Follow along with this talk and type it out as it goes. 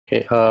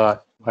Okay,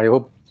 I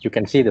hope you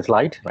can see the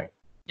slide, right?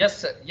 Yes,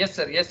 sir. Yes,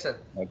 sir. Yes, sir.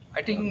 Right.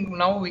 I think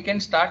now we can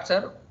start,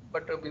 sir.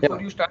 But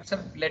before you start,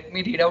 sir, let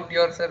me read out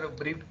your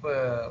brief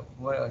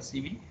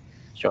CV.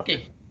 Sure.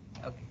 Okay.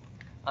 Okay.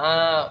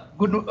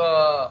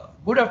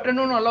 Good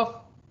afternoon, all of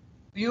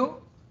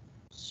you.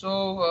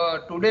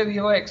 So today we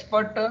have an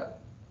expert,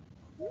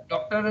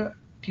 Dr.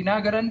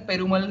 Thinagaran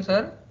Perumal,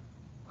 sir.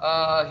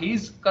 He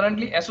is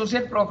currently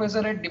associate professor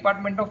at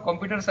Department of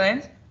Computer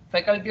Science,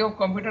 Faculty of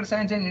Computer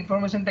Science and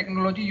Information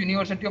Technology,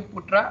 University of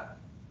Putra,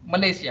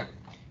 Malaysia.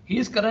 He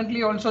is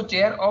currently also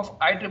chair of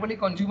IEEE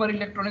Consumer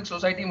Electronics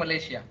Society,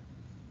 Malaysia.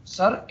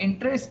 Sir,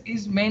 interest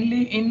is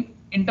mainly in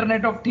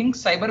Internet of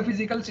Things, cyber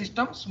physical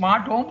systems,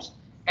 smart homes,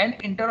 and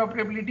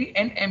interoperability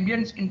and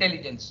ambient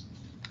intelligence.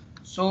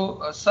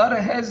 So, sir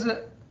has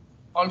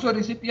also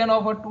recipient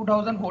of a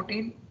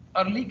 2014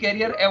 Early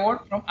Career Award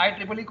from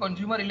IEEE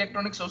Consumer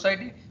Electronics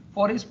Society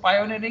for his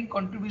pioneering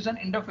contribution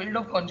in the field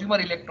of consumer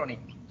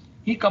electronics.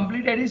 He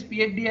completed his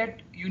PhD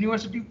at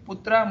Universiti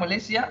Putra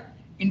Malaysia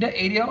in the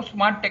area of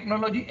smart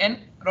technology and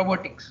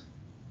robotics.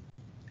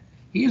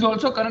 He is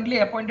also currently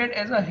appointed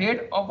as a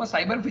head of a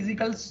cyber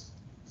physical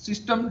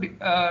system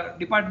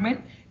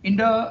department in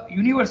the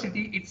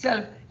university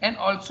itself, and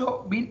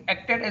also been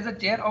acted as a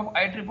chair of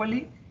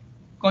IEEE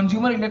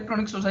Consumer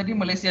Electronics Society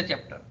Malaysia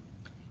chapter.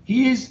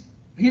 His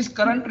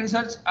current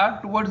research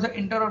are towards the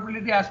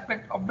interoperability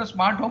aspect of the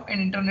smart home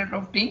and Internet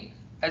of Things,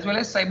 as well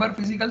as cyber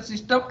physical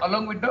system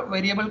along with the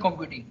variable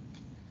computing.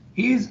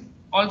 He is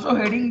also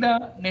heading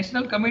the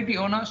National Committee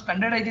on a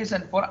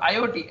Standardization for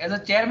IoT as a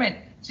chairman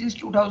since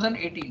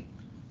 2018.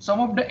 Some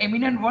of the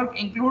eminent work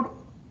include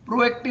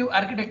proactive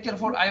architecture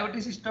for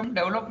IoT system,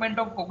 development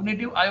of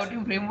cognitive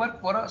IoT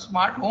framework for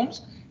smart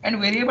homes,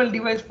 and variable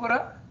device for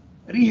a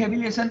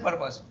rehabilitation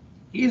purpose.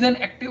 He is an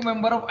active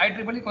member of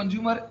IEEE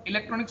Consumer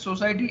Electronics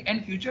Society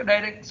and Future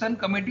Direction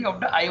Committee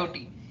of the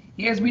IoT.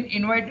 He has been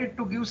invited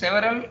to give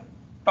several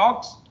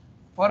talks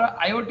for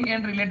IoT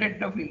and related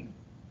field.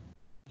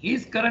 He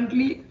is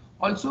currently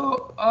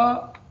also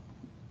a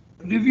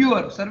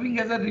reviewer, serving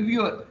as a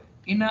reviewer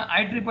in a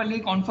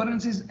IEEE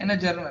conferences and a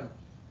journal.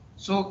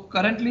 So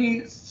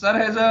currently, sir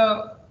has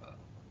a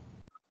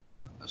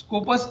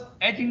Scopus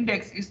H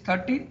index is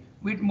 13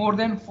 with more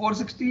than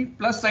 460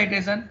 plus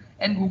citation,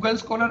 and Google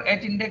Scholar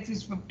H index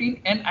is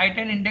 15 and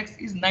I10 index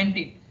is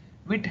 19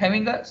 with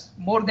having a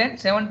more than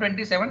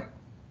 727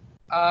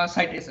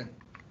 citation.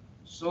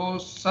 So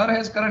sir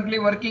has currently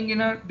working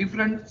in a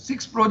different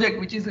 6 project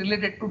which is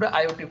related to the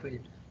IoT field.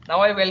 Now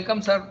I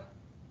welcome sir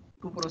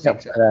to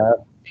proceed, sir.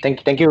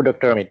 Thank you,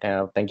 Dr. Amit.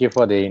 Thank you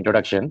for the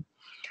introduction.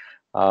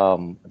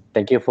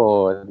 Thank you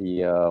for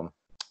the.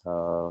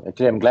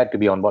 Actually, I'm glad to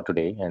be on board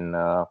today. And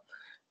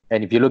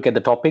if you look at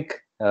the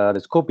topic, the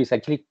scope is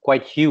actually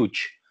quite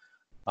huge.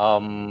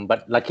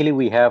 But luckily,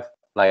 we have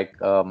like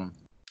 2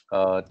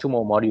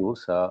 more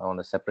modules on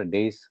the separate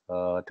days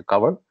to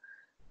cover.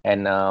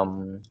 And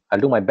I'll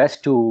do my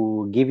best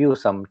to give you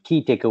some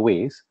key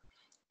takeaways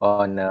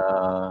on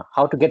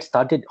how to get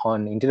started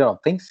on Internet of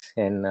Things,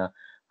 and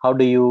how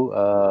do you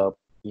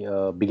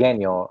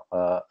begin your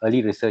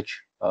early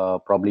research,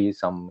 probably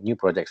some new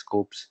project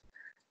scopes,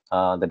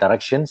 the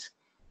directions,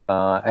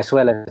 as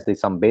well as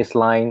some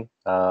baseline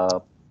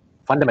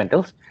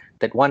fundamentals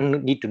that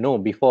one need to know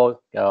before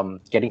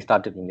getting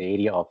started in the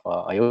area of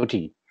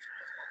IoT.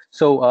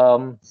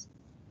 So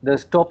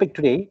this topic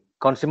today,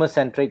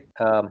 consumer-centric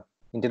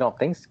Internet of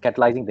Things,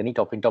 catalyzing the need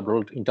of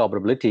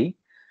interoperability.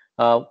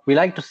 We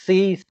like to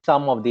see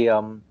some of the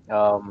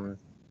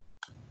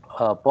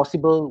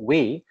possible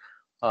way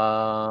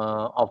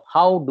of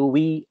how do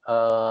we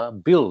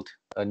build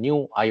a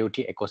new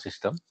IoT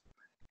ecosystem,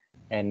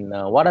 and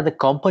what are the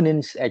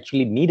components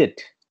actually needed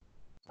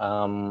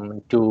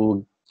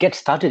to get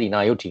started in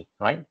IoT,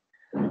 right?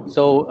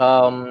 So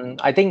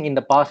I think in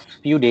the past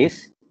few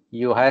days,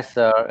 you had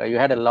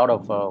a lot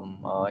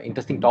of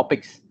interesting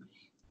topics,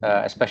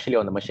 especially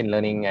on the machine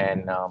learning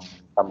and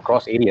some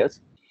cross areas.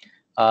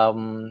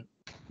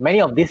 Many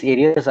of these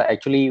areas are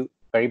actually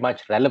very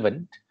much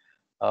relevant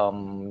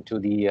to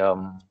the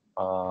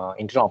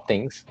Internet of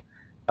Things.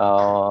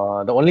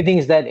 The only thing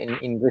is that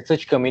in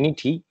research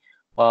community,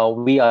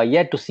 we are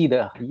yet to see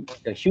the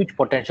huge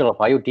potential of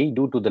IoT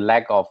due to the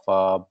lack of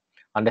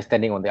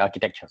understanding on the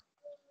architecture.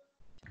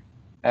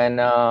 And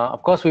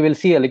of course, we will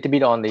see a little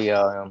bit on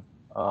the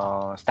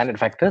standard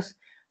factors,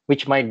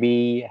 which might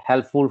be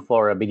helpful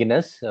for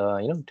beginners,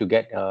 to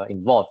get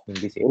involved in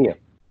this area.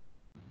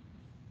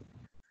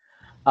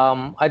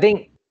 I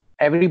think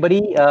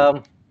everybody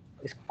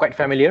is quite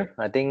familiar.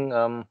 I think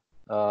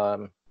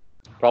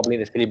probably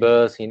the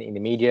syllabus in the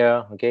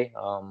media, okay,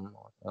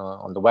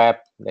 on the web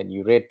that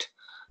you read.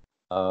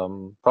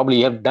 Probably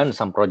you have done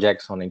some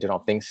projects on Internet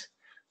of Things,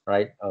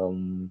 right?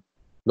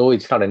 Though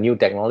it's not a new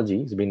technology,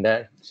 it's been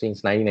there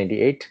since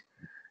 1998.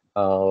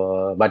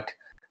 But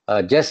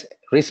just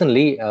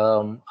recently,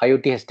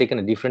 IoT has taken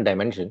a different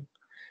dimension.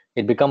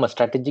 It become a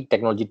strategic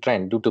technology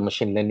trend due to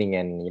machine learning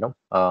and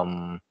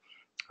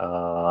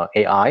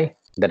AI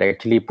that are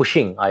actually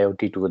pushing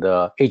IoT to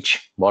the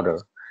edge border.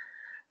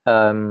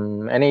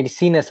 and it is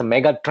seen as a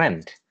mega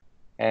trend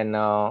and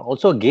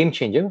also a game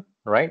changer,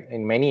 right,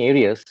 in many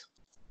areas.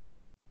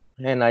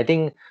 And I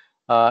think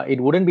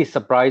it wouldn't be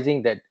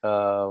surprising that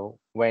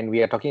when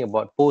we are talking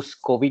about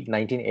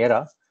post-COVID-19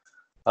 era,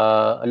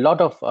 a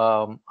lot of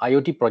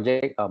IoT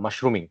projects are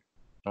mushrooming,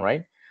 all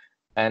right?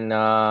 And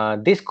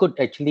this could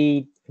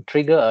actually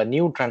trigger a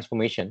new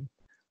transformation,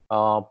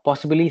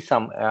 possibly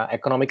some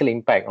economical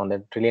impact on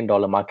the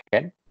trillion-dollar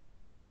market.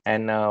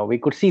 And we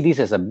could see this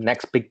as a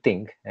next big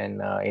thing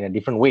and in a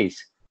different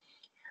ways.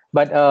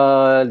 But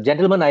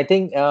gentlemen, I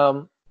think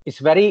it's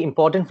very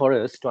important for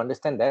us to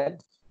understand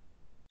that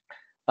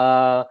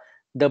uh,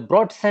 the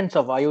broad sense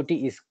of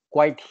IoT is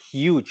quite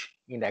huge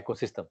in the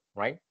ecosystem,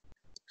 right?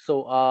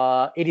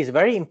 So it is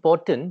very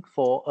important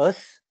for us,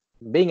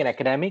 being an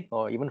academic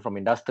or even from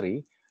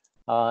industry,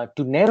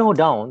 to narrow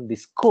down the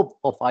scope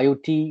of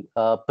IoT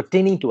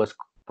pertaining to a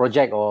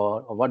project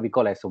or what we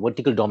call as a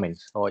vertical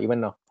domains or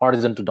even a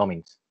horizontal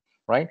domains,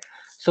 right?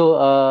 So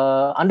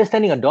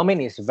understanding a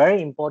domain is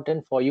very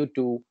important for you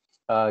to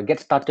get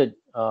started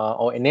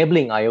or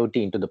enabling IoT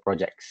into the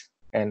projects.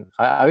 And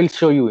I will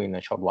show you in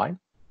a short while.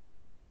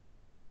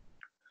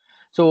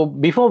 So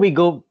before we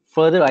go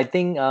further, I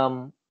think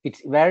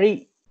it's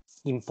very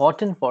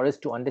important for us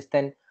to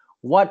understand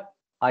what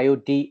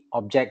IoT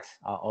objects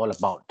are all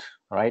about,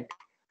 right?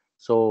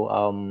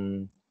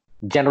 So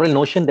general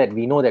notion that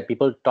we know that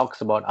people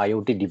talks about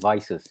IoT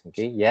devices.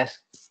 Okay, yes,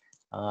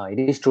 it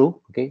is true.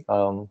 Okay,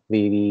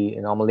 we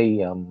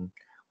normally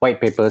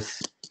white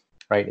papers,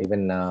 right?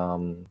 Even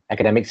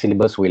academic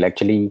syllabus will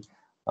actually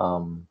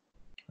um,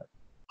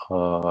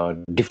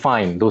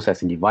 define those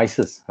as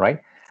devices,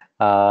 right?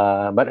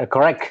 But a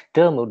correct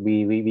term would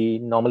be we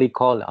normally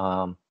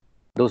call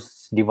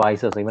those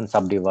devices, even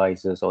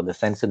sub-devices or the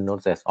sensor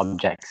nodes as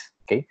objects.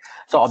 Okay,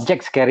 so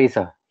objects carries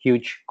a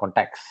huge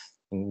context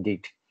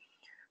indeed.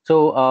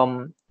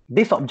 So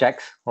these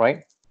objects,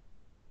 right?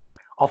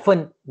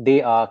 Often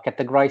they are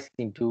categorized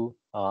into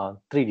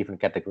three different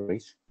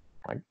categories,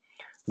 right?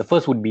 The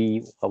first would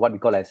be what we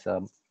call as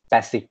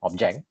passive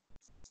object.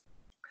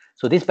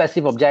 So this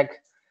passive object,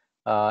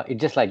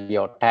 it's just like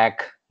your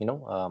tag,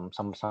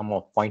 some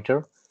of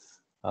pointer,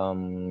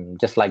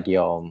 just like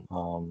your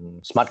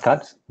smart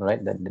cards, right?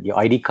 Your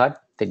ID card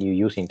that you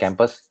use in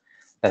campus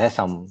that has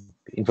some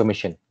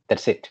information.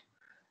 That's it.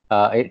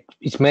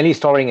 It's merely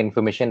storing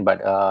information, but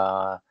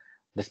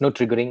there's no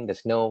triggering,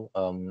 there's no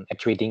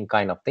actuating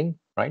kind of thing,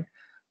 right?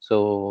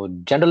 So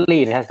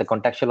generally, it has the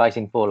contextualized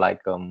info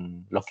like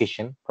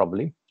location,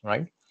 probably,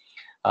 right?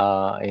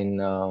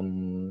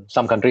 In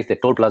some countries, the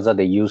toll plaza,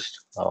 they used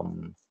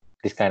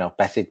this kind of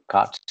passive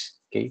cards,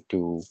 okay,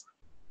 to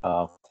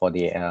for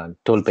the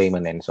toll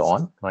payment and so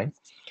on, right?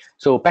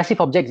 So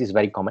passive objects is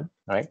very common,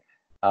 right?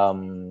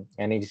 And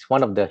it is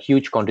one of the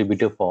huge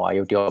contributor for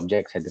IoT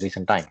objects at the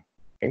recent time.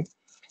 Okay,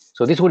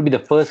 so this would be the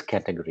first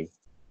category.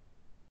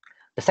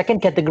 The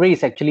second category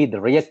is actually the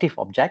reactive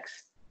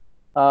objects.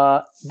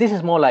 This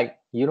is more like,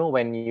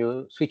 when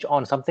you switch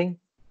on something,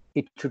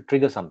 it should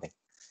trigger something.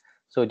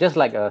 So just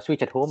like a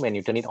switch at home and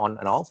you turn it on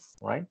and off,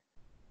 right?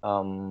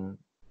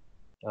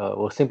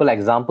 A simple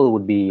example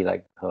would be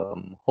like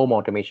home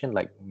automation,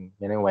 like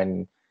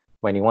when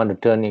you want to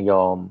turn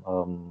your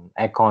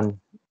aircon,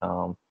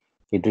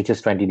 it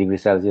reaches 20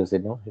 degrees Celsius,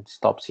 it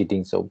stops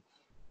heating. So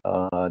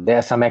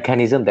there's some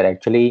mechanism that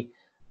actually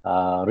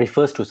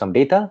refers to some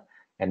data,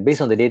 and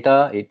based on the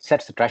data, it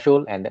sets the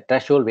threshold, and the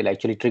threshold will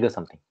actually trigger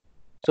something.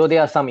 So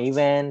there are some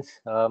events,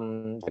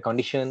 the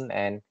condition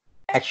and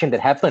action that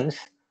happens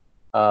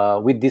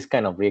with this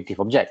kind of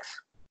reactive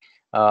objects.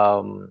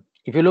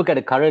 If you look at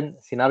the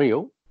current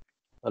scenario,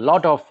 a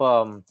lot of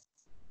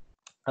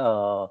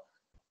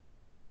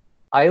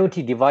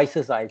IoT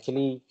devices are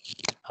actually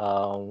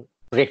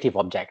reactive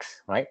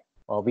objects, right?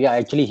 We are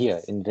actually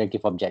here in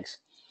reactive objects.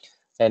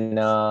 And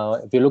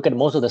if you look at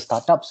most of the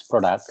startups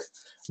products,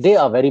 they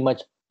are very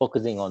much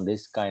focusing on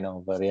this kind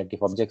of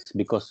reactive objects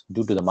because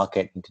due to the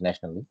market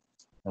internationally,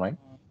 right?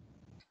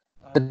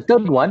 The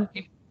third one.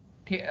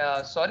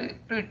 Sorry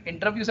to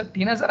interrupt you, sir.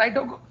 Tina, sir, I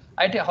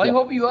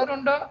hope you are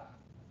on the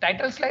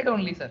title slide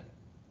only, sir.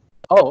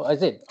 Oh,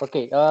 is it?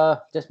 Okay.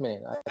 Just a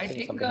minute. I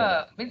think something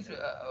means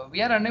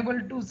we are unable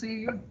to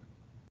see your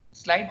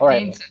slide all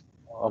right. change.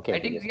 Okay. I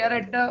Okay. think we are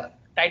at the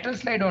title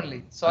slide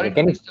only. Sorry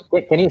Okay. to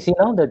disturb. Can you see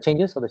now the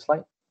changes of the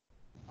slide?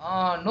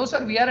 No,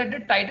 sir. We are at the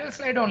title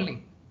slide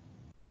only.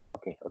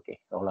 Okay. Okay.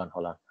 Hold on.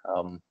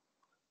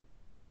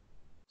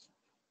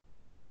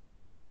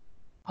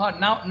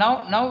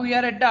 Now we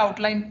are at the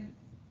outline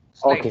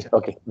slide. Okay. Sir.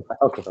 Okay.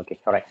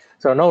 All right.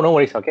 So no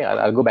worries. Okay.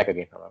 I'll go back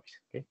again.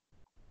 Okay.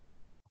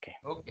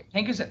 Okay.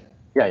 Thank you, sir.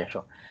 Yeah.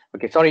 Sure.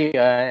 Okay. Sorry.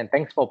 And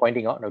thanks for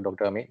pointing out,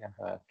 Dr. Amit.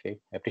 Okay.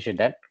 I appreciate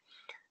that.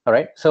 All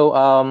right. So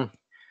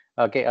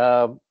okay.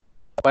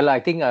 Well, I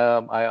think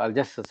I'll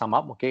just sum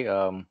up. Okay.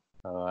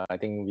 I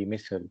think we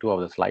missed two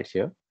of the slides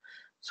here.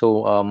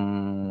 So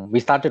we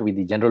started with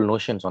the general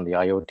notions on the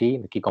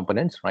IoT, the key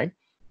components, right?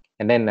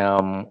 And then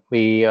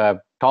we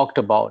talked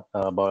about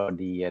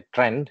the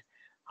trend,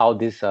 how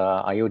this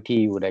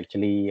IoT would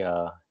actually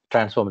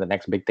transform the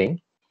next big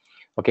thing.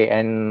 Okay,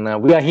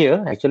 and we are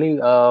here actually.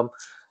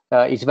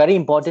 It's very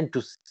important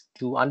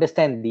to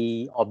understand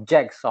the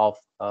objects of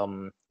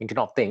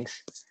Internet of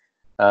Things.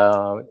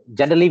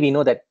 Generally, we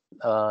know that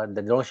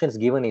the notions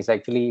given is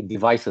actually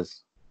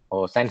devices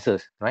or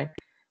sensors, right?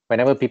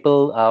 Whenever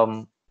people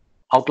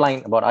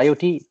outline about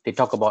IoT, they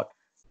talk about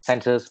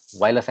sensors,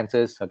 wireless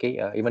sensors,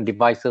 okay, even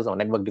devices or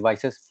network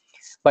devices.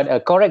 But a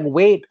correct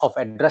way of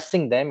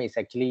addressing them is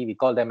actually, we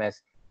call them as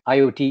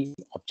IoT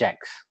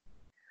objects.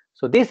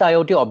 So these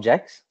IoT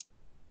objects,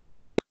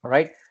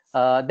 right,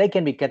 they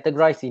can be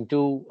categorized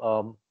into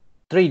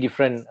three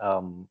different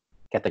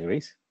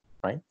categories,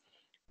 right?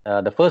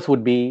 The first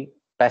would be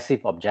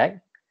passive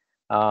object,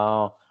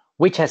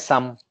 which has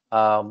some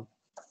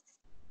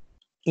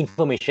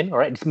information,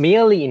 right? It's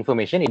merely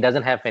information. It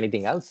doesn't have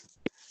anything else.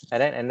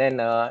 And then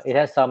it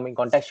has some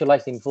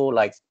contextualized info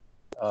like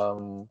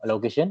a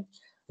location,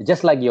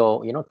 just like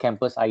your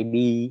campus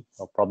ID,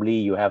 or probably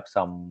you have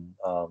some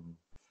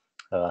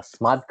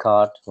smart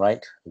card,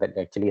 right? That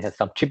actually has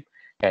some chip,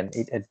 and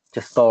it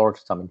just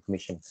stores some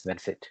information.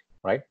 That's it,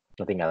 right?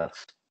 Nothing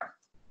else.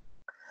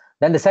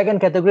 Then the second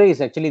category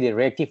is actually the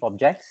reactive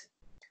objects.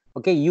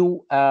 Okay,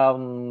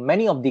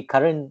 many of the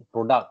current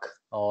product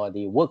or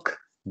the work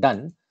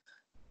done,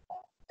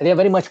 they are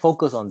very much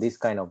focused on this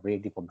kind of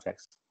reactive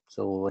objects.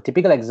 So a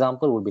typical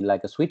example would be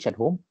like a switch at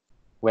home,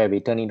 where we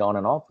turn it on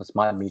and off, a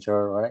smart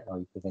meter, right? Or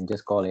you can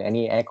just call it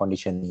any air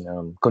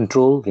condition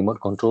control,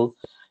 remote control.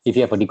 If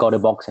you have a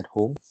decoder box at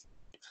home,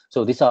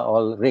 so these are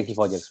all reactive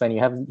objects. When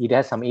it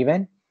has some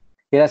event,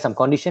 it has some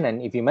condition,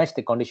 and if you match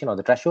the condition or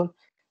the threshold,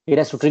 it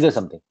has to trigger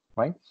something,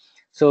 right?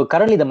 So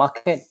currently the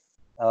market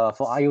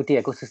for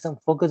IoT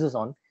ecosystem focuses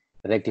on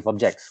reactive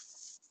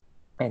objects,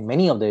 and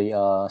many of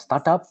the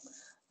startup,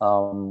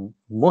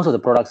 most of the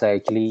products are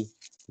actually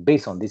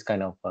based on this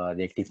kind of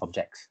reactive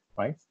objects,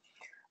 right?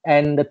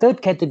 And the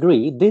third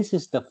category, this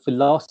is the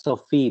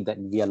philosophy that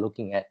we are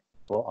looking at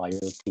for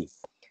IoT,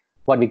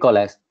 what we call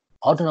as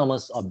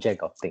autonomous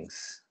object of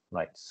things,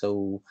 right?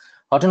 So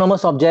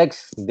autonomous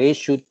objects, they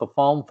should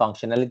perform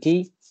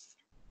functionality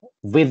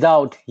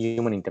without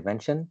human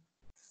intervention,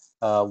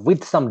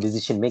 with some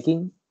decision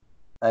making,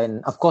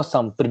 and of course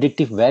some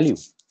predictive value,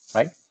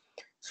 right?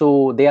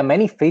 So there are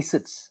many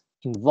facets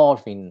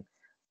involved in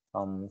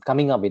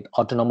coming up with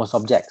autonomous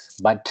objects,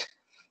 but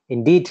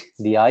indeed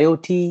the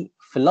IoT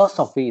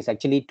philosophy is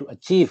actually to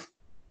achieve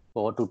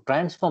or to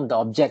transform the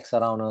objects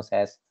around us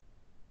as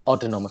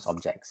autonomous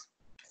objects.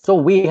 So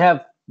we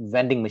have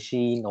vending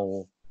machine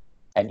or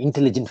an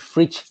intelligent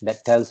fridge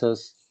that tells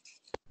us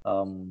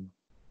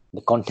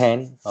the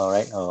content, all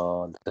right,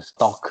 the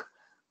stock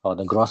or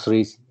the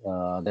groceries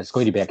that's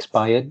going to be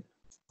expired,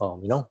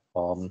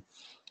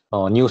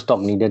 new stock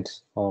needed.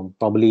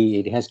 Probably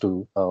it has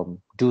to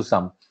do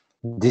some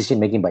decision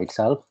making by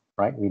itself,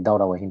 right, without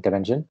our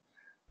intervention,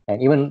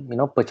 and even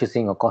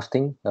purchasing or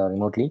costing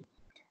remotely.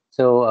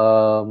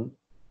 So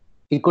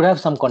it could have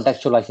some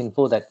contextualized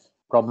info that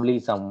probably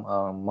some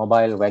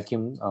mobile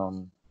vacuum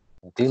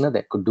cleaner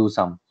that could do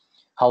some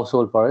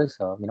household for us,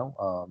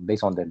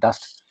 based on the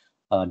dust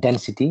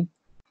density.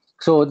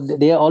 So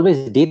there are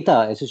always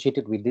data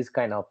associated with this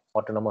kind of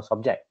autonomous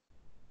object.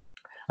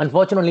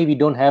 Unfortunately, we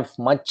don't have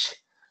much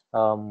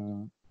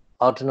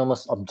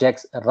autonomous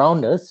objects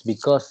around us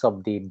because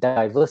of the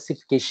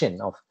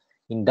diversification of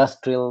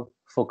industrial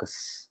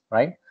focus,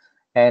 right?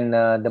 And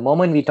the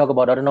moment we talk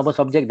about autonomous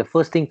object, the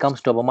first thing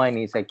comes to our mind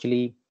is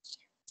actually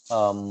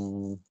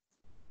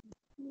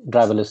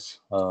driverless,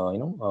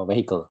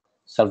 vehicle,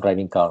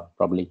 self-driving car,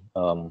 probably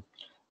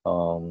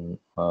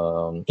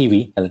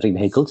EV, electric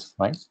vehicles,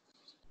 right?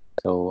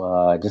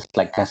 So just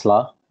like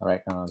Tesla,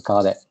 right,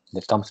 car that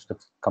comes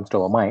to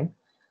our mind.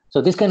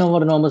 So this kind of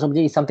autonomous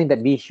object is something that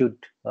we should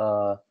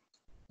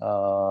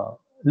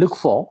look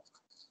for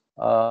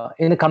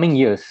in the coming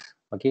years.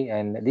 Okay,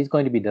 and this is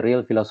going to be the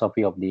real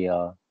philosophy of the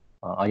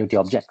IoT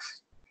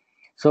objects.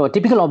 So a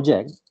typical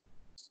object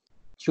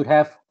should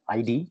have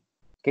ID,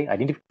 okay,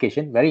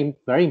 identification, very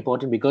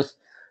important, because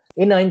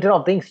in the Internet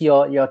of Things,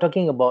 you're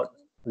talking about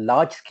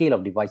large scale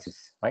of devices,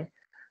 right?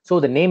 So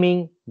the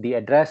naming, the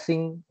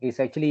addressing is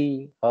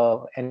actually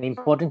an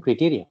important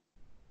criteria.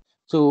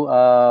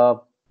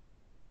 So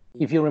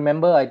if you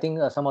remember, I think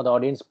some of the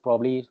audience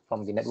probably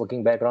from the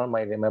networking background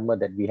might remember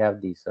that we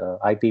have this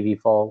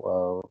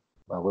IPv4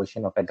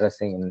 version of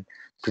addressing, and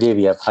today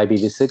we have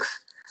IPv6.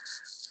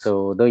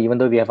 So even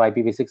though we have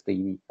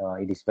IPv6,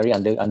 it is very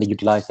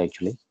underutilized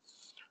actually.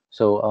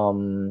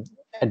 So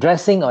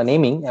addressing or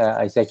naming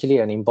is actually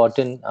an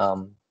important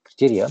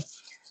criteria,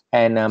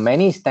 and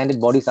many standard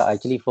bodies are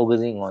actually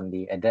focusing on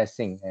the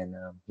addressing and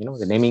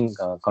the naming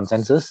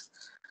consensus.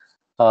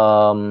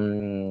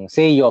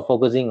 Say you're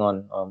focusing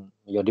on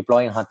you're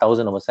deploying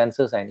 1,000 of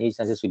sensors, and each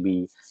sensor should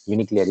be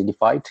uniquely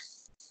identified,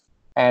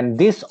 and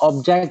this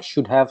object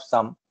should have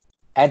some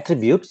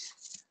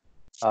attributes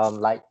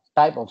like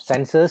type of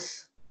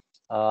sensors,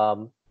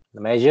 the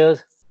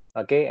measures,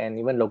 okay, and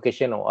even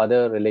location or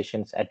other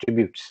relations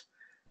attributes.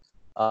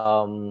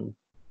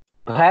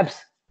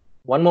 Perhaps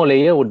one more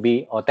layer would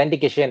be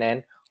authentication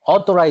and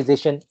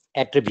authorization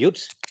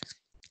attributes.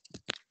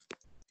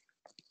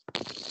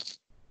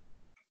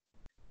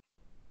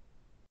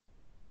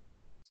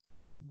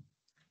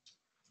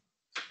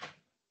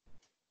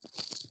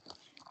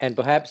 and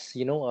perhaps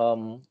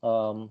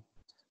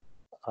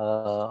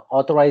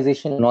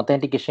authorization and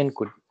authentication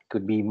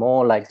could be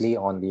more likely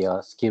on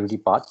the security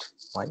part,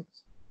 right?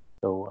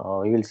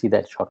 So we will see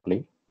that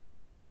shortly.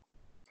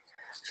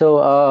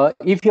 So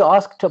if you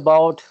asked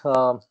about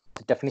the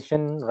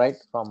definition, right,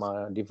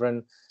 from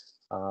different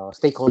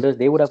stakeholders,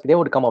 they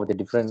would come up with a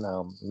different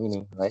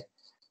meaning, right?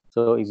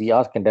 So if we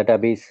ask a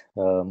database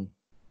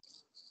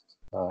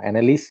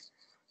analyst,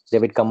 they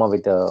would come up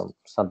with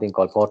something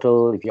called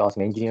portal. If you ask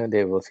an engineer,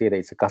 they will say that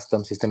it's a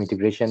custom system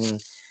integration.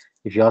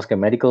 If you ask a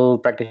medical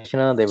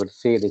practitioner, they would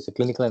say there's a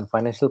clinical and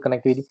financial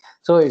connectivity.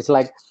 So it's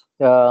like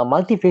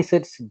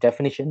multifaceted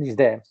definition is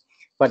there,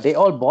 but they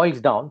all boils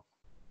down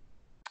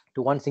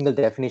to one single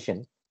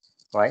definition,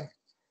 right?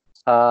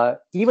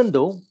 Even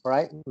though,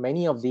 right,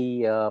 many of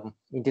the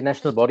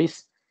international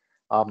bodies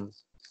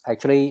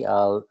actually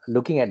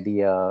looking at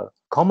the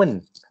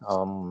common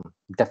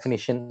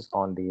definitions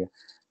on the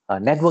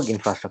network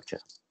infrastructure.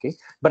 Okay,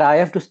 but I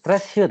have to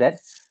stress here that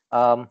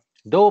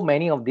though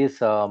many of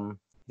these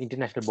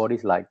international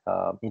bodies like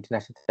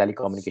International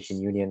Telecommunication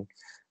Union,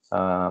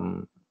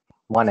 1M,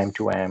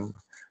 2M,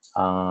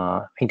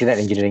 Internet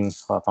Engineering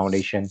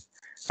Foundation,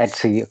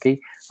 ETSI, okay,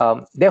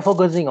 they're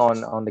focusing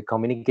on the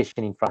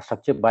communication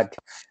infrastructure, but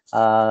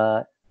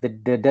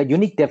the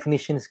unique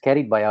definitions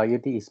carried by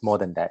IoT is more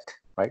than that,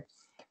 right?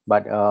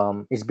 But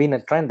it's been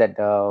a trend that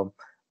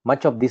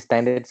much of these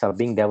standards are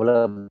being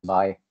developed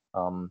by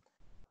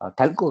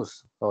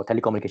telcos or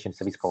telecommunication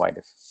service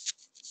providers.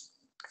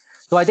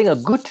 So I think a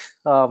good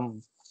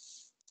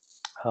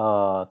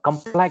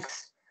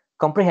complex,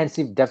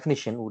 comprehensive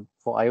definition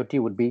for IoT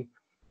would be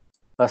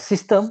a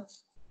system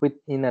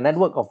within a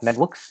network of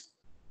networks,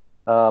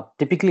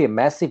 typically a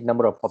massive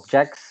number of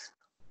objects,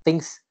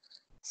 things,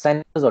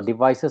 sensors or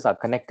devices are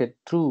connected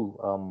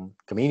through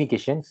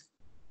communications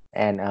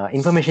and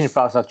information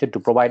infrastructure to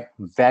provide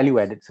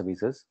value-added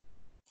services.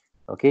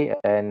 Okay,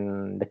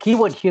 and the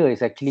keyword here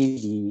is actually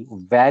the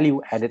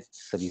value-added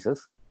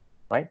services,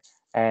 right?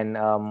 And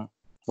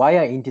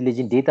via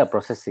intelligent data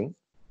processing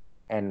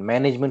and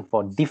management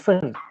for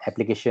different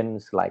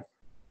applications like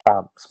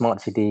smart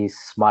cities,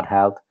 smart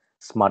health,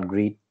 smart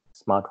grid,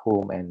 smart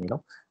home, and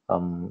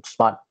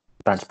smart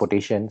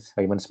transportations,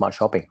 or even smart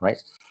shopping,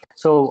 right?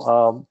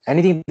 So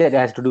anything that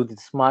has to do with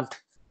smart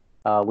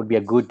would be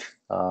a good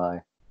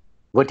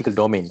vertical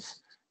domains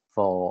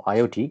for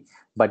IoT.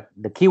 But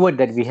the keyword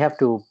that we have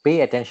to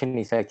pay attention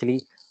is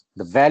actually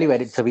the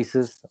value-added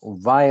services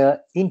via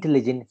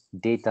intelligent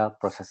data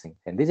processing,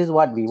 and this is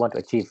what we want to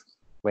achieve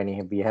when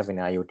we have an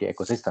IoT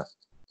ecosystem,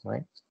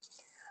 right?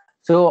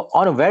 So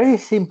on a very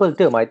simple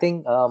term, I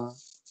think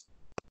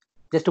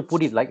just to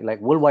put it like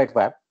World Wide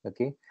Web,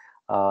 okay,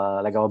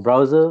 like our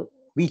browser,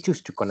 we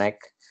choose to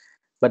connect.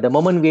 But the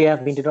moment we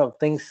have Internet of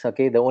Things,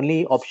 okay, the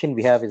only option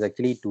we have is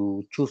actually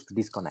to choose to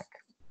disconnect.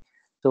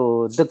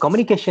 So the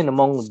communication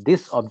among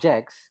these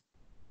objects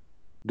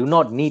do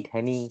not need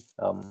any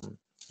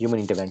human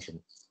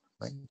intervention,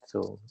 right?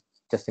 So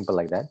just simple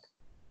like that.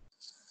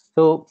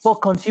 So for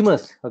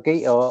consumers,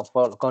 okay, or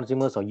for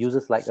consumers or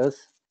users like us,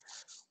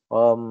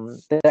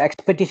 the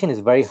expectation is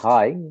very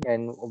high,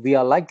 and we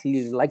are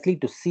likely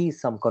to see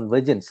some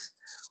convergence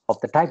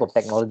of the type of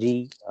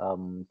technology,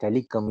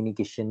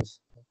 telecommunications,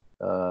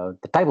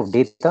 the type of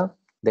data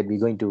that we're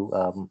going to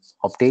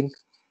obtain,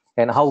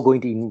 and how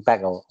going to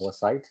impact our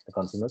side, the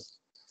consumers,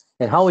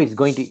 and how it's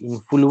going to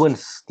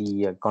influence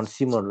the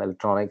consumer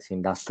electronics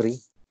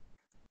industry.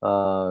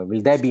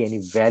 Will there be any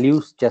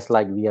values, just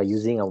like we are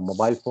using our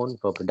mobile phone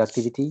for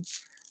productivity,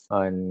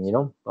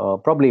 and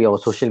probably our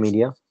social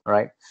media,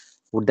 right?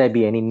 Would there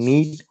be any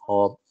need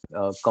or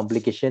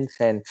complications?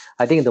 And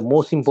I think the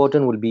most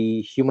important will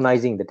be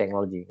humanizing the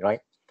technology,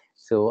 right?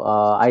 So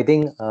I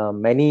think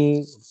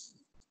many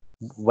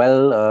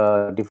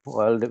well-known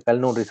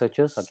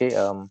researchers, okay,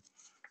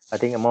 I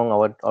think among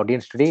our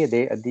audience today,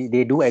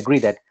 they do agree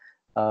that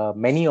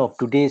many of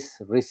today's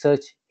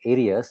research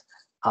areas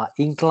are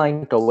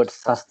inclined towards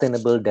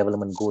sustainable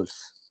development goals,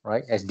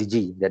 right?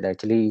 SDG, that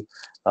actually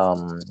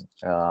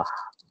uh,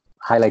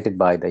 highlighted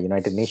by the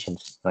United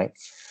Nations, right?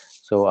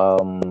 So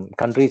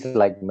countries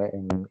like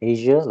in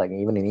Asia, like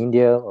even in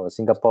India or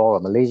Singapore or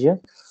Malaysia,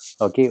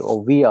 okay,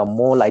 we are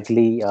more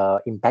likely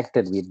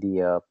impacted with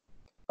the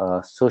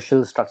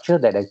social structure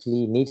that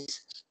actually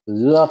needs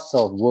lots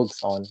of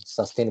works on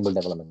sustainable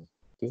development.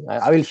 Okay?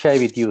 I will share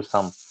with you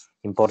some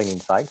important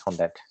insights on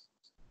that.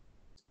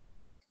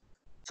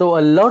 So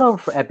a lot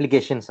of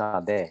applications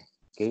are there,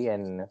 okay,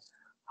 and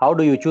how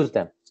do you choose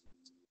them?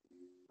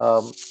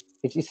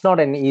 It's not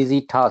an easy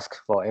task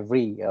for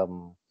every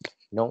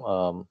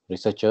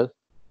researcher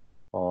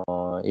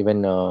or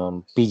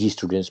even PG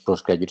students,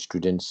 postgraduate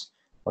students,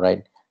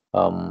 right?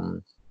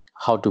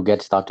 How to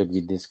get started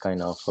with this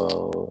kind of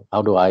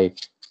how do I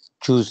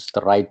choose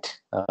the right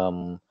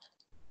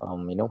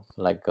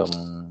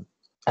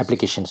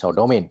applications or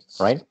domain,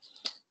 right?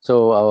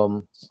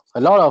 So a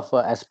lot of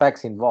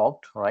aspects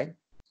involved, right?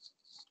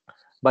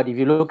 But if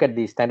you look at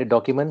the standard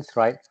documents,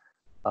 right,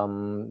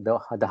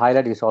 the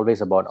highlight is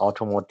always about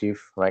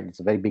automotive, right? It's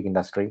a very big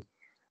industry.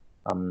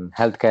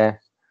 Healthcare,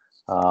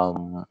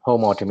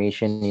 home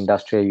automation,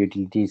 industrial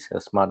utilities,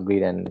 smart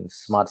grid, and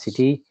smart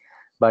city.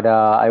 But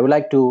I would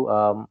like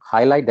to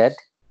highlight that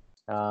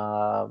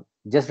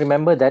just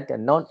remember that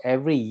not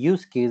every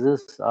use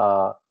cases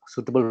are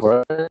suitable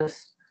for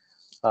us.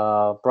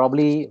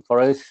 Probably for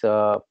us,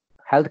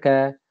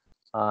 healthcare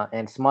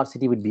and smart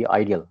city would be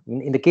ideal.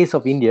 In the case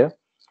of India,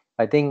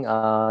 I think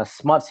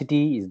smart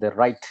city is the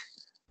right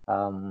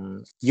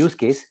use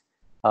case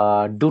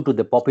due to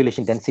the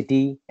population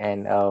density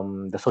and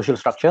the social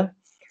structure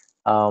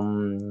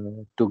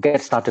to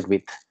get started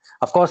with.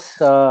 Of course,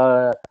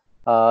 though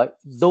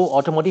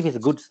automotive is a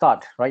good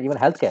start, right? Even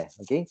healthcare,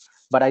 okay.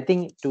 But I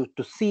think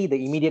to see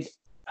the immediate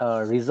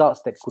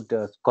results that could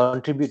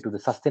contribute to the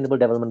sustainable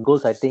development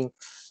goals, I think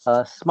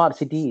smart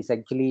city is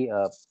actually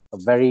a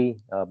very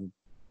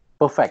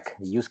perfect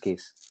use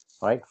case,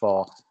 right,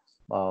 for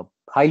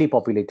highly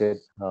populated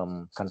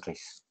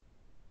countries.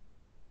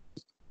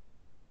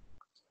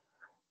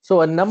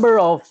 So a number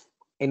of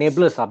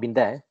enablers have been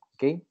there,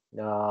 okay,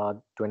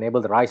 to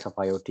enable the rise of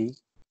IoT.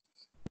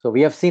 So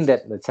we have seen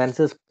that the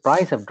sensors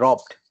price have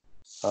dropped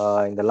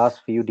in the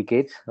last few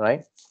decades,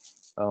 right?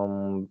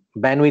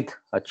 Bandwidth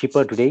are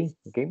cheaper today,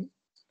 okay.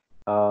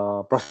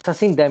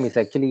 Processing them is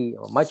actually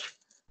much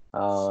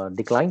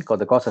declined because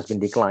the cost has been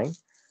declined.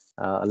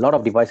 A lot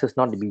of devices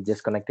not to be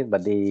just connected,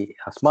 but they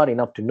are smart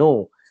enough to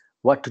know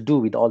what to do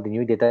with all the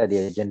new data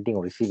they are generating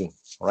or receiving,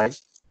 right?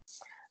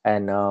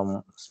 And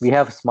we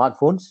have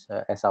smartphones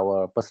as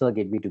our personal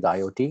gateway to the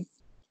IoT.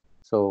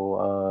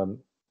 So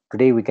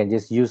today we can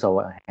just use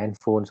our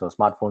handphones or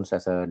smartphones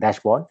as a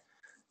dashboard,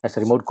 as a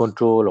remote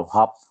control or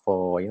hub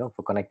for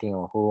for connecting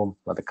our home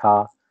or the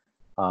car,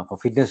 for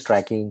fitness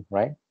tracking,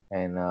 right?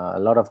 And a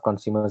lot of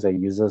consumers or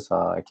users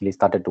are actually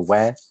started to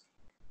wear.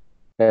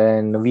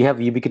 And we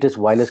have ubiquitous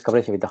wireless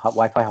coverage with the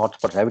Wi-Fi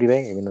hotspots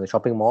everywhere, even in the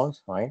shopping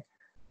malls, right?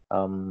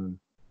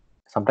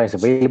 Sometimes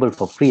available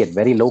for free at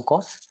very low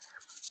cost.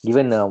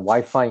 Even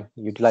Wi-Fi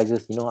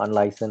utilizes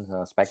unlicensed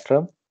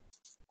spectrum.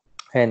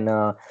 And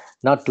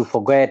not to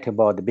forget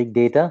about the big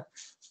data,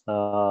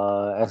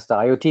 as the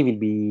IoT will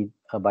be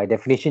by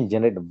definition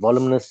generate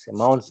voluminous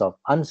amounts of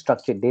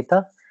unstructured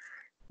data.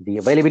 The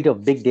availability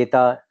of big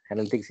data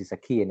analytics is a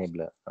key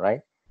enabler,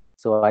 right?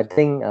 So I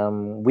think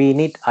we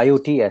need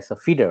IoT as a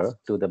feeder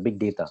to the big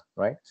data,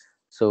 right?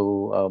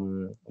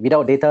 So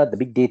without data, the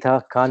big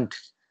data can't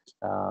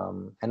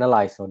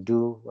analyze or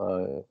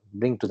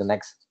bring to the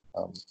next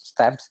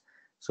steps.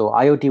 So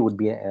IoT would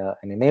be an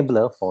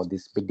enabler for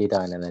this big data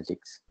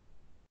analytics.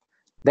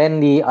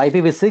 Then the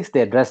IPv6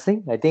 they're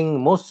addressing, I think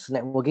most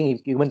networking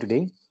equipment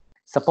today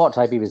supports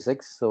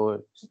IPv6,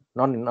 so it's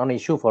not an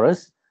issue for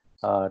us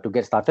to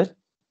get started.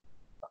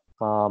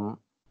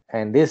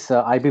 And this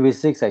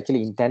IPv6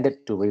 actually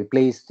intended to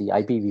replace the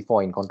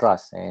IPv4 in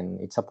contrast, and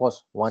it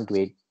supports 1 to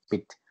 8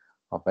 bit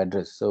of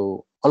address,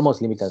 so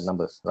almost limited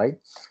numbers, right?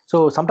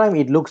 So sometimes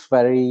it looks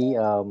very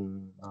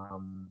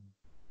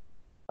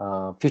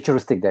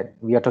futuristic that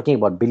we are talking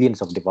about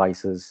billions of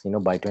devices,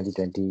 by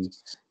 2020.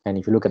 And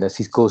if you look at the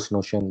Cisco's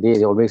notion,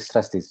 they always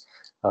stress this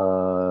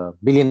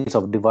billions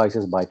of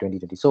devices by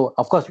 2020. So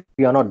of course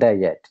we are not there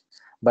yet,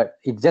 but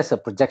it's just a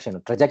projection, a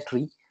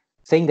trajectory,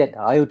 saying that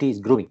IoT is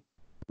growing.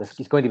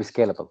 It's going to be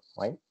scalable,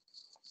 right?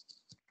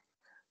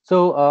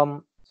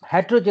 So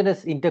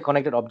heterogeneous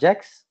interconnected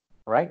objects,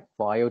 right,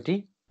 for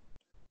IoT,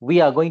 we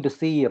are going to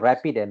see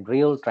rapid and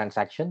real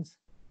transactions.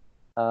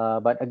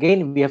 But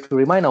again, we have to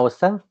remind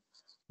ourselves,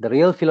 the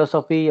real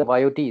philosophy of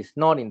IoT is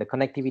not in the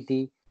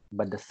connectivity,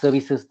 but the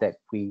services that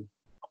we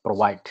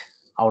provide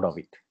out of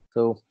it.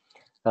 So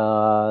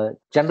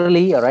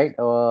generally, right,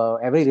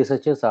 every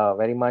researchers are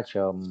very much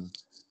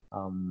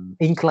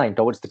inclined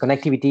towards the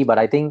connectivity, but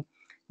I think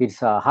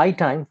it's a high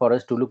time for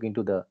us to look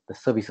into the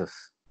services,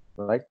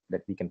 right,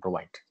 that we can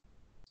provide.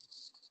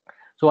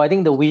 So I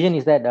think the vision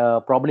is that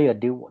probably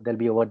there'll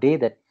be a day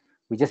that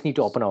we just need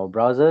to open our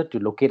browser to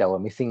locate our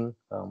missing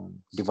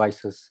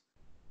devices,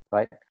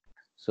 right?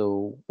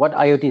 So what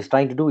IoT is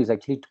trying to do is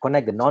actually to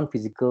connect the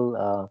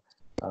non-physical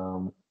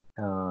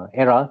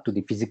era to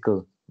the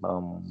physical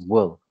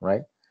world,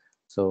 right?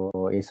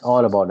 So it's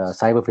all about a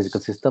cyber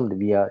physical system.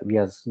 We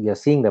are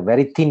seeing the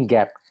very thin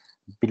gap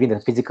between the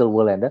physical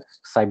world and the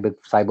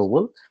cyber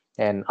world,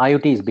 and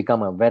IoT has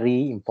become a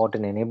very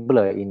important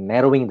enabler in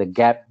narrowing the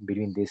gap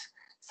between this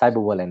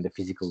cyber world and the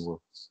physical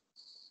world.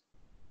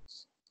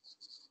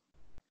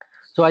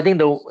 So I think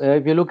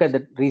if you look at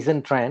the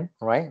recent trend,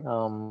 right,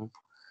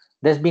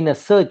 there's been a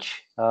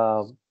surge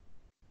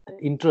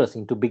interest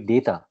into big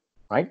data,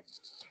 right?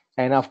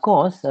 And of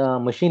course,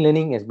 machine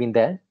learning has been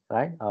there,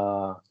 right?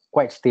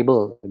 Quite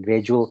stable,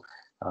 gradual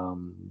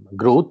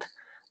growth.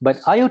 But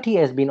IoT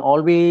has been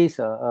always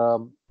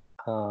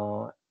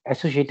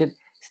associated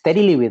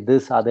steadily with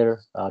this other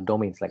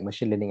domains like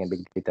machine learning and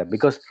big data,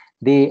 because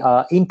they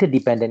are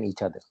interdependent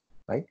each other,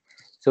 right?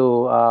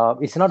 So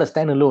it's not a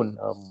standalone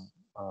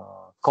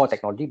core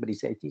technology, but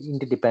it's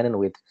interdependent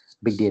with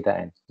big data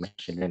and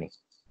machine learning,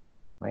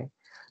 right?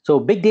 So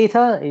big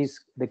data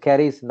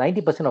carries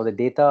 90% of the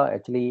data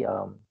actually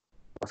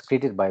was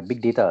created by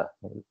big data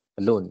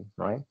alone,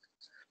 right?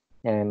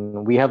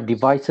 And we have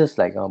devices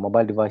like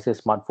mobile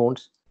devices,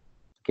 smartphones,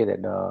 okay,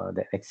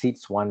 that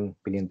exceeds 1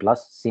 billion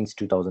plus since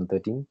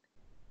 2013.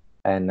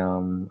 And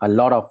a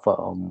lot of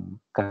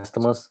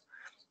customers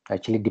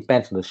actually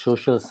depends on the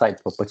social side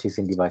for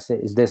purchasing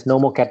devices. There's no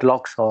more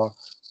catalogs or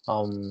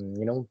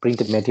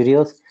printed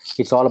materials.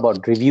 It's all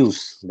about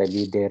reviews that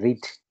they read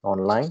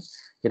online.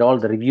 It all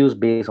the reviews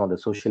based on the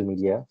social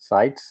media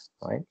sites,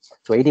 right?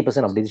 So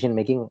 80% of decision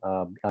making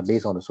are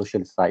based on the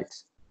social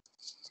sites,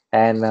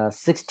 and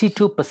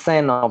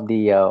 62% of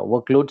the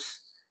workloads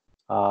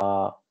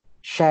are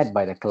shared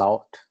by the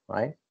cloud,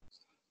 right?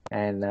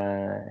 And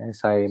as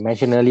I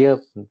mentioned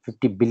earlier,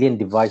 50 billion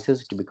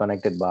devices to be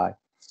connected by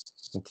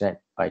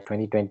internet by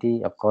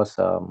 2020. Of course,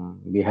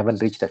 we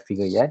haven't reached that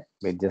figure yet.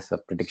 It's just a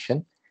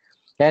prediction.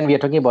 And we are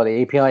talking about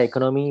the API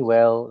economy.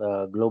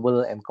 Well,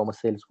 global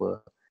m-commerce sales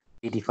were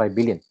 85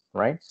 billion,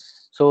 right?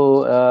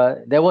 So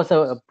there was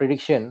a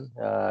prediction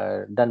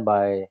done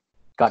by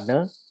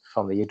Gartner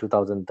from the year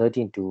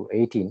 2013 to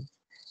 18.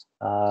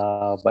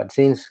 But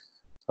since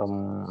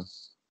um,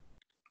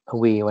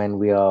 when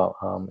we are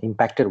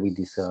impacted with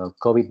this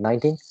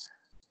COVID-19,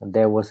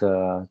 there was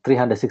a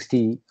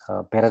 360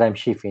 paradigm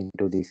shift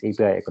into this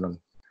API economy.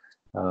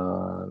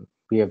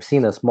 We have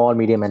seen the small,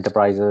 medium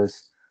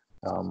enterprises,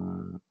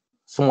 um,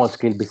 small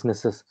scale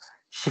businesses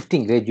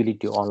shifting gradually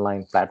to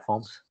online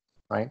platforms,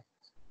 right?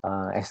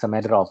 As a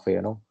matter of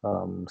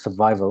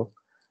survival,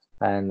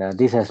 and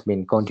this has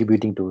been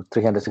contributing to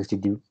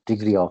 360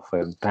 degree of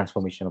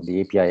transformation of the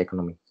API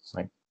economy,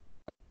 right?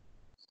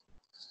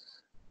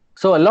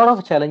 So a lot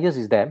of challenges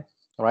is there,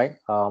 right?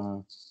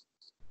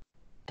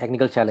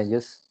 Technical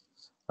challenges,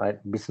 right?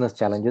 Business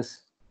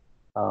challenges,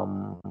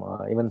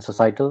 even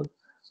societal,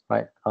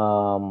 right?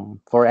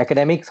 For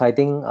academics, I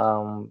think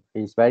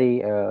it's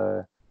very,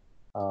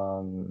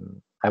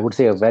 I would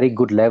say, a very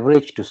good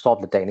leverage to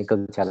solve the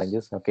technical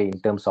challenges. Okay, in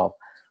terms of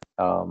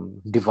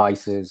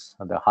devices,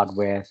 the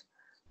hardware,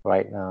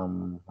 right?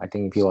 I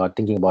think if you are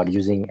thinking about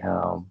using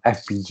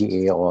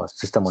FPGA or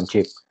system on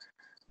chip,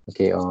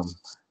 okay,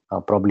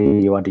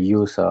 probably you want to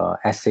use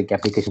ASIC,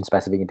 application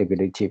specific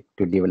integrated chip,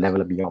 to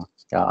develop your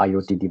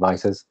IoT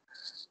devices.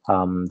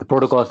 The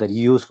protocols that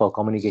you use for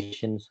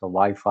communications, so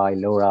Wi-Fi,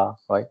 LoRa,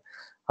 right?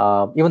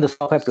 Even the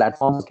software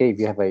platform, okay, if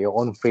you have your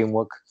own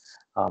framework,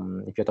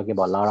 if you're talking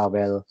about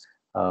Laravel,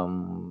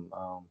 um,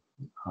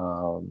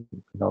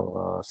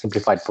 um,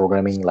 simplified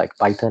programming like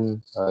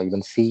Python,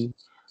 even C,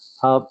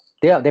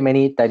 there are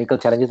many technical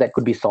challenges that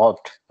could be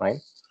solved, right?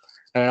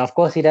 And of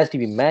course, it has to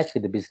be matched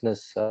with the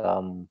business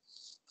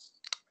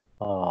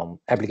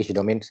application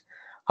domains.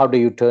 How do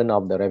you turn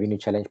up the revenue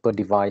challenge per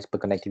device, per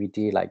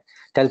connectivity? Like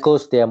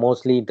telcos, they are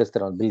mostly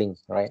interested on billing,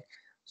 right?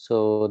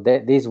 So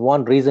there's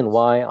one reason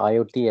why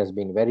IoT has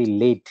been very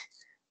late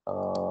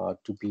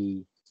to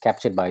be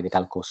captured by the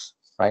telcos,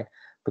 right?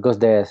 Because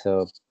there's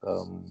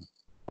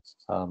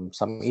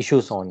some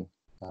issues on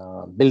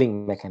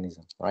billing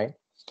mechanism, right?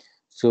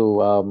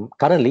 So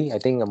currently, I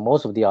think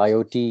most of the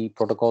IoT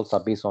protocols are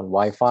based on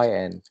Wi-Fi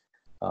and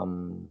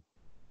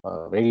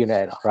radio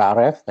net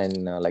RF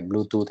and like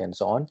Bluetooth and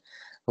so on.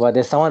 But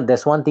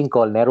there's one thing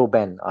called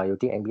narrowband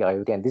IoT,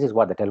 NB-IoT, and this is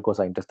what the telcos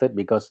are interested,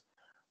 because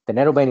the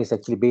narrowband is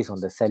actually based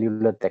on the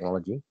cellular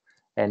technology,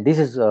 and this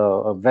is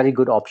a very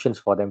good options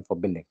for them for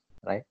building,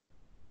 right?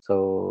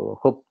 So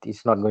hope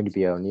it's not going to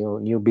be a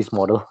new biz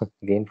model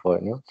again for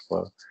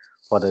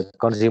for the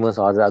consumers,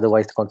 or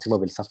otherwise the consumer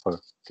will suffer.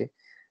 Okay,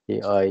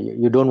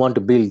 you don't want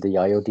to build the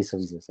IoT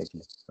services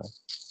actually.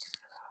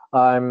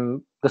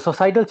 Right? The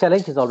societal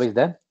challenge is always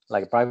there,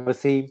 like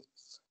privacy,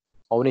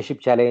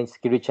 ownership challenge,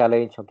 security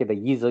challenge. Okay, the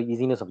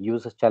easiness of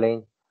users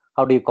challenge.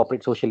 How do you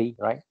cooperate socially,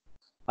 right?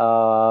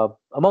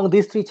 Among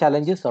these three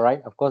challenges, all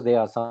right, of course, there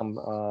are some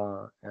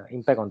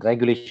impact on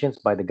regulations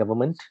by the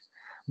government,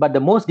 but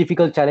the most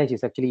difficult challenge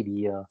is actually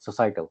the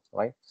societal,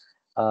 right?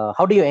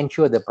 How do you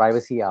ensure the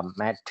privacy are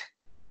met?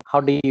 How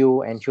do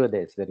you ensure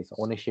there is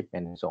ownership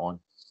and so on?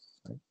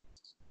 Right?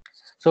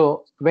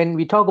 So when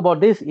we talk about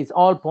this, it's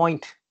all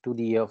point to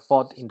the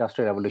fourth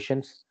industrial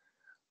revolutions.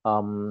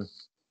 Um,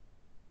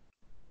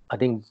 I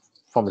think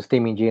from the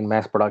steam engine,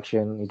 mass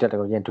production, internet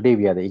technology, and today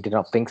we are the Internet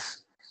of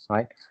Things,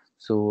 right?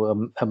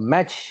 So a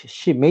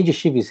major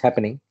shift is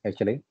happening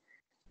actually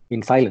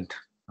in silent,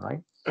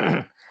 right?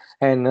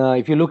 And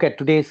if you look at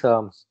today's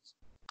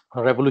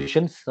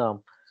revolutions,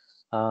 the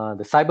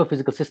cyber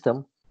physical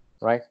system,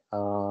 right,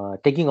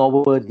 taking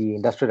over the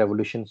industrial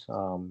revolutions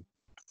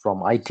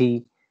from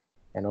IT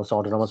and also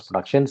autonomous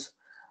productions,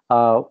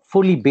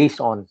 fully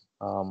based on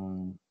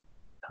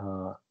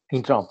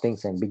Internet of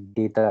Things and big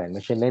data and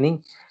machine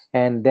learning.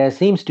 And there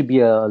seems to be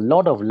a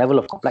lot of level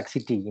of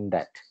complexity in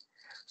that.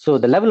 So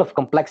the level of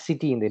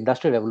complexity in the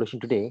industrial revolution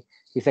today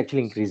is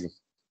actually increasing.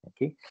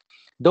 Okay,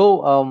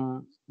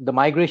 though the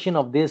migration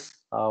of this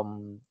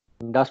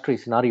industry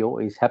scenario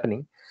is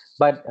happening,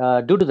 but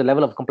due to the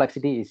level of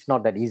complexity, it's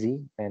not that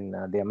easy, and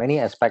there are many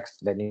aspects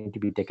that need to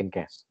be taken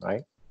care,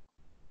 right?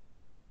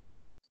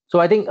 So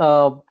I think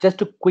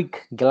just a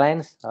quick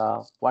glance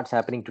what's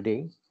happening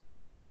today.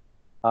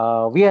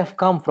 We have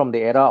come from the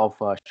era of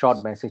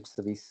short message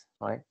service,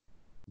 right?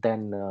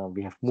 Then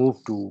we have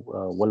moved to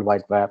World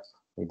Wide Web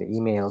with the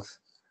emails,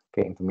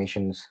 okay,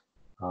 informations,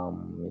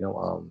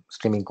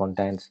 streaming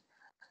contents,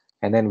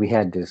 and then we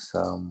had this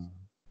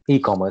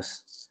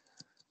e-commerce,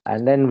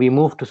 and then we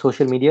moved to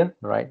social media,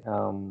 right,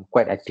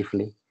 quite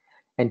actively.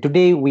 And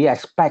today we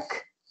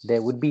expect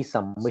there would be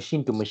some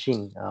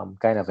machine-to-machine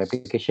kind of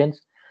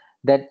applications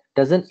that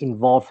doesn't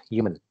involve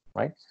human,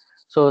 right?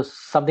 So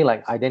something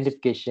like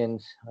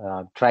identifications,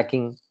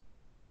 tracking,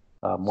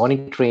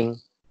 monitoring,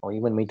 or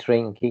even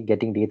metering, okay,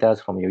 getting data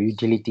from your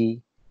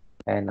utility,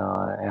 and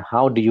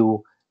how do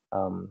you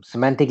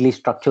semantically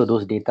structure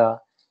those data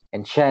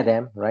and share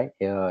them, right,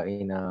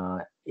 in a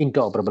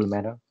interoperable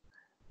manner.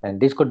 And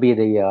this could be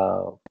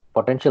the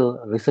potential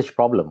research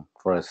problem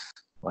for us,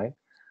 right?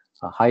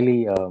 A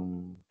highly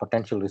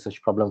potential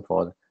research problem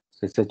for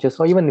researchers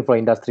or even for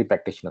industry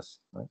practitioners,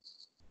 right?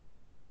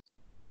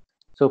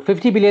 So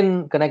 50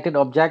 billion connected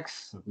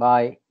objects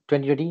by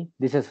 2020.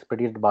 This is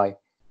predicted by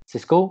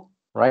Cisco,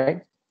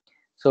 right?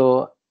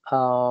 So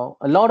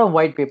a lot of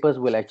white papers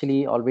will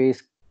actually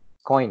always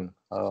coin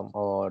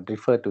or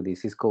refer to the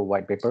Cisco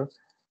white paper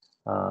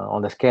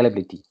on the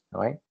scalability,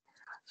 right?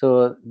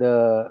 So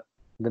the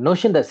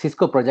notion that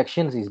Cisco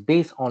projections is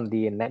based on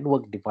the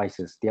network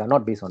devices. They are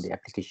not based on the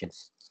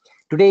applications.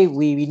 Today,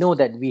 we know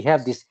that we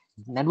have these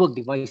network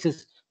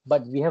devices,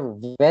 but we have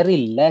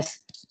very less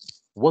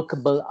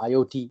workable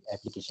IoT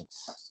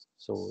applications.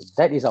 So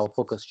that is our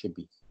focus should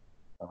be,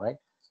 all right?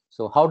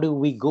 So how do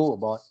we go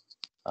about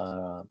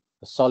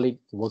solid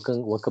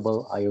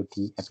workable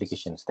IoT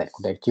applications that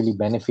could actually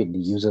benefit the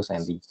users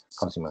and the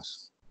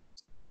consumers?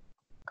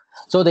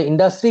 So the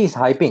industry is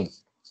hyping.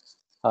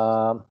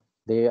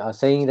 They are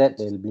saying that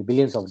there will be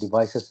billions of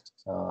devices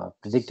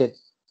predicted,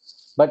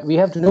 but we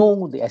have to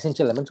know the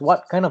essential elements,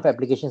 what kind of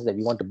applications that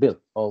we want to build,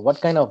 or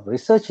what kind of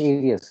research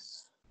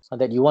areas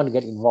that you want to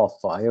get involved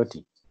for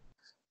IoT,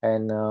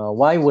 and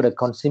why would a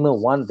consumer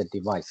want the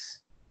device,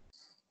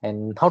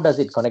 and how does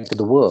it connect to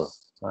the world,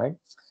 right?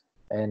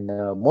 And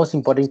most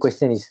important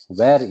question is,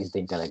 where is the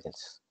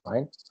intelligence,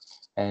 right?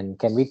 And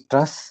can we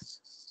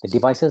trust the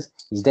devices?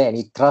 Is there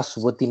any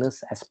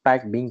trustworthiness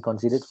aspect being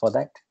considered for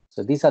that?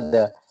 So these are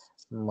the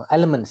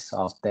elements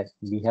of that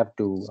we have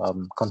to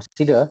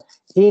consider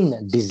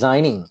in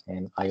designing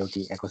an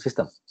IoT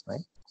ecosystem,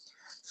 right?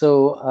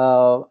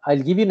 So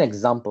I'll give you an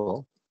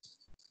example.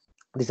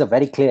 This is a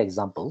very clear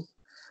example.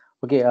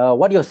 Okay,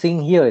 what you're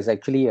seeing here is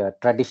actually a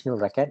traditional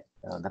racket,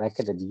 the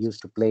racket that you use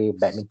to play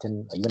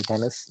badminton, or even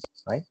tennis,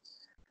 right?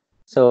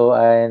 So,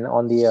 and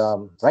on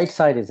the right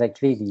side is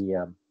actually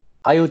the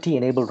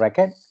IoT-enabled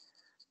racket,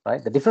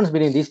 right? The difference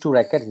between these two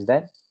rackets is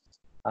that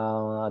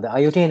the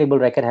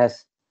IoT-enabled racket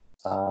has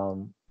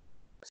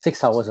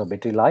 6 hours of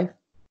battery life,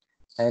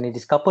 and it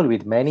is coupled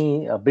with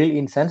many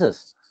built-in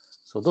sensors.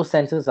 So those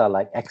sensors are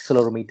like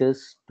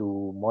accelerometers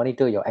to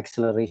monitor your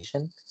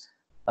acceleration,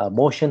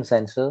 motion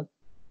sensor,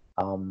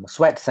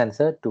 sweat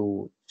sensor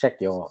to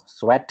check your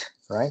sweat,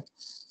 right?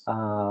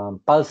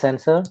 Pulse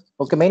sensor,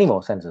 okay, many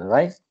more sensors,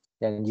 right?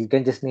 And you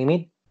can just name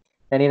it.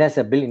 And it has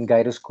a built-in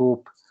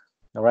gyroscope,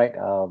 all right,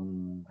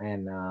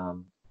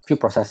 and few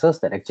processors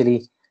that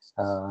actually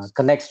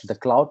connects to the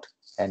cloud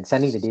and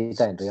sending the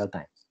data in real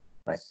time,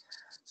 right?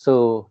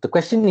 So the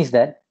question is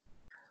that,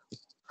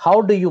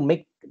 how do you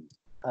make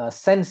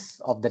sense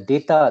of the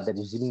data that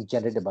is being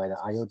generated by the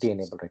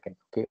IoT-enabled racket?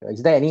 Okay,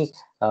 is there any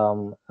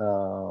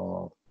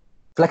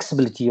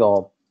flexibility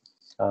or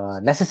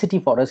necessity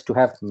for us to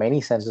have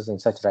many sensors in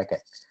such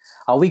racket?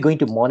 Are we going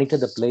to monitor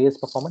the player's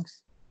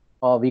performance?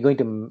 Or are we going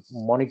to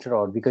monitor,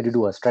 or are we going to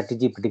do a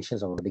strategy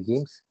predictions of the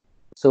games?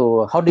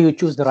 So how do you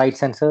choose the right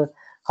sensor?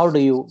 How do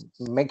you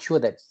make sure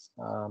that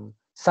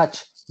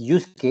such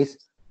use case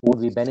would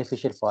be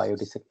beneficial for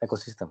IoT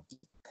ecosystem?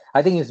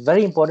 I think it's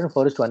very important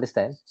for us to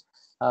understand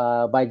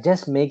by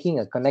just making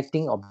a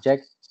connecting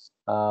object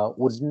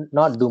would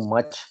not do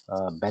much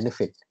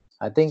benefit.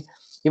 I think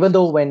even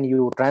though when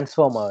you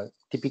transform a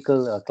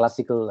typical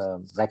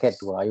classical racket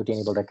to an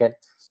IoT-enabled racket,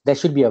 there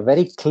should be a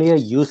very clear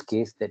use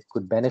case that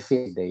could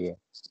benefit the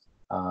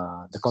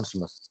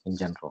consumers in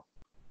general.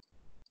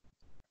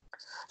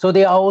 So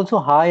there are also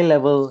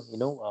high-level,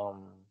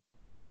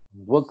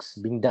 works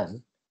being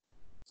done.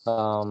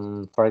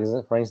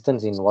 For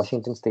instance, in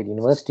Washington State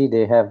University,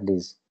 they have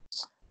this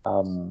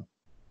IoT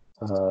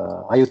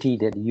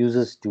that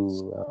uses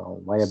to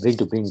via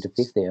brain-to-brain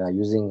interface. They are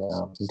using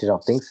Internet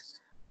of Things.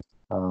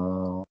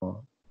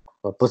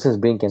 A person's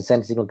brain can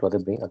send signal to other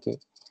brain. Okay,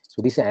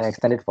 so this is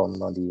extended from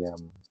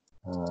the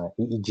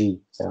EEG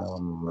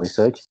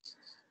research.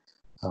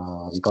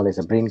 We call it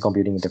a brain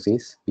computing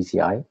interface,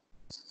 BCI,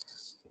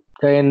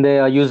 and they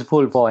are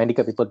useful for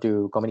handicapped people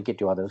to communicate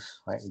to others.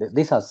 Right?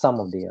 These are some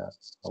of the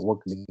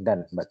work being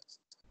done, but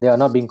they are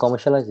not being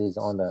commercialized. It's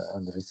on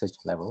the research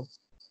level.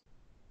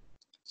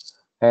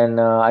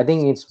 And I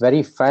think it's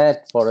very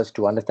fair for us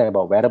to understand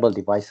about wearable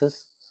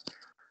devices.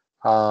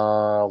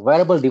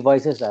 Wearable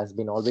devices has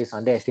been always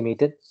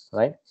underestimated,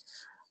 right?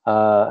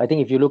 I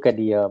think if you look at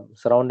the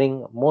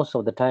surrounding, most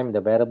of the time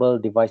the wearable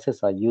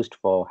devices are used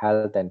for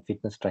health and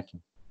fitness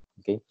tracking.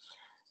 Okay,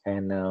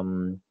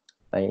 and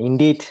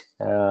Indeed,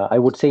 I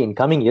would say in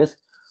coming years,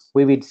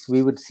 we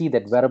would see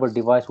that wearable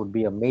device would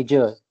be a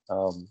major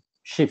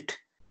shift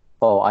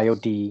for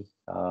IoT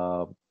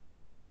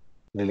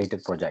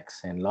related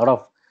projects, and a lot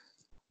of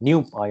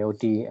new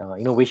IoT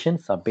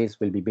innovations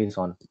will be based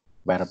on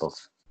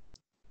wearables.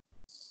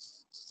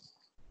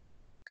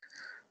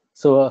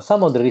 So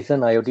some of the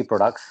recent IoT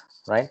products,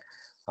 right,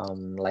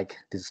 like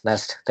this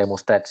Nest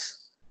thermostats,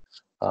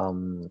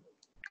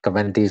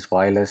 Cavendish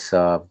wireless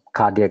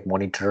cardiac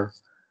monitor,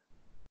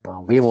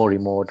 Wemo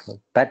remote,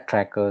 pet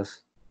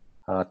trackers,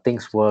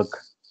 Things Work,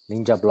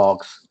 Ninja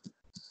blocks,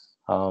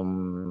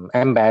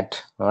 Embed,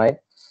 right?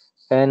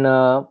 And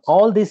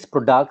all these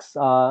products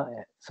are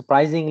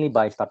surprisingly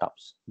by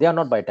startups. They are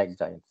not by tech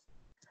giants.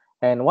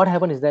 And what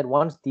happens is that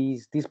once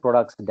these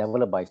products are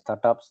developed by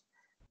startups,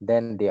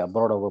 then they are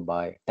brought over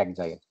by tech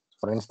giants.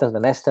 For instance, the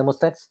Nest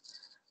thermostats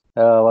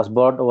was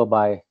brought over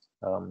by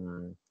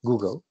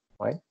Google,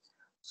 right?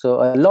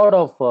 So a lot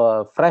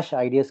of fresh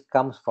ideas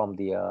comes from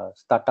the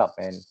startup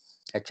and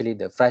actually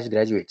the fresh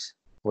graduates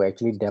who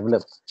actually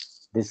develop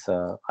these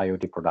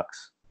IoT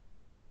products.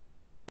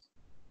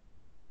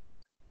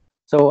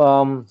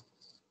 So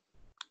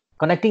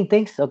connecting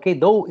things, okay,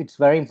 though it's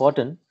very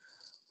important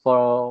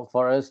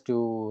for us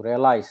to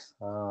realize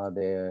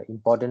the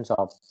importance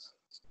of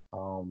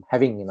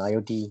having an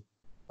IoT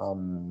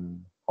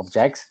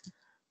objects,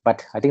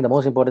 but I think the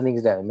most important thing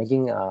is that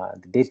making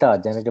the data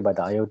generated by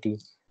the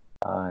IoT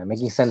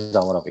making sense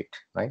out of it,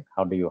 right?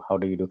 How do you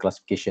do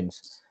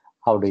classifications?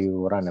 How do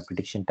you run a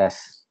prediction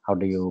test? How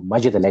do you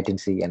measure the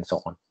latency and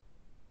so on?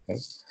 Okay.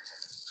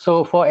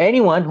 So for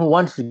anyone who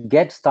wants to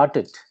get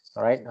started,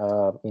 right,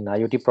 in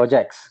IoT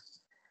projects,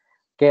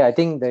 okay, I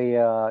think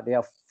there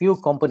are few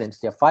components.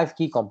 There are 5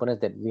 key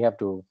components that we have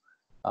to,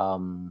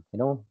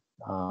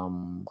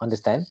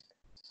 understand.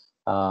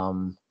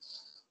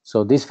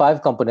 So these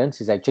 5 components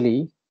is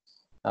actually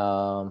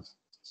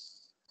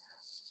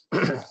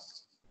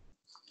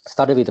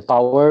started with the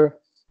power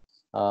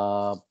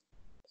and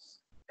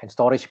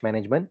storage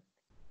management,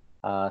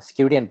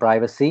 security and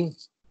privacy,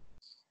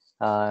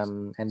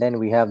 and then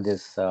we have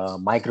this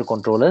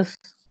microcontrollers,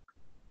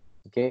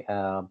 okay,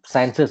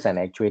 sensors and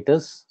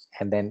actuators,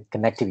 and then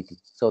connectivity.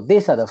 So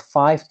these are the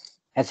 5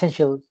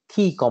 essential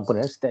key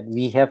components that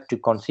we have to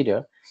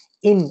consider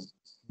in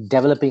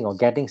developing or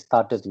getting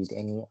started with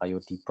any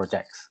IoT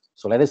projects.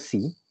 So let us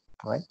see,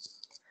 right?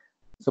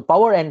 So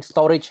power and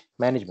storage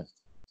management.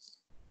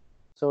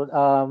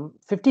 So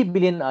 50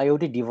 billion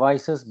IoT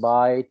devices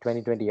by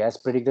 2020 as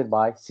predicted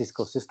by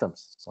Cisco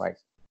Systems, right?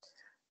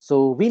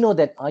 So we know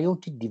that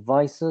IoT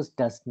devices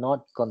does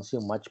not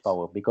consume much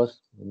power because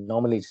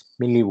normally it's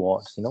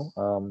milliwatts,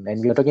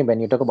 and when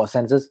you talk about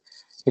sensors,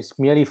 it's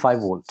merely 5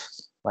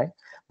 volts, right?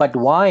 But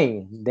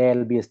why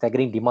there'll be a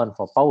staggering demand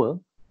for power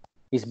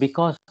is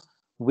because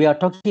we are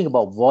talking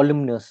about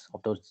voluminous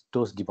of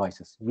those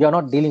devices. We are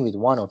not dealing with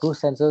 1 or 2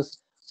 sensors,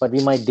 but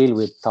we might deal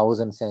with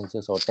 1,000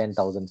 sensors or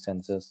 10,000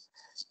 sensors.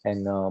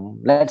 And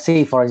let's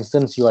say, for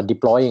instance, you are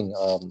deploying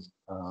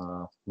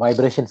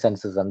vibration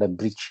sensors on the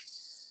bridge.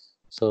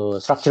 So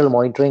structural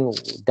monitoring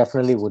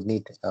definitely would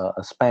need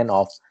a span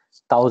of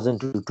 1,000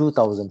 to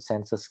 2,000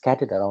 sensors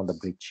scattered around the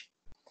bridge.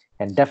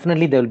 And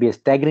definitely there will be a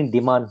staggering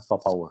demand for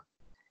power.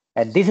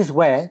 And this is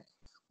where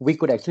we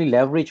could actually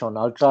leverage on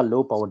ultra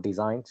low power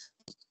designs,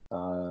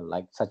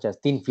 like such as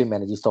thin film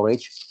energy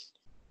storage,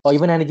 or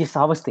even energy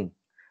harvesting.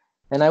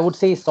 And I would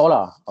say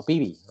solar or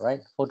PV,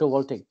 right?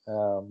 Photovoltaic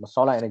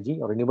solar energy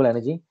or renewable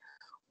energy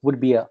would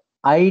be an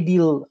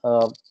ideal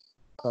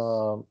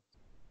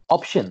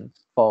option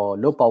for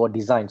low power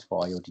designs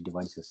for IoT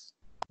devices.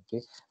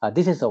 Okay,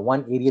 this is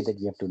one area that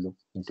we have to look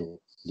into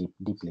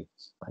deeply,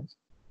 right?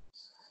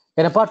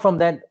 And apart from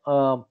that,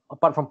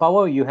 apart from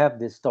power, you have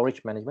this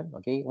storage management.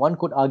 Okay, one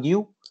could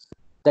argue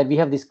that we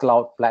have these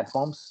cloud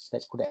platforms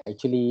that could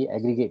actually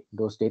aggregate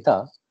those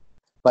data,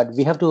 but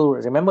we have to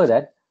remember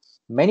that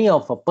many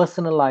of our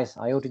personalized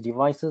IoT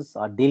devices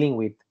are dealing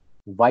with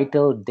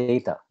vital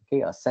data,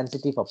 okay, a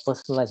sensitive or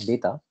personalized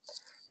data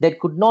that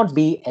could not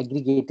be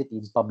aggregated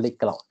in public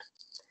cloud.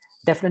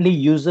 Definitely,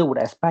 user would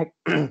expect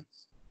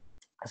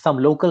some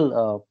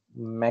local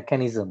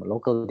mechanism,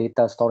 local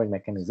data storing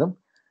mechanism,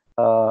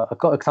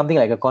 something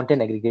like a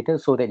content aggregator,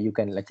 so that you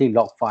can actually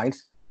log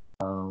files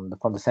from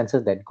the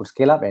sensors that could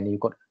scale up and you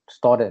could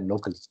store it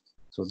locally.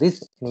 So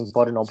this is an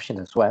important option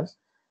as well.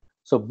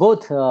 So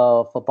both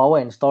for power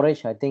and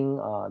storage, I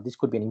think this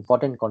could be an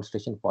important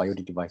consideration for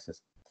IoT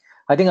devices.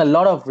 I think a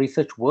lot of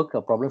research work,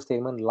 a problem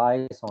statement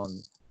lies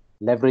on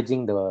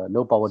leveraging the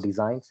low power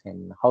designs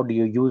and how do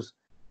you use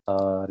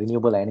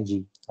renewable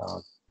energy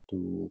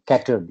to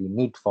cater the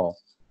need for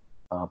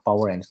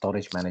power and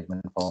storage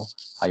management for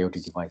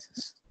IoT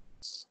devices.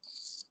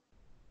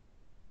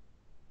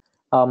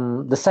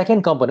 The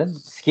second component,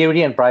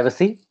 security and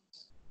privacy.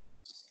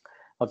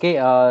 Okay,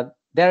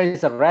 there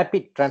is a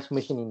rapid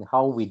transformation in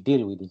how we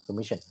deal with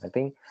information. I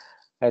think,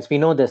 as we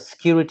know, the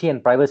security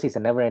and privacy is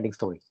a never-ending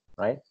story,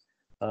 right?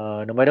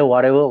 No matter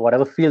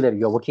whatever field that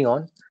you're working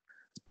on,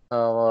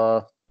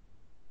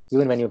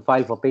 even when you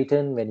file for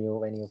patent, when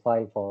you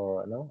file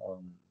for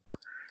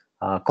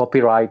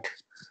copyright,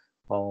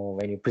 or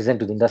when you present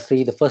to the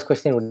industry, the first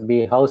question would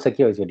be, how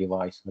secure is your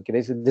device? Okay,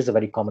 this is a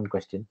very common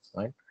question,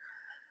 right?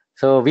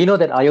 So we know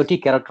that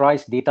IoT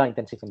characterize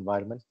data-intensive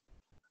environment.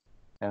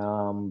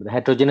 The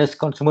heterogeneous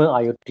consumer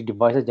IoT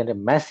devices generate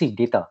massive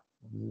data.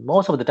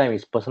 Most of the time,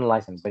 it's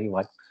personalized and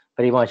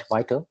very much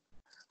vital.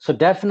 So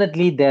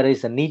definitely, there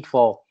is a need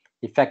for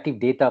effective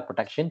data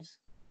protections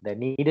that are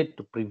needed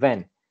to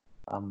prevent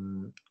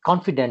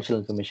confidential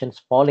information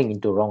falling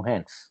into wrong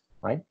hands,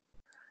 right?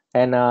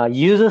 And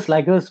users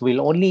like us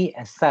will only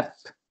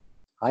accept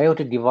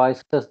IoT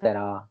devices that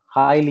are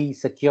highly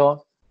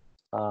secure,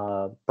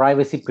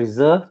 privacy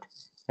preserved,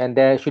 and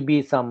there should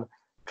be some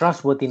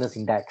trustworthiness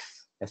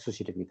index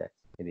associated with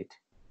it.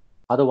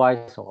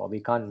 Otherwise, we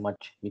can't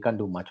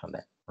do much on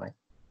that, right?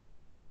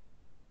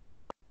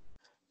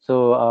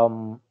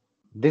 So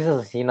this is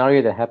a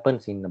scenario that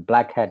happens in the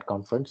Black Hat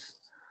conference.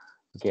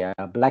 Okay,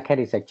 Black Hat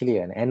is actually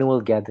an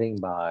annual gathering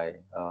by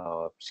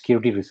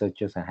security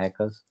researchers and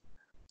hackers.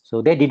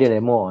 So they did a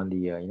demo on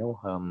the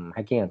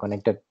hacking a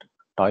connected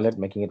toilet,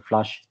 making it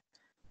flush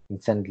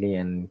instantly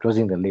and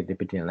closing the lid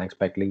repeatedly and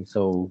unexpectedly.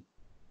 So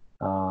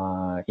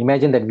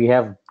imagine that we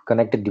have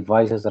connected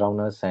devices around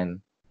us,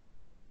 and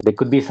there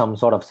could be some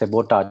sort of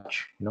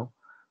sabotage,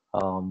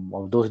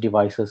 of those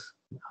devices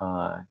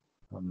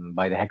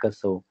by the hackers.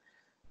 So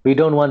we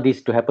don't want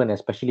this to happen,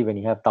 especially when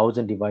you have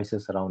 1,000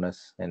 devices around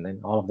us, and then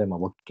all of them are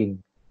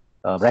working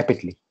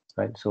rapidly,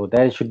 right? So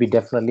there should be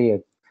definitely a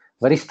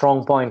very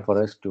strong point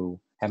for us to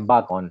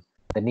embark on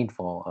the need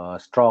for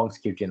strong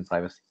security and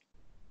privacy.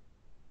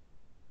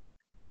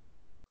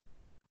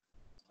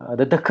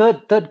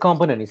 The third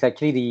component is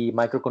actually the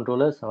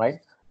microcontrollers, right?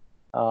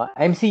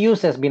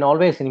 MCUs has been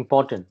always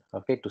important,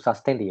 okay, to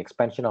sustain the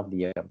expansion of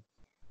the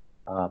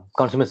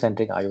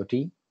consumer-centric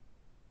IoT.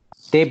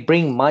 They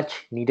bring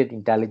much needed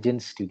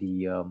intelligence to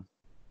the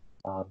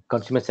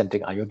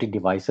consumer-centric IoT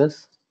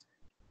devices,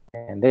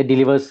 and they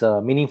delivers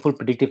meaningful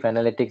predictive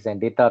analytics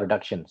and data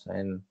reductions.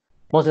 And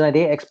most of the time,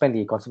 they expand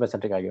the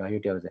consumer-centric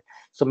IoT.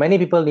 So many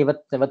people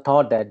never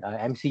thought that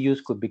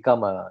MCUs could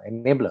become an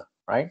enabler,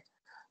 right?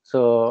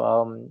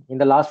 So in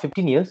the last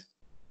 15 years,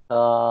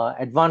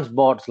 advanced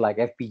boards like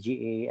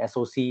FPGA,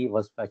 SoC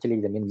was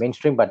actually the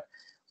mainstream. But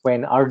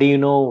when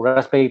Arduino,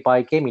 Raspberry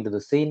Pi came into the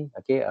scene,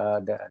 okay,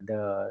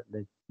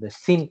 the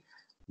scene,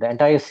 the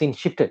entire scene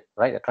shifted,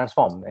 right? It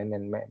transformed, and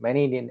then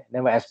many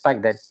never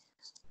expect that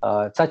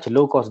such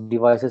low-cost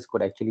devices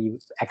could actually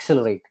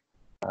accelerate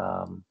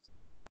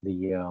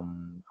the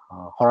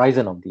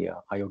horizon of the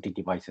IoT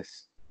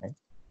devices. Right?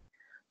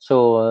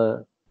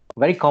 So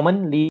very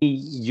commonly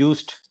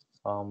used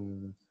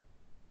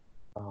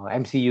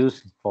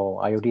MCUs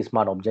for IoT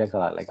smart objects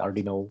are like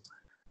Arduino,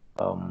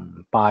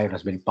 Pi,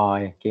 Raspberry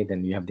Pi. Okay,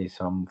 then you have this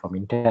from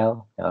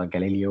Intel,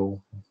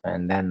 Galileo,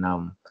 and then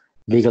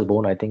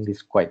BeagleBone. I think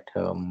is quite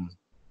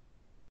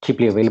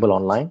cheaply available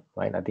online,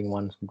 right? I think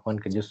one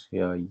can just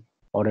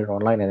order it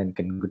online and then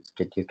can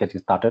get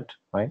it started,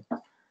 right?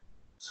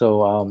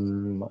 So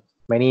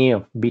many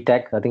of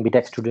BTech, I think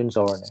BTech students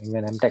or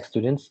even MTech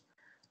students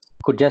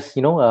could just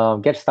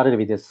get started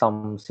with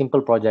some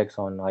simple projects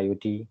on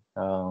IoT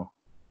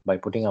by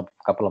putting up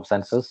a couple of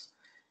sensors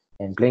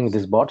and playing with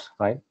these bots,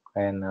 right?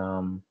 And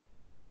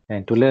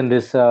to learn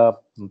this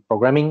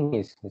programming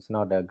is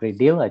not a great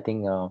deal. I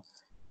think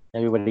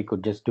everybody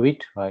could just do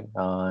it, right?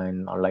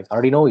 And like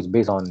Arduino is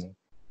based on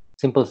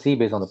simple C,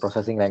 based on the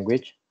processing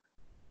language,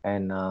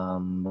 and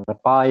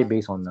Pi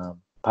based on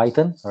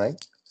Python,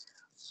 right?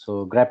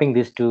 So grabbing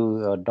these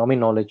two domain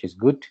knowledge is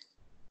good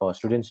for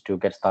students to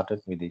get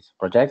started with these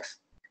projects.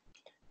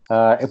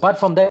 Apart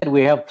from that,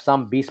 we have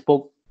some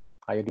bespoke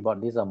IoT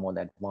boards. These are more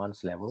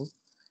advanced level,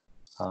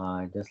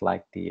 just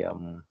like the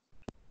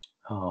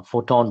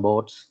Photon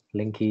boards,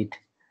 Linkit,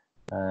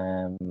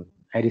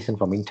 Edison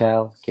from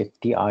Intel,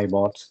 TI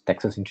boards,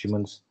 Texas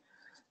Instruments,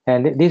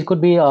 and these could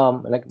be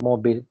like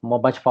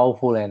much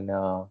powerful and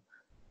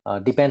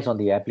depends on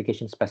the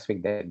application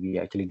specific that we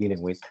are actually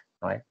dealing with,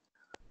 right?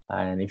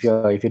 And if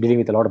you're dealing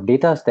with a lot of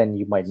data, then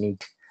you might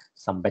need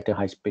some better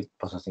high-speed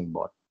processing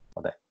board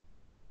for that.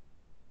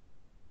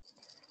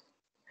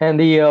 And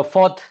the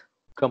fourth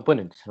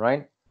component,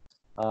 right,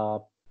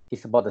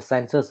 is about the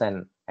sensors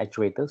and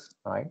actuators,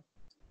 right?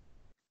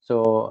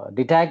 So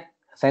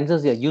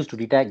sensors are used to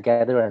detect,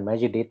 gather, and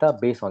measure data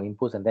based on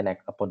inputs and then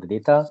act upon the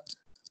data.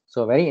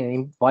 So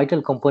very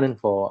vital component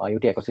for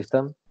IoT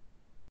ecosystem.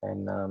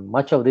 And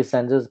much of these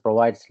sensors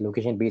provides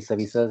location-based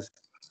services,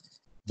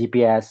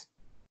 GPS,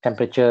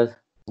 temperature,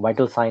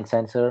 vital sign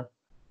sensor,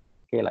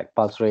 okay, like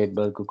pulse rate,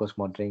 blood glucose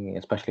monitoring,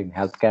 especially in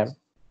healthcare.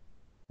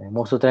 And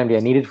most of the time, they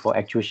are needed for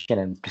actuation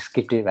and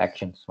prescriptive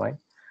actions, right?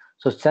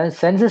 So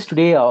sensors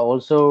today are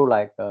also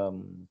like,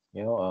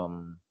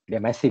 they're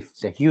massive,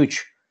 they're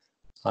huge,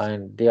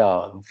 and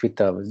they're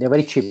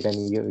very cheap,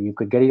 and you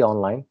could get it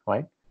online,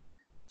 right?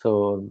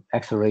 So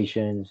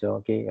accelerations,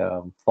 okay,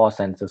 force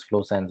sensors,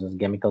 flow sensors,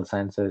 chemical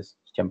sensors,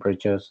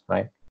 temperatures,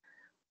 right?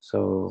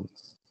 So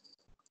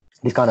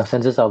these kind of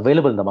sensors are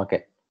available in the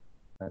market,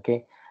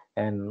 okay,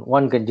 and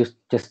one can just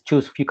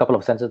choose a couple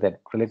of sensors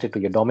that related to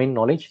your domain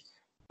knowledge,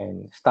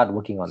 and start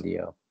working on the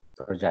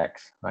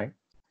projects, right?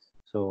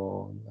 So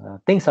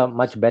things are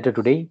much better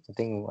today, I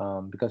think,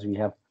 because we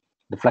have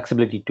the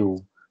flexibility to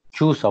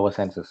choose our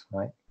sensors,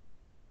 right?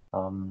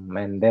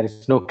 And there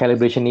is no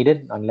calibration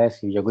needed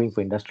unless you're going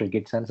for industrial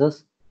gate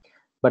sensors.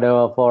 But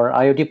for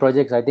IoT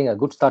projects, I think a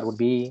good start would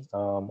be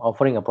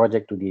offering a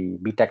project to the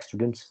BTech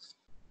students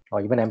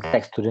or even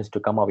MTech students to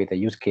come up with a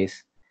use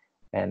case.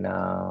 And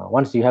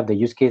once you have the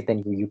use case,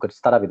 then you could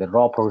start up with a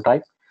raw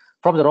prototype.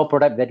 From the raw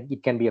prototype, that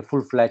it can be a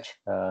full-fledged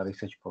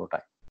research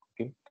prototype.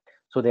 Okay,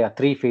 so there are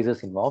 3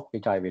 phases involved,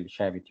 which I will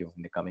share with you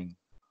in the coming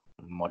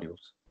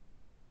modules.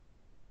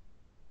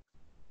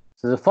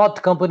 So the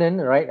 4th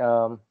component, right?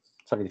 The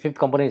 5th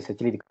component is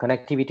actually the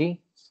connectivity.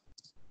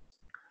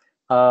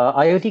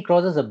 IoT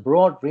crosses a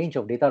broad range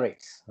of data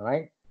rates,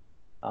 right?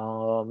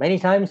 Many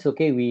times,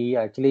 okay, we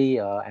actually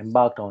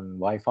embarked on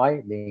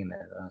Wi-Fi being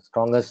the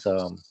strongest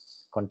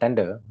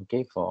contender,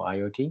 okay, for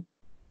IoT.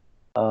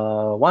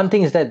 One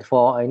thing is that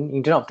for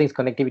Internet of Things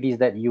connectivity is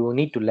that you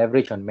need to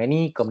leverage on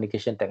many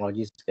communication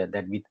technologies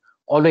that with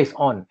always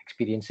on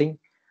experiencing.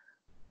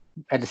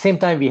 At the same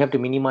time, we have to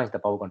minimize the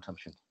power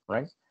consumption,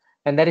 right?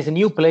 And there is a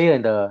new player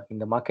in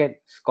the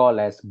market. It's called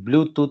as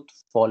Bluetooth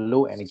for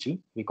low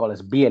energy. We call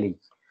as BLE.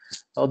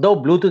 Although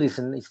Bluetooth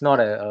is not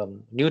a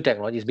new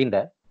technology, it's been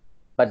there,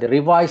 but the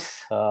revised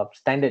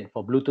standard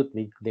for Bluetooth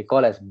they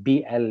call as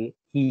BLE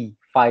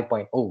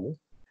 5.0.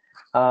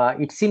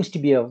 It seems to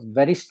be a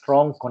very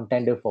strong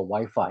contender for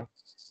Wi-Fi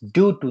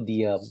due to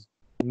the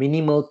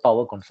minimal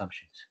power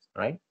consumptions,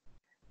 right?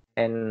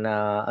 And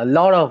a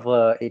lot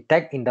of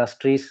tech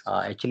industries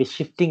are actually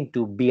shifting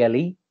to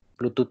BLE,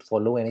 Bluetooth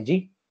for low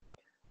energy,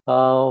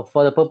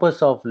 for the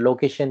purpose of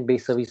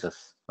location-based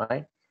services,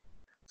 right?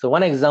 So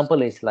one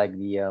example is like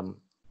the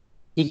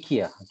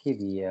IKEA, okay,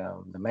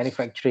 the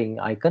manufacturing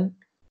icon.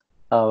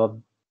 Uh,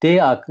 they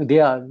are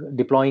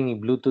deploying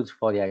Bluetooth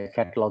for their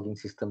cataloging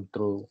system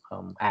through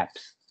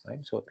apps, right?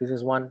 So this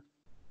is one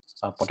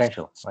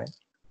potential, right?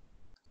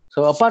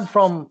 So apart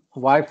from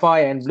Wi-Fi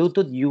and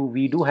Bluetooth,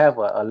 we do have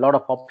a lot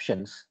of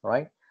options,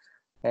 right?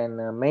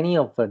 And many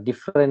of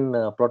different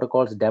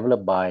protocols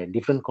developed by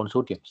different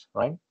consortiums,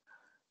 right?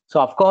 So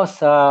of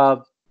course,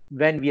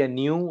 when we are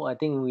new, I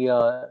think we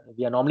are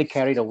normally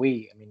carried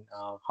away. I mean,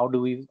 how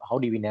do we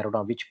narrow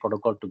down which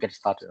protocol to get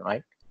started,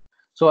 right?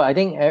 So I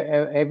think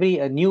every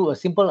a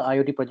simple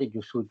IoT project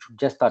you should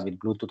just start with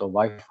Bluetooth or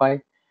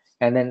Wi-Fi,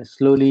 and then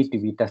slowly to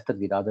be tested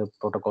with other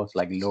protocols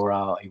like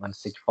LoRa or even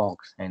Sigfox,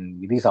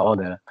 and these are all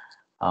the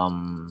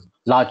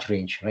large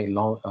range, right,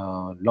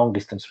 long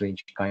distance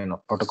range kind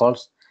of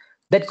protocols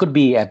that could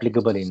be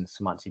applicable in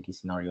smart city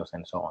scenarios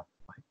and so on.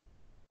 Right?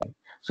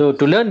 So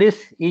to learn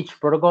this, each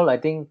protocol, I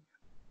think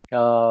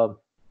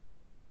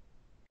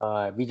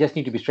we just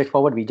need to be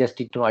straightforward. We just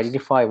need to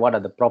identify what are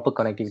the proper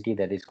connectivity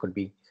that is could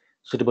be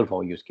suitable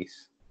for use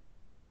case.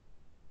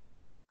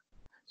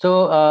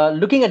 So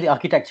looking at the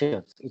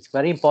architecture, it's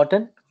very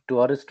important to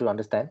us to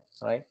understand,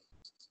 right?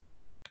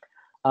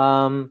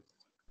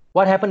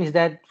 What happened is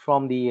that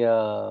from the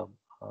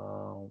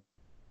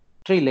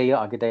 3-layer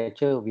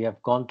architecture, we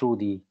have gone through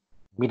the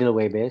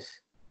middleware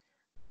base.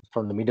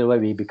 From the middleware,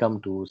 we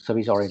become to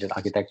service-oriented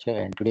architecture,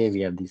 and today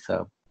we have this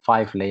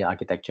 5-layer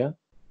architecture.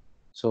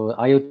 So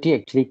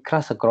IoT actually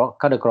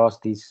cut across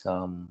these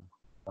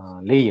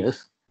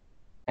layers,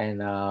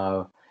 and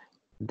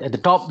at the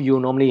top you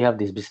normally have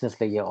this business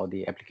layer or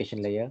the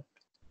application layer,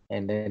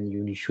 and then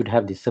you should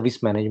have the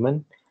service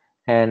management,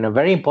 and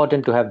very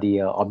important to have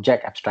the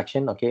object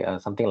abstraction, okay,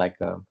 something like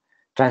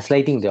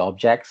translating the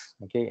objects,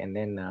 okay, and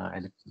then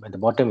at the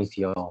bottom is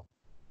your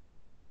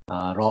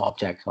raw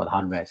objects or the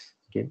hardwares,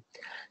 okay.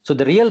 So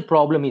the real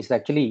problem is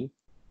actually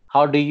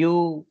how do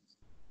you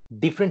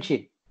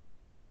differentiate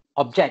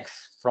objects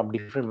from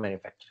different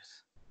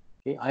manufacturers.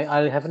 Okay,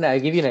 I'll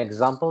give you an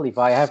example. If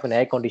I have an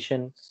air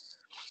condition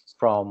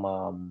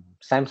from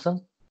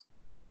Samsung,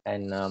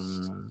 and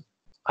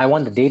I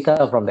want the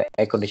data from the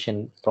air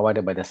condition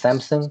provided by the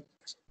Samsung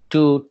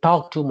to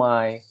talk to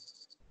my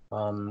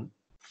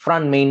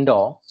front main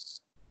door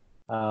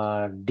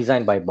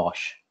designed by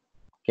Bosch,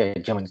 okay, a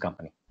German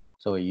company.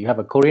 So you have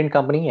a Korean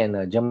company and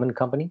a German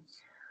company.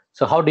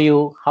 So how do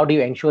you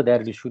ensure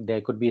that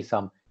there could be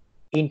some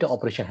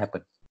interoperation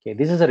happen? Okay,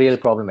 this is a real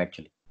problem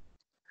actually.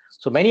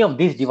 So many of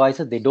these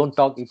devices, they don't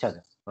talk each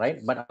other,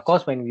 right? But of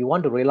course, when you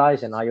want to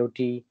realize an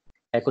IoT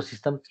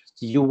ecosystem,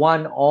 you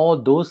want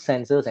all those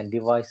sensors and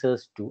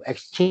devices to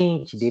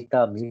exchange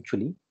data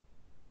mutually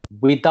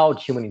without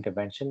human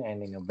intervention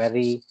and in a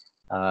very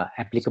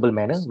applicable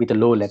manner with a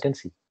low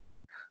latency.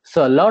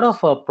 So a lot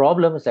of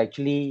problems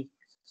actually,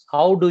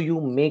 how do you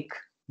make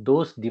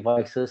those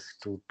devices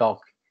to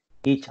talk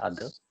each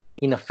other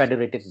in a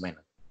federated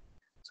manner?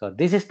 So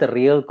this is the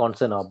real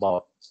concern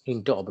about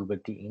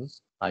interoperability in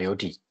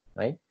IoT,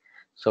 right?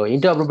 So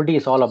interoperability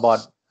is all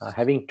about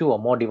having 2 or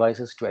more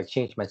devices to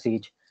exchange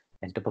message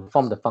and to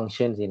perform the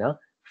functions in a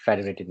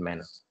federated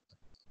manner.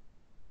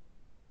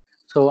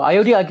 So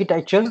IoT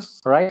architecture,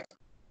 right?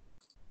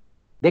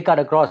 They cut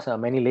across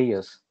many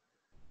layers.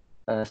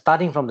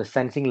 starting from the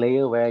sensing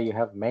layer where you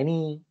have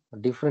many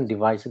different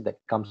devices that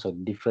comes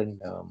with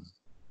different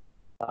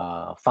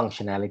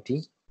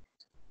functionality.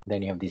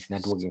 Then you have these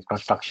networking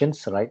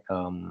constructions, right?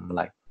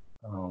 Like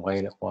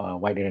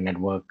wide area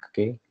network,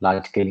 okay,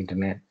 large scale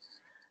internet.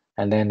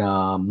 And then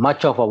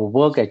much of our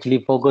work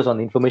actually focus on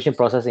information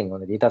processing,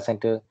 on the data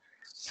center,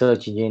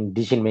 search engine,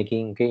 decision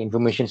making, okay,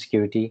 information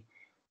security,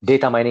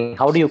 data mining.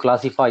 How do you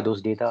classify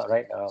those data,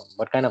 right?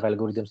 What kind of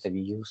algorithms that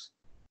we use?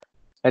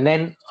 And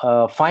then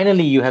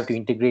finally, you have to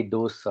integrate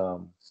those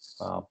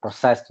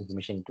processed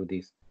information into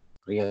this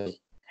real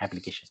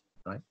application,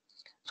 right?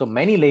 So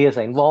many layers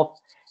are involved,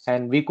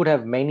 and we could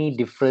have many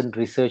different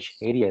research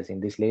areas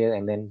in this layer,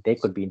 and then they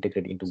could be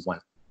integrated into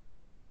one.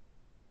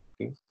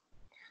 Okay?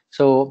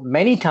 So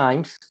many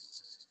times,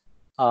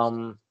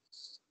 um,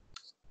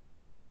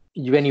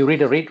 when you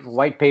read a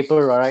white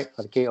paper, right,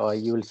 okay, or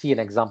you will see an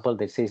example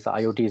that says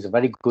IoT is a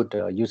very good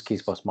use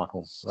case for smart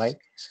home, right?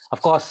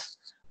 Of course,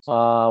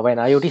 when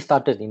IoT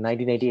started in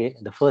 1988,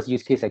 the first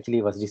use case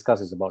actually was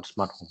discussed is about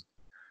smart home.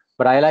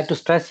 But I like to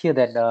stress here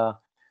that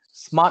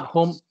smart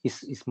home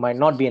is might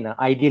not be an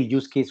ideal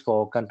use case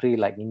for a country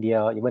like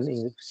India, even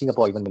in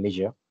Singapore, even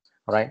Malaysia,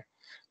 right?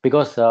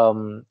 Because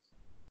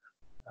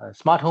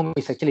smart home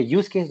is actually a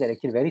use case that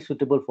actually very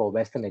suitable for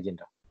Western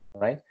agenda,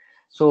 right?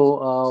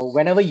 So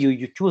whenever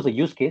you choose a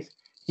use case,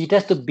 it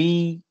has to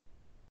be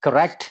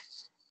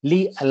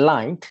correctly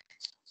aligned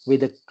with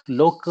the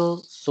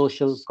local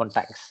social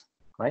context,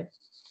 right?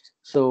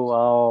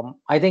 So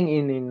I think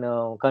in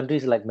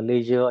countries like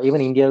Malaysia,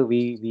 even India,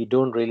 we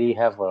don't really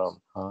have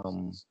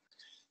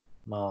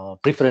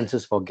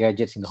preferences for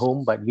gadgets in the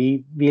home, but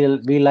we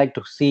like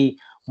to see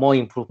more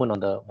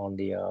improvement on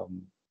the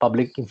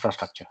public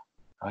infrastructure,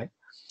 right?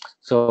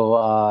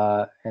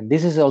 So and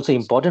this is also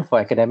important for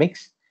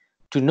academics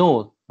to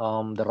know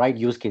the right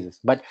use cases.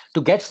 But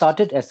to get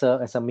started as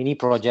a mini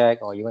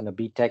project or even a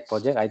BTech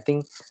project, I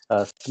think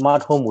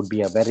smart home would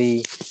be a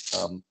very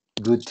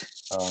good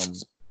um,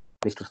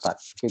 place to start.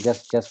 Okay,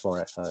 just for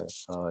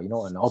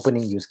an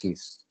opening use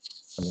case,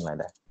 something like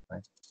that,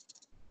 right?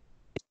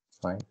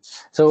 Right.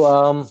 So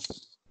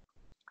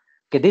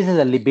okay, this is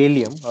a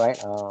Libelium, right?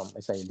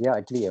 They are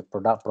actually a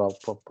product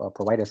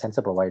provider,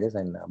 sensor providers,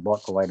 and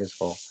board providers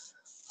for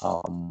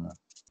um,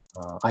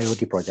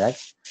 IoT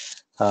projects.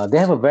 They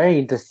have a very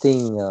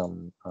interesting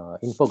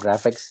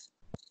infographics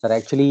that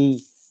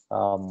actually,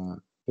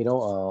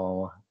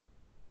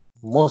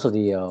 most of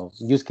the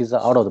use cases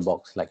are out of the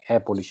box, like air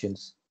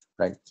pollutions,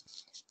 right?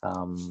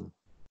 Um,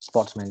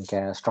 Sportsman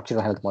care,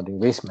 structural health monitoring,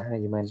 waste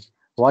management,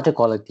 water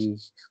quality,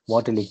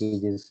 water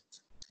leakages.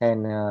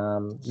 And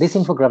this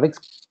infographics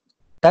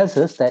tells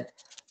us that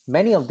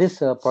many of these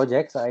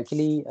projects are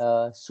actually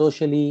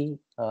socially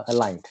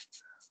aligned.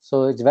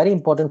 So it's very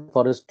important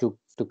for us to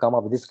come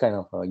up with this kind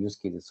of use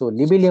cases. So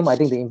Libelium, I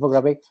think the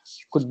infographic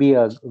could be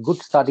a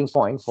good starting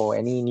point for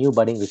any new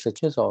budding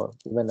researchers or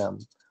even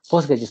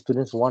postgraduate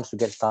students who wants to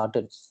get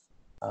started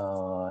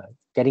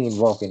getting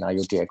involved in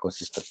IoT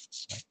ecosystem.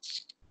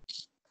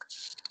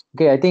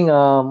 Okay, I think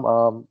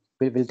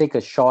we'll take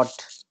a short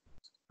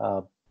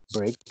uh,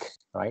 break,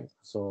 right?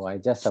 So I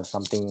just have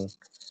something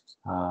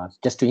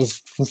just to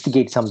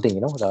instigate something,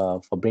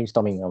 for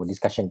brainstorming our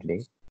discussion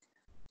today.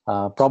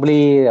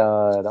 Probably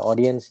the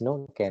audience,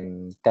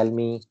 can tell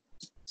me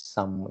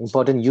some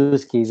important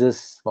use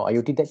cases for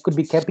IoT that could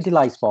be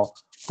capitalized for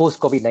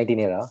post-COVID-19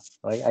 era,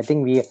 right? I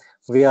think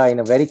we are in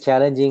a very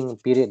challenging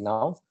period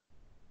now.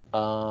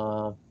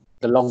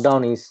 The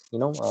lockdown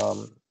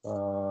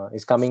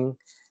is coming,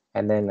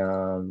 and then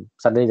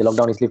suddenly the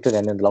lockdown is lifted,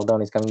 and then the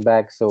lockdown is coming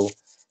back. So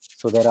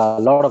there are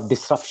a lot of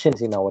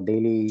disruptions in our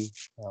daily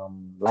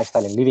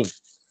lifestyle and living,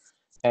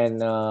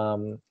 and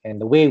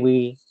the way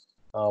we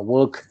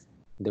work,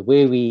 the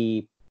way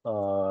we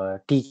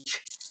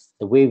teach,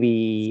 the way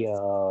we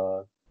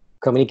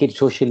communicate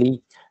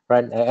socially,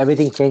 right?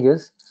 Everything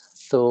changes.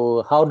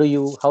 So how do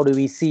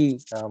we see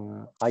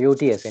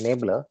IoT as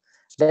enabler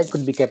that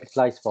could be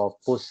capitalized for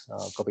post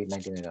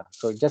COVID-19 era?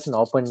 So just an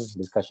open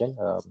discussion,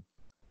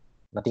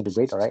 nothing to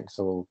great. All right.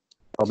 So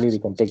probably we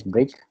can take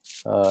break.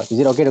 Is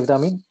it okay, Dr.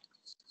 Amin?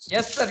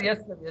 Yes, sir. Yes,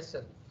 sir. Yes,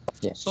 sir.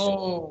 Yeah.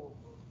 So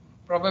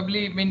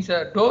probably means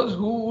those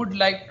who would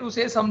like to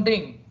say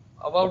something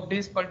about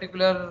this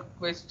particular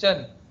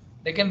question,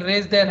 they can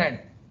raise their hand.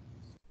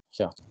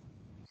 Sure.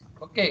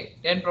 Okay,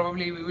 then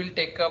probably we will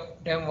take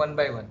up them one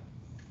by one.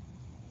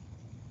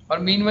 Or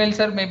meanwhile,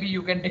 sir, maybe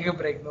you can take a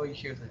break. No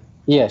issue, sir.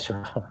 Yeah,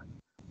 sure.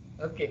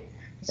 Okay. Okay.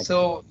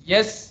 So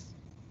yes,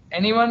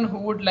 anyone who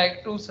would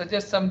like to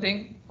suggest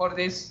something for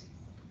this?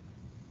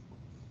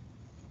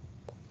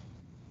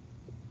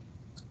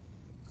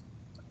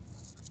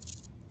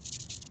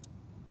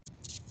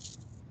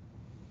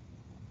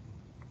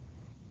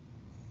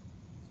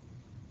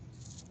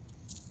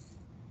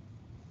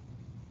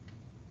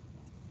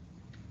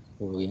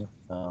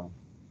 So,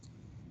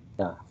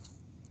 yeah.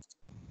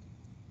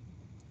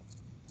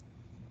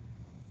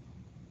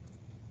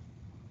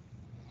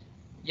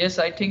 Yes,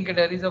 I think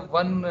there is a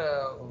one.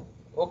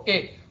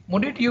 Okay,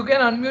 Mudit, you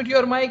can unmute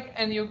your mic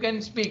and you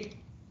can speak.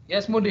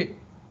 Yes, Mudit.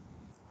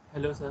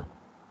 Hello, sir.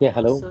 Yeah,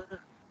 hello.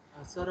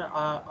 Sir,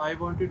 I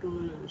wanted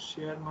to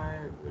share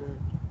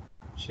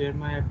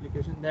my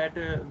application that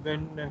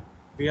when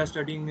we are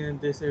studying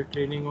this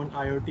training on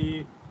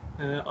IoT,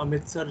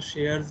 Amit sir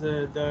shares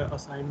the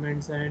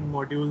assignments and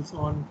modules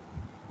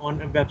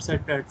on a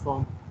website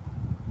platform.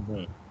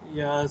 Mhm.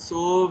 Yeah,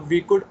 so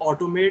we could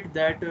automate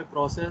that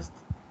process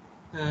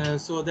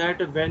so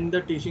that when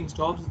the teaching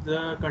stops,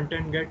 the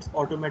content gets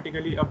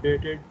automatically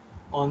updated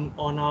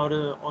on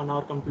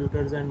our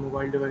computers and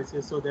mobile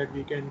devices, so that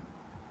we can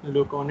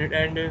look on it,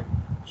 and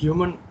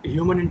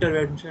human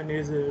intervention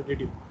is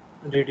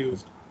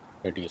reduced.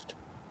 Reduced.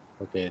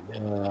 Okay,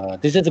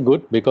 this is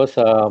good because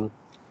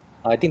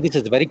I think this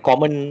is a very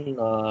common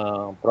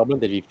problem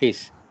that we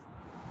face.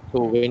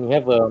 So when you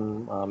have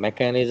a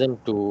mechanism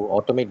to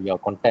automate your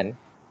content,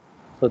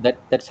 so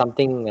that's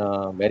something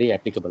very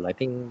applicable. I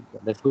think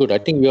that's good. I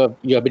think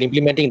you have been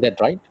implementing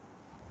that, right?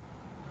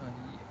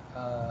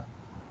 Uh,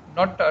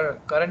 not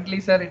currently,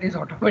 sir. It is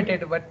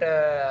automated, but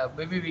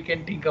maybe we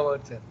can think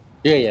about, sir.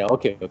 Yeah, yeah.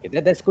 Okay, okay.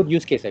 That's good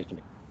use case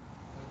actually.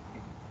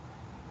 Okay.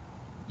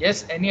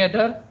 Yes. Any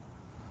other?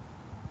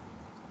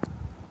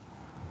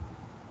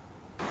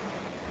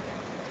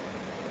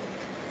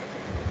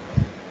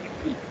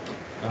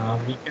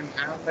 We can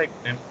have like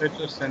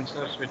temperature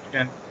sensors which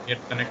can get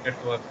connected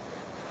to a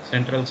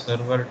central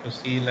server to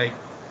see like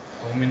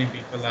how many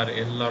people are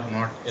ill or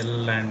not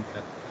ill, and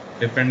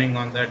depending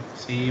on that,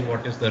 see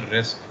what is the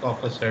risk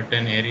of a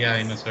certain area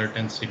in a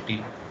certain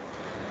city.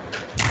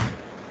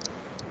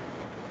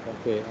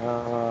 Okay.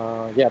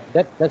 Yeah,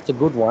 that's a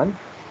good one.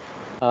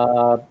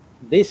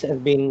 This has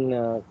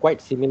been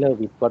quite similar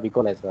with what we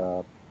call as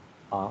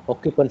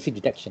occupancy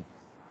detection,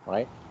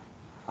 right?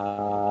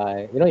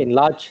 In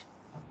large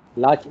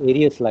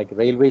areas like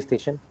railway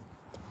station,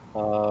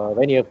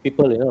 when you have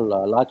people,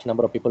 a large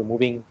number of people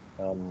moving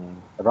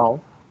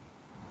around,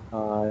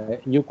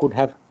 you could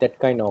have that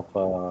kind of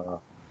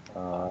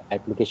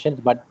applications,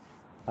 but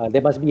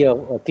there must be a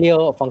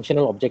clear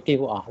functional objective.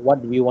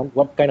 What do you want?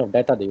 What kind of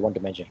data do you want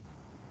to measure?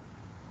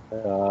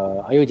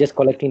 Are you just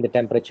collecting the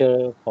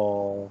temperature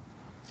for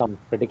some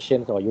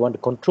predictions, or you want to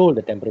control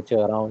the temperature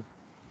around,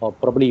 or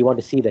probably you want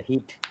to see the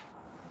heat?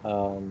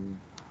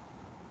 Um,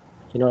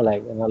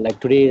 like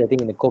today, I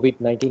think in the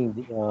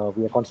COVID-19,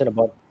 we are concerned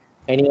about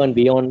anyone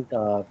beyond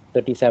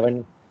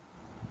 37.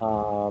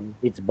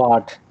 It's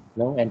barred,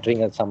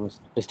 entering some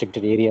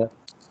restricted area.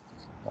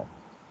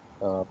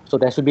 So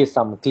there should be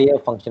some clear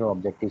functional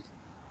objectives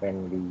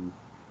when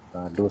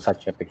we do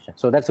such a picture.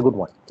 So that's a good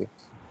one. Okay.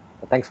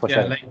 Thanks for Yeah,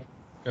 sharing.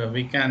 like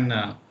we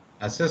can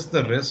assess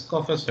the risk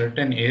of a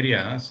certain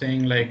area,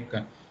 saying like,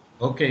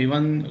 okay,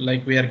 even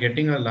like we are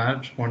getting a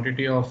large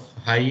quantity of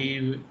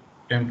high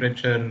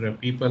temperature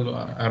people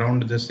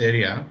around this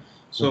area,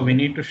 so we Mhm.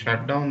 need to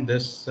shut down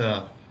this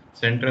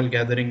central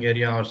gathering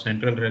area or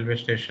central railway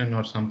station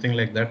or something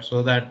like that,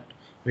 so that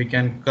we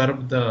can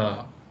curb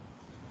the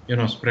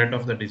spread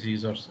of the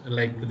disease, or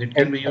like it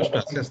can Ex- be used to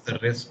assess the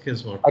risk,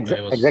 is what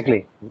I was.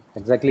 exactly.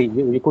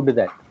 You could do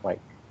that,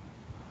 right?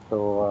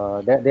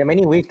 So there are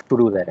many ways to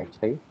do that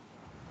actually.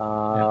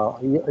 Yeah.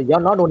 You're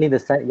not only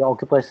your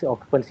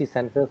occupancy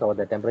sensors or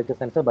the temperature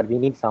sensor, but we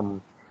need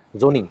some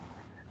zoning.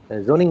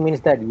 Zoning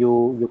means that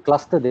you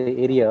cluster the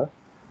area,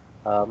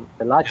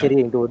 the large Yeah.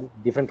 area into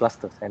different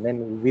clusters, and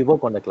then we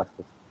work on the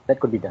clusters. That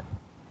could be done.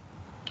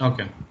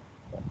 Okay.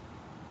 Yeah.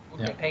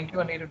 Okay. Thank you,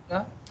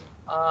 Aniruddha.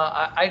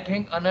 I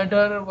think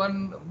another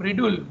one,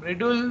 Bridul.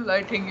 Bridul,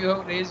 I think you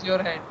have raised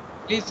your hand.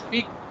 Please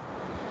speak,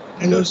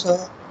 Hello, Bridul. sir.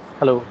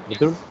 Hello,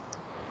 Vidul. Yes.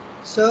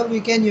 Sir, we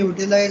can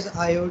utilize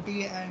IoT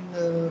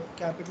and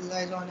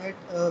capitalize on it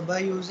by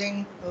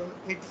using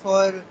it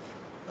for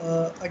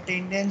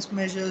attendance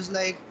measures.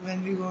 Like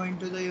when we go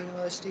into the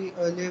university,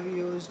 earlier we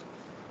used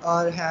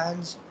our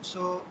hands.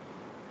 So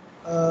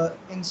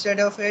instead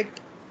of it,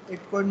 it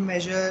could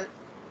measure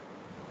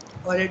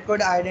or it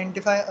could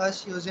identify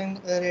us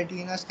using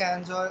retina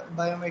scans or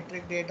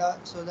biometric data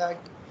so that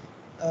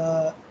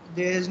uh,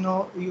 there is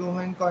no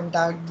human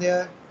contact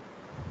there.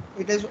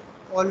 It is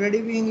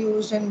already being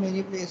used in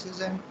many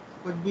places and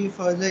could be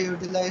further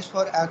utilized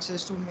for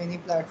access to many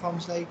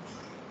platforms like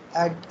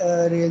at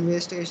railway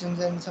stations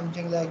and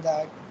something like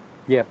that.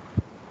 Yeah,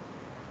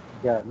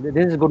 yeah.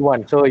 This is a good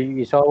one. So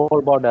it's all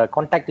about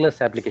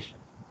contactless application.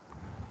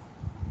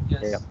 Yeah,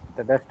 Yes.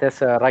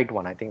 that's a right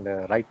one. I think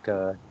the right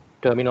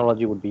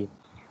terminology would be,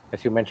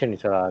 as you mentioned,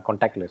 it's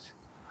contactless.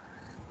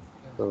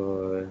 Yes.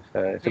 So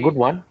it's a good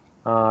Okay. one.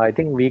 I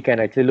think we can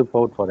actually look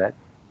forward for that.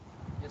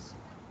 Yes.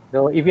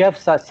 So if you have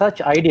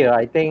such idea,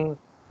 I think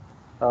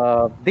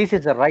this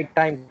is the right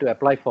time to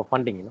apply for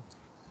funding.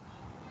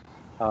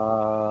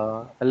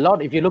 A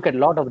lot. If you look at a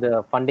lot of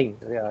the funding,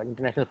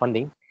 international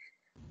funding,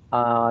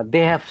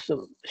 they have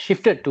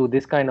shifted to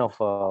this kind of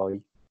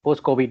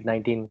post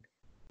COVID-19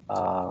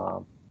 uh,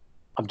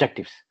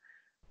 objectives.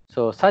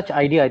 So such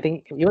idea, I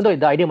think, even though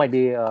the idea might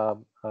be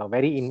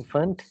very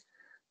infant,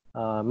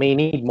 may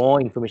need more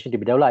information to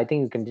be developed. I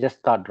think you can just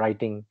start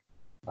writing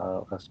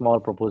a small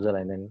proposal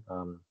and then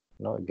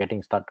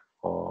getting start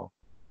for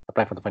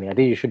apply for the funding. I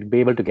think you should be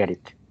able to get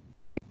it.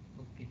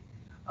 Okay.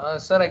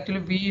 Sir, actually,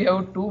 we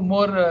have two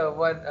more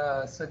one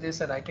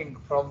suggestion. I think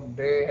from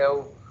they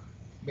have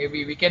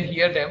maybe we can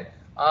hear them.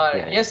 Yeah,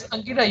 yeah. Yes,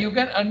 Ankita, you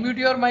can unmute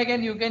your mic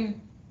and you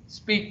can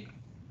speak.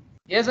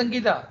 Yes,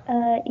 Ankita.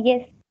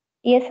 Yes,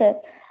 yes, sir.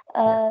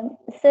 Yeah.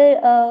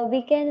 Sir,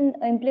 we can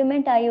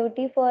implement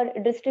IoT for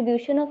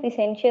distribution of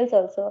essentials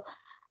also.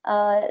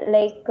 Uh,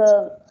 like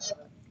uh,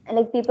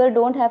 like people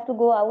don't have to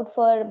go out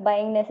for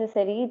buying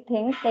necessary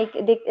things. Like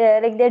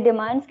their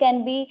demands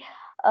can be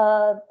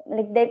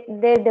like that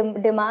their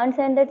demands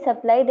and that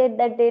supply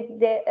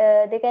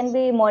they can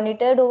be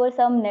monitored over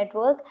some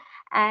network,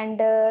 and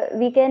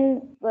we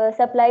can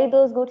supply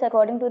those goods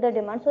according to the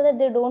demand so that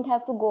they don't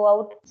have to go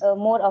out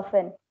more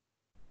often.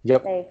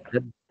 Yep. Like,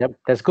 Yep.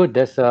 That's good.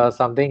 That's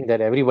something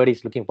that everybody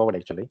is looking forward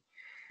actually.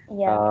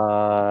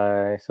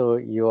 yeah, So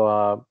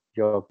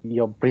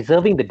you're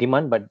preserving the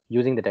demand but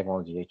using the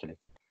technology actually.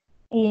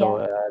 So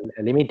yeah,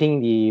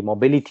 limiting the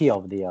mobility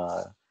of the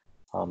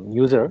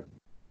user,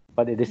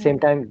 but at the same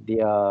yeah, time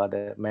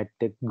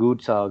the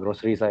goods or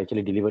groceries are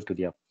actually delivered to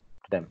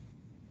them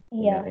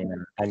yeah, in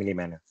a timely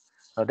manner.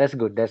 That's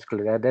good. That's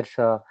good.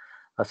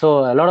 So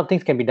a lot of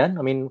things can be done.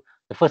 I mean,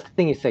 the first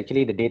thing is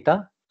actually the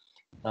data,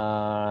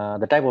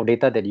 the type of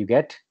data that you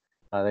get,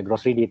 the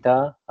grocery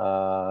data,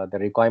 the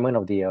requirement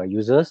of the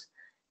users,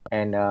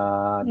 and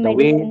the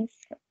way, medicines,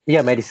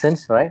 yeah,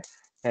 medicines, right?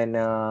 And,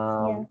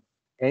 yeah.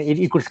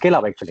 it could scale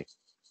up actually.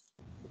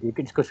 It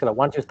could scale up.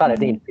 Once you start, I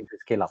think Mm-hmm. it will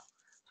scale up.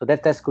 So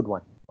that's good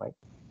one, right?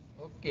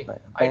 Okay.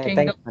 Right. I think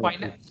the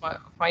Thanks, Anil.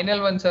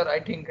 final one, sir. I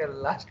think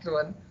last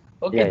one.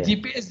 Yeah, Okay, yeah,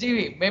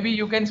 GPSGV. Maybe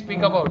you can speak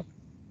Uh, about.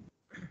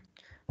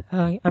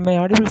 am I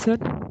audible, sir?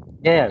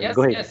 yeah, yeah.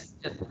 Go Yes, ahead. yes,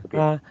 yes.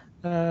 Okay.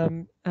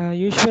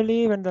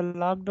 Usually, when the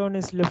lockdown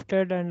is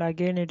lifted and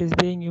again it is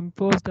being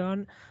imposed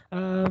on,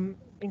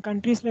 in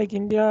countries like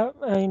India,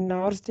 in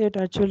our state,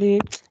 actually,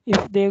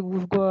 if they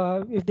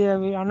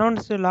have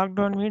announced a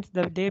lockdown, means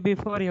the day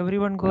before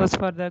everyone goes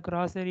for the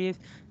groceries,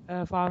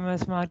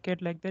 farmers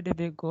market like that. If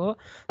they go,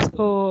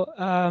 so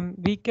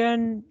we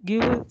can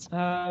give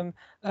a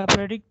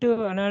predictive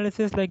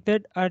analysis like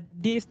that. At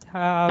least,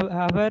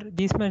 however,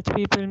 this much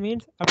people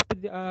means up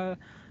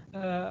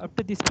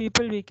to these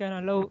people we can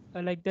allow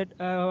like that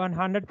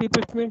 100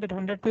 people mean that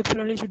 100 people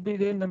only should be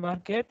there in the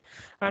market,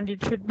 and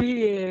it should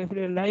be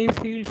the live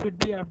field should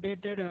be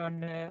updated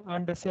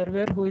on the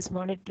server who is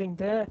monitoring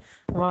the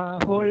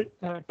whole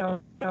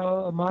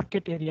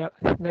market area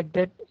like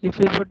that. If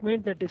you would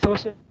mean that the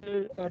social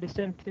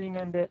distancing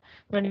and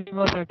many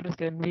more factors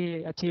can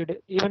be achieved,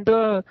 even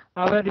though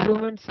our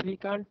humans we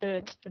can't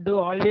do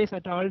always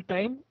at all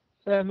time.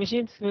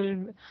 Machines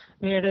will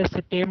made us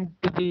tamed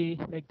to be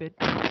like that.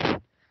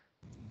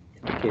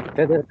 Okay.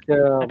 That's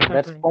what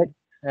That's I quite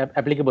mean.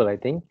 applicable, I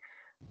think.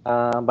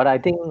 But I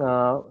think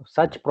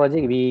such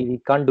project we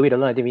can't do it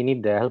alone. I think we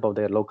need the help of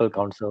the local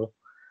council.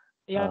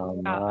 Yeah,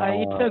 Um,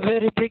 it's a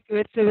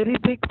very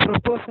big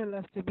proposal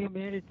has to be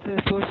made. It's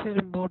a social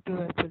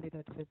motive actually.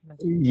 That's it.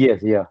 Nothing. yes,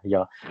 yeah,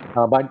 yeah.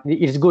 But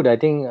it's good. I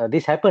think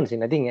this happens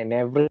in, I think, in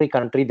every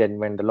country that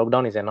when the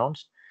lockdown is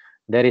announced,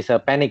 there is a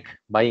panic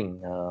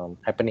buying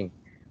happening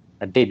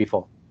a day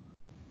before.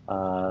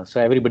 So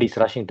everybody's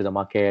rushing to the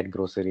market,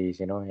 groceries,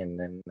 and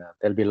then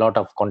there'll be a lot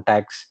of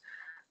contacts,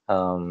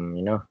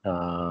 and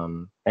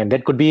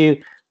that could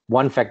be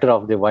one factor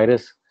of the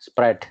virus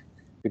spread,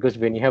 because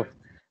when you have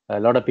a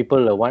lot of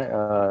people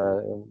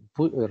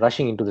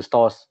rushing into the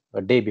stores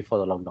a day before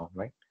the lockdown,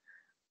 right?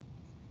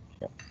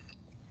 Yeah.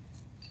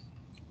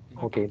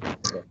 Okay. Okay.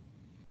 Yeah.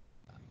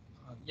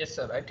 Yes,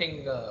 sir.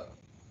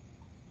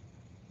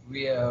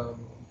 We I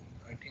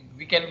think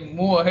we can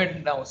move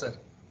ahead now, sir.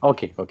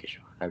 Okay. Okay.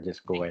 Sure. I'll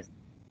just go ahead. Thanks.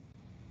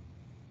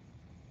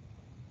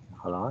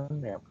 Hold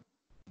on. Yeah.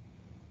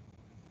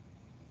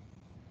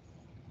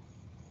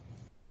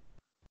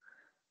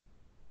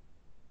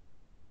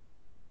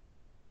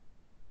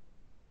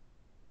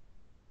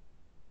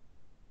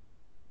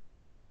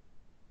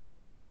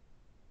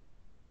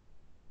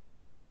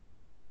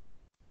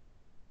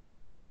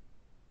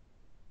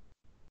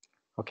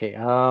 Okay.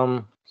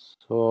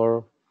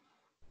 So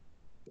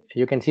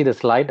you can see the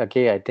slide.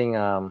 Okay. I think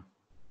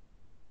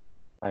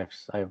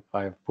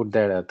I've put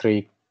there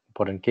three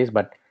important case,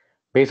 but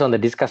based on the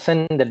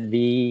discussion that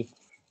we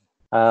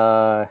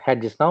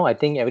had just now, I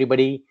think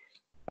everybody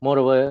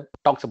moreover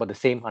talks about the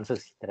same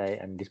answers that I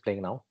am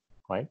displaying now,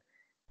 right?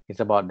 It's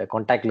about the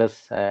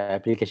contactless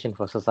application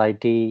for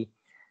society,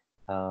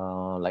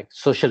 like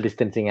social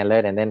distancing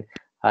alert, and then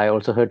I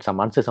also heard some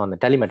answers on the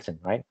telemedicine,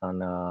 right?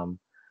 On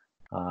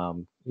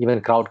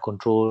even crowd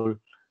control,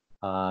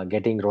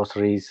 getting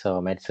groceries,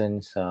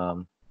 medicines,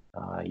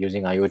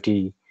 using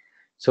IoT.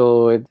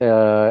 So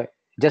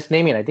just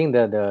name it. I think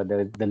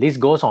the list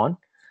goes on,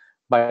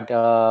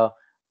 but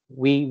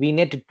we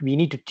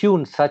need to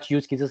tune such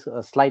use cases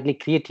slightly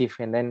creative,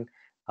 and then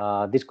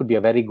this could be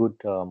a very good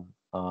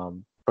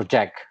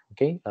project.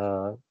 Okay,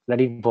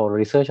 ready for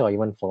research or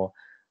even for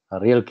a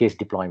real case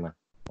deployment.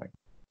 Right.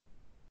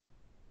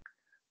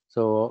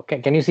 So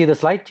can you see the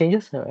slide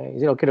changes?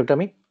 Is it okay, Dr.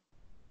 Amit?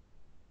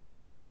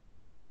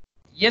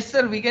 Yes,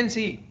 sir. We can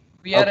see.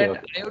 We are Okay, at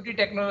okay. IoT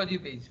technology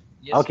page.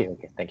 Yes. Okay,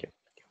 okay. Thank you.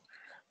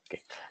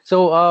 Okay.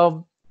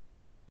 So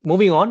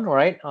moving on,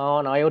 right,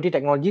 on IoT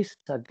technologies,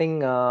 I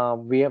think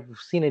we have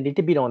seen a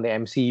little bit on the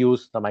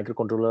MCUs, the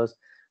microcontrollers,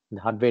 the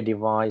hardware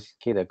device,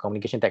 okay, the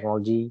communication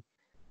technology,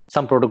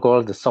 some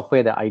protocols, the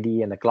software, the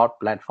IDE, and the cloud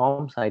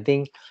platforms. I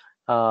think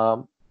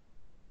the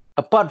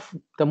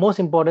most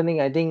important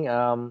thing, I think,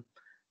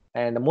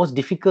 and the most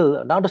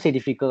difficult, not to say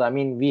difficult, I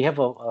mean, we have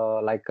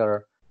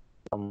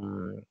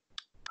um,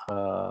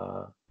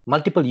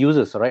 multiple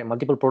users, right?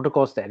 Multiple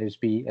protocols that has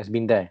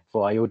been there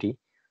for IoT,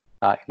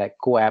 like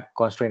CoAP,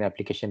 Constraint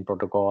Application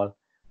Protocol,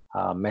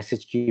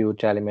 message queue,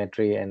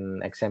 telemetry,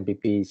 and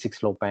XMPP,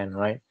 6LoWPAN,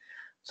 right?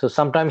 So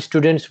sometimes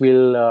students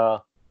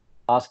will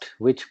ask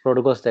which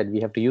protocols that we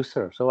have to use,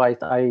 sir. So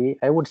I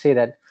would say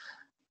that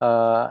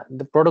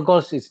the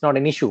protocols is not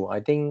an issue. I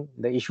think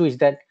the issue is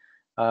that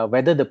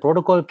whether the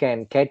protocol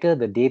can cater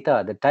the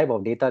data, the type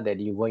of data that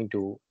you're going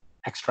to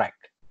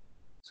extract.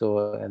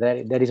 So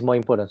that is more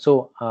important.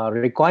 So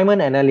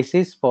requirement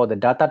analysis for the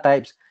data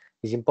types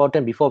is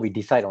important before we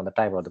decide on the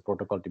type of the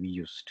protocol to be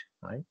used,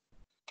 right?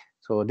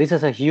 So this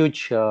is a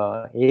huge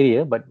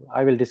area, but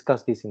I will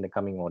discuss this in the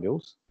coming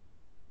modules.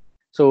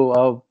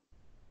 So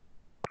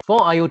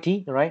for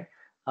IoT, right,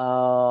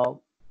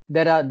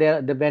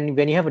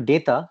 when you have a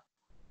data,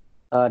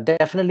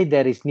 definitely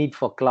there is need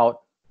for cloud,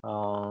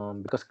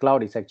 because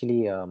cloud is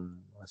actually a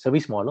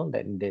service model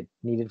that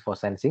needed for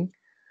sensing.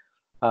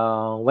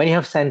 When you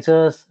have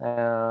sensors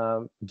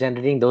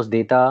generating those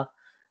data,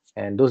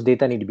 and those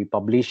data need to be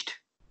published,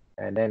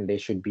 and then they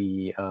should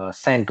be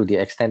sent to the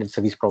extended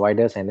service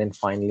providers, and then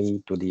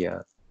finally to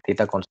the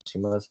data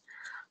consumers.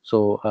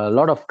 So a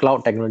lot of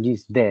cloud technology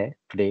is there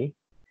today,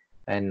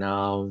 and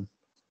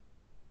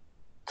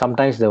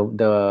sometimes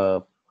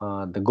the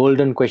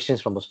golden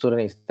questions from the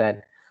student is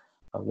that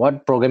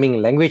what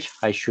programming language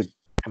I should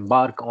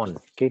embark on,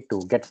 okay,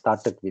 to get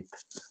started with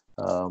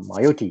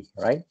IoT,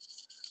 right?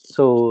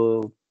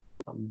 So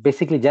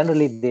basically,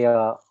 generally, they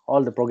are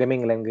all the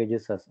programming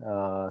languages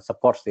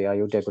supports the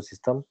IoT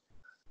ecosystem,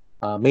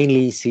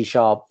 mainly C#,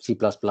 C++,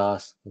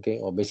 okay,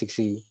 or Basic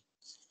C.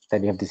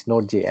 Then you have this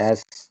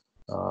Node.js,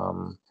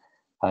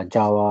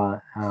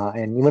 Java,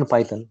 and even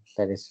Python.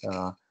 That is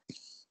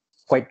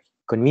quite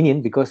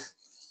convenient because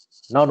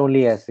not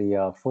only as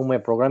a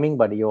firmware programming,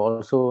 but it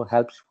also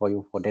helps for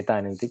you for data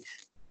analytics,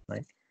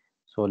 right?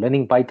 So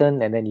learning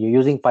Python and then you're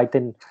using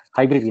Python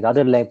hybrid with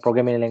other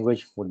programming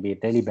language would be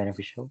really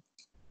beneficial.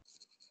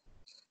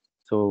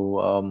 So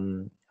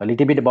a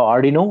little bit about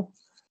Arduino.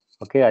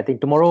 Okay, I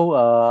think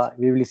tomorrow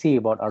we will see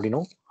about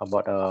Arduino,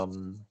 about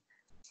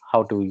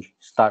how to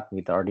start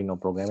with Arduino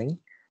programming.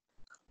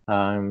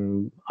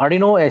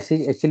 Arduino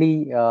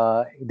actually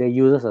they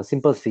uses a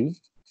simple C.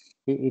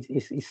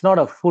 It's not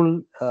a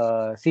full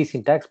C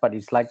syntax, but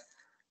it's like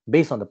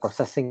based on the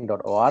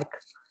processing.org,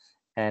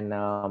 and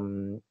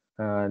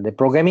the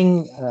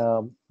programming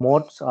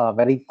modes are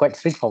quite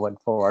straightforward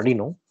for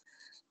Arduino.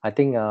 I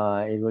think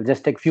it will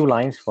just take few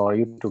lines for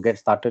you to get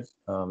started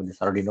with this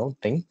Arduino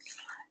thing.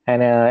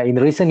 And in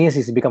recent years,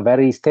 it's become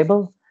very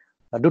stable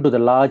due to the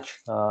large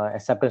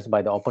acceptance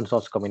by the open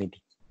source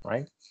community,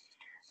 right?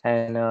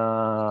 And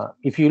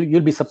if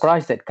you'll be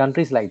surprised that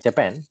countries like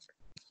Japan,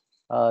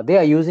 they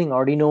are using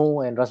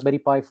Arduino and Raspberry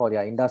Pi for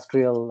their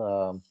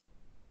industrial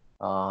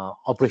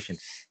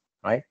operations,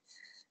 right?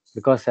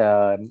 Because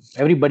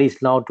everybody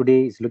is now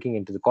today is looking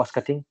into the cost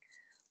cutting,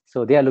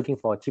 so they are looking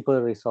for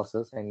cheaper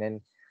resources. And then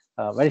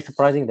very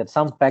surprising that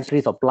some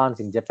factories or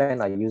plants in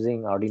Japan are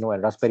using Arduino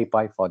and Raspberry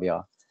Pi for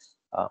their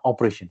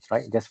operations,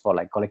 right? Just for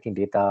like collecting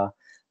data,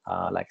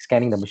 like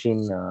scanning the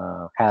machine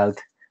health,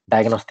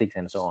 diagnostics,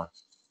 and so on.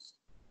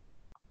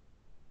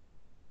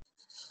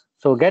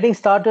 So getting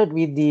started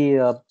with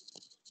the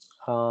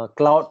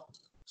cloud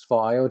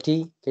for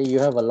IoT, okay, you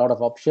have a lot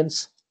of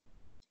options.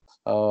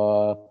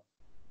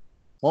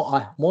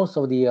 Most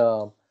of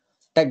the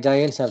tech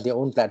giants have their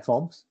own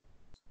platforms.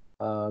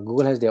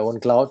 Google has their own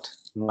cloud.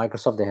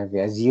 Microsoft, they have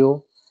their Azure.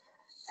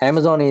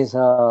 Amazon is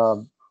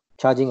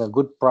charging a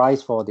good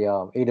price for their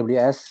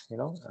AWS,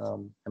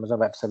 Amazon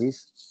Web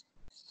Service.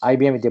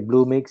 IBM with their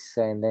Bluemix,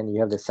 and then you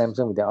have the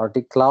Samsung with the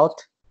Arctic Cloud.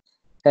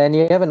 And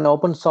you have an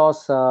open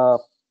source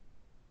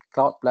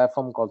cloud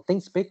platform called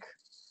ThinkSpeak,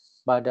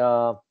 but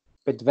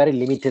with very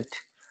limited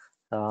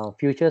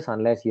features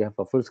unless you have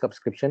a full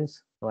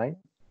subscriptions, right?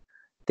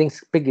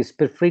 ThinkSpeak is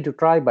free to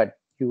try, but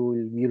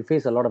you'll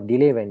face a lot of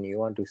delay when you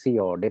want to see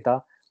your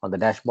data on the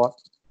dashboard.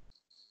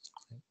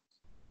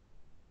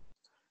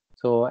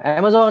 So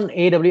Amazon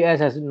AWS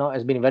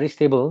has been very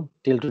stable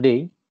till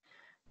today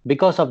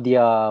because of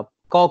the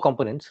core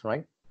components,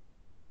 right?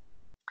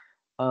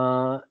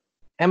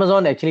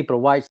 Amazon actually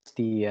provides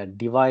the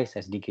device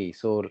SDK,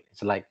 so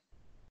it's like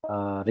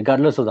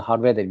regardless of the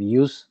hardware that we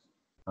use,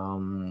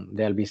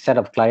 there'll be set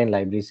of client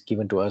libraries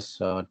given to us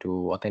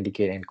to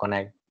authenticate and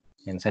connect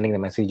and sending the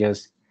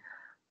messages.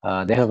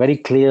 They have a very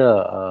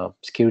clear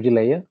security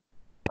layer.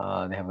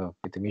 They have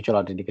with the mutual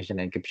authentication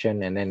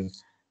encryption, and then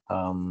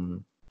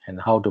and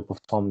how to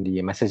perform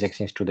the message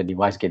exchange to the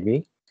device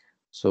gateway.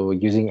 So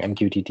using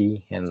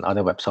MQTT and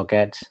other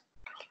WebSockets.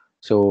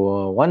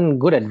 So one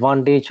good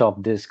advantage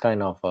of this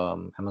kind of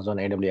Amazon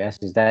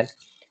AWS is that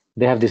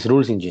they have this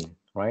rules engine,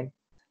 right?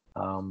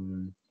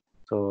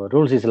 So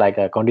rules is like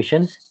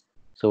conditions.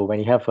 So when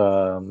you have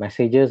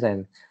messages,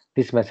 and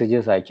these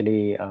messages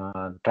actually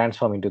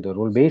transform into the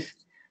rule base,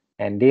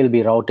 and they'll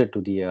be routed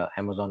to the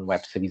Amazon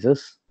Web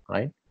Services,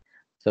 right?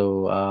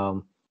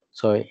 So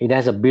it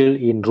has a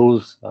built-in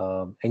rules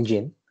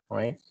engine,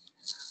 right?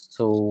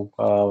 So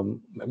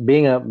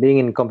being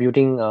in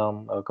computing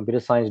computer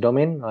science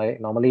domain, right,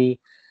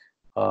 normally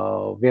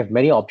we have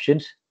many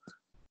options,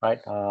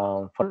 right?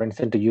 For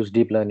instance, to use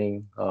deep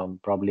learning,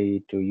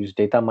 probably to use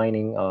data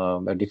mining,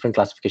 different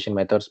classification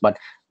methods, but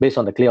based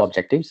on the clear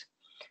objectives.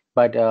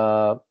 But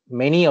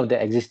many of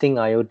the existing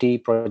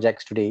IoT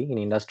projects today in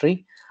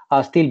industry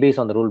are still based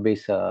on the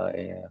rule-based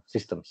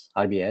systems,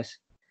 RBS,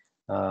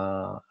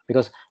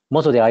 because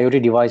most of the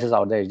IoT devices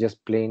out there is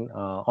just plain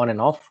on and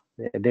off.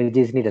 They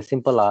just need a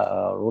simple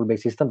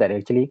rule-based system that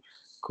actually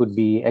could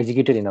be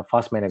executed in a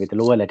fast manner with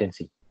lower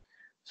latency.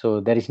 So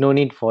there is no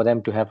need for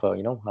them to have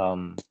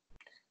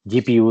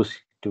GPUs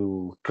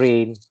to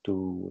train,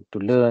 to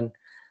learn.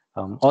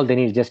 All they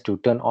need is just to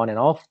turn on and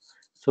off.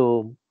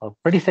 So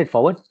pretty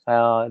straightforward.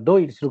 Though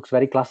it looks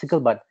very classical,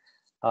 but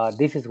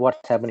this is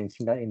what's happening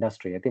in the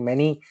industry. I think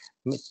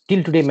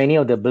till today, many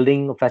of the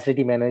building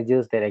facility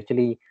managers that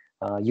actually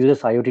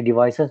uses IoT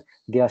devices,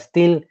 they are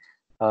still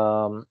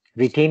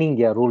retaining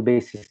their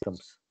rule-based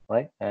systems,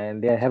 right?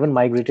 And they haven't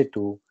migrated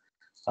to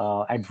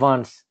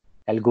advanced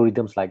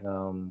algorithms like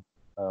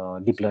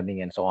deep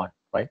learning and so on,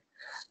 right?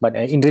 But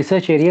in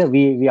research area,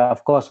 we are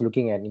of course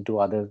looking into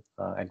other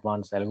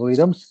advanced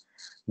algorithms.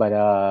 But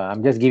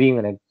I'm just giving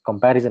a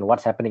comparison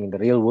what's happening in the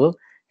real world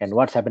and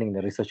what's happening in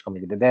the research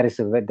community. There is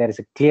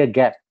a clear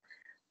gap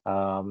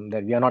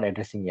that we are not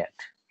addressing yet.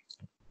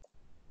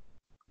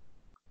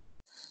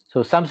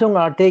 So Samsung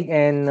Arctic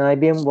and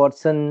IBM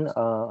Watson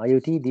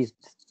IoT,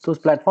 those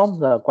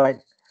platforms are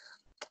quite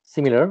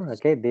similar.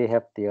 Okay, they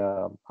have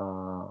the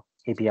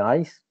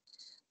APIs,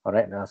 all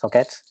right,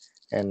 sockets,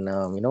 and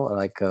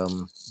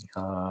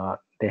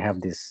they have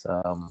this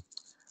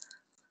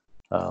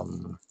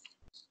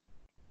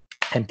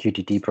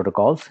MQTT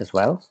protocols as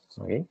well.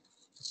 Okay,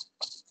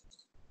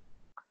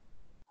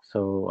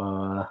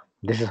 so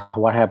this is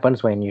what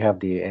happens when you have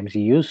the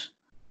MCUs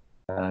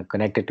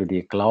connected to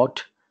the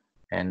cloud,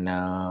 and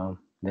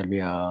there'll be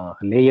a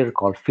layer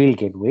called field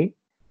gateway.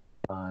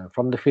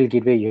 From the field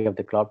gateway, you have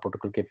the cloud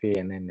protocol gateway,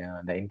 and then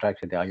the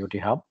interaction with the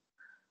IoT hub.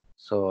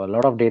 So a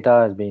lot of data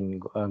has been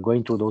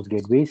going through those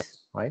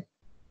gateways, right?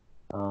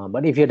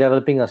 But if you're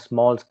developing a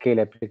small scale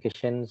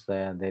applications,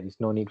 there is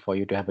no need for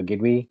you to have a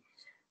gateway.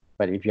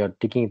 But if you're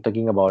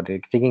talking about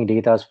taking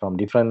data from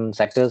different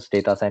sectors,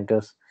 data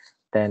centers,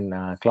 then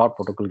cloud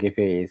protocol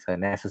gateway is a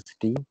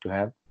necessity to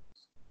have.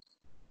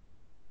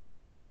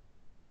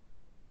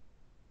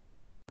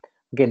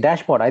 Okay,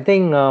 dashboard. I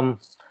think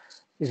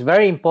it's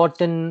very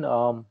important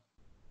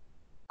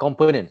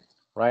component,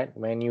 right?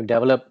 When you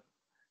develop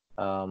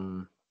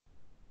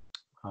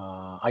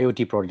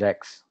IoT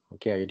projects,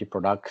 okay, IoT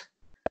products,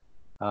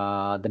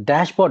 the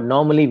dashboard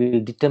normally will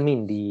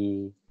determine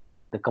the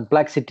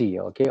complexity,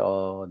 okay,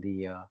 or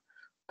the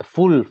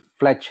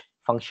full-fledged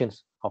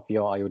functions of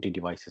your IoT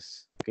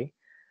devices. Okay,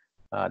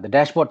 the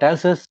dashboard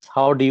tells us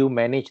how do you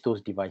manage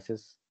those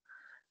devices,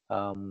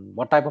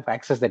 what type of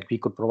access that we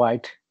could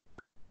provide,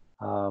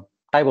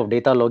 type of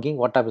data logging,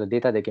 what type of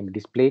data they can be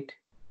displayed,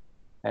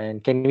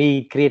 and can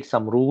we create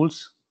some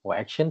rules or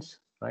actions,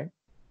 right?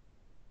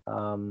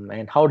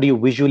 And how do you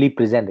visually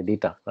present the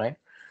data, right?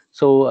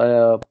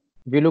 So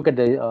if you look at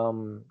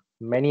the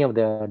many of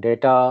the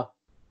data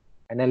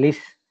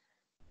analysts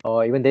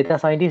or even data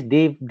scientists,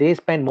 they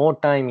spend more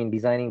time in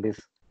designing this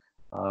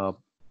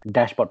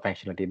dashboard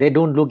functionality. They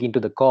don't look into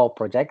the core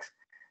projects,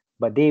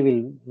 but they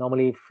will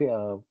normally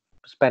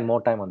spend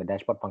more time on the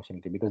dashboard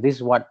functionality, because this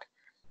is what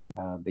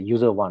the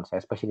user wants,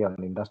 especially on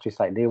the industry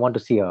side. They want to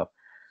see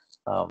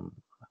I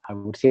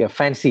would say a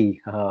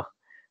fancy,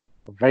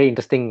 very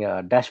interesting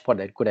dashboard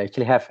that could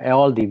actually have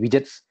all the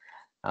widgets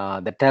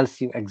that tells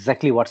you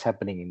exactly what's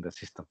happening in the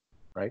system,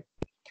 right?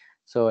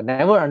 So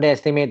never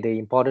underestimate the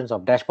importance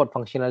of dashboard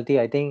functionality.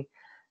 I think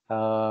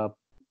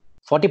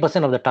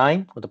 40% of the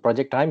time, of the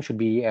project time, should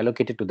be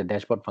allocated to the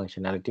dashboard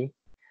functionality,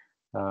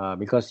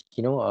 because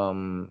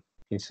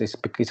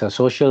it's a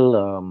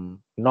social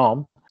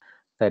norm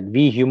that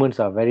we humans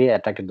are very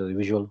attracted to the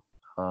visual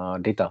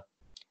data,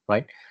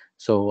 right?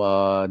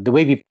 So the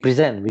way we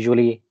present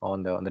visually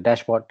on the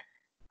dashboard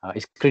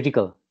is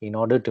critical in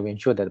order to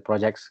ensure that the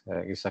projects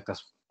is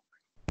successful.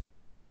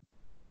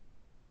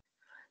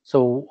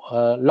 So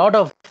a lot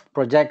of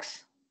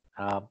projects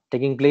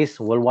taking place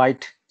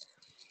worldwide,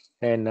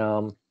 and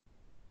I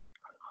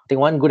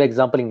think one good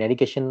example in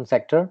education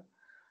sector,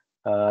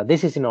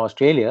 this is in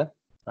Australia,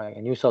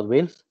 in New South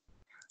Wales.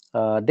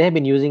 They have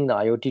been using the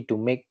IoT to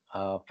make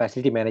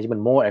facility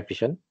management more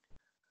efficient.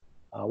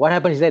 What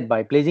happens is that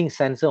by placing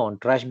sensor on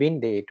trash bin,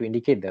 to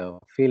indicate the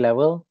field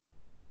level,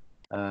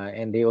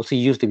 and they also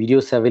use the video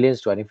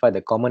surveillance to identify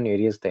the common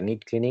areas that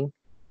need cleaning.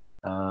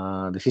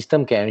 The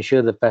system can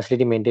ensure the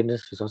facility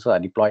maintenance resources are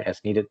deployed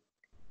as needed.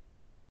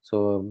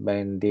 So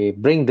when they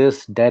bring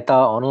this data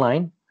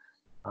online,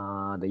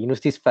 the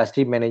university's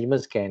facility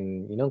management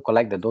can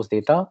collect those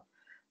data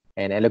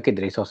and allocate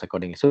the resource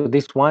accordingly. So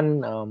this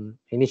one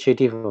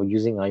initiative of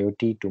using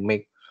IoT to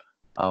make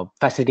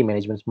facility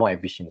management more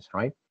efficient,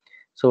 right?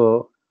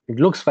 So it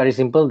looks very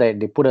simple that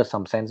they put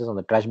some sensors on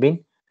the trash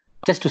bin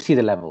just to see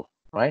the level,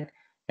 right?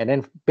 And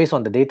then based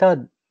on the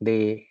data,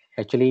 they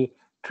actually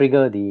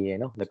trigger the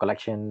the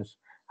collections,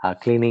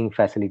 cleaning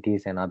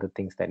facilities, and other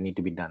things that need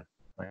to be done,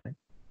 right?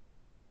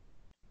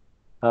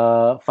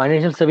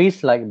 Financial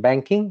service like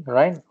banking,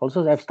 right?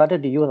 Also, I've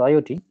started to use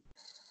IoT.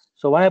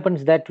 So what happens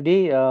is that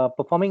today,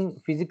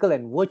 performing physical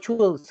and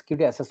virtual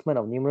security assessment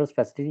of numerous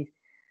facilities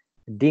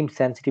deemed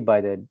sensitive by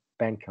the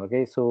bank.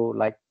 Okay, so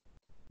like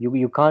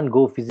you can't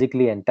go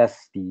physically and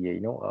test the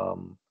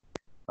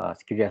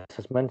security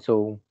assessment.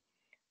 So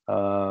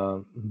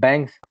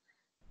banks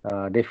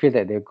they feel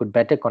that they could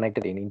better connect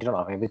it in Internet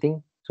of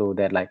Everything, so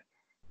that like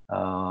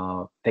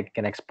they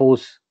can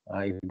expose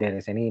if there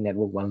is any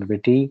network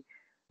vulnerability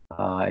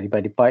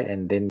identified,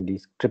 and then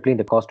this tripling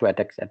the cost to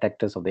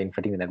attackers of the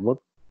infecting the network.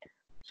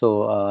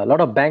 So a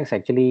lot of banks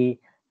actually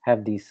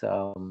have these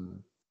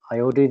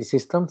IoT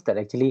systems that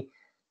actually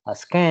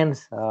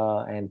scans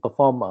and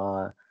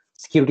perform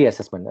security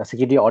assessment, a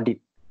security audit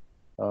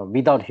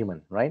without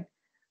human, right?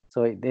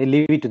 So they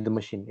leave it to the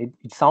machine.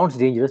 It sounds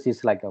dangerous.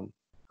 It's like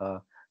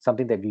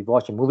something that we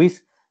watch in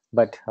movies,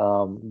 but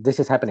this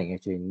is happening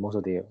actually in most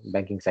of the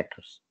banking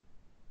sectors.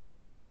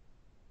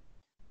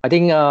 I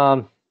think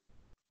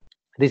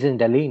this is in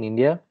Delhi, in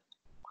India.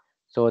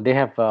 So they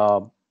have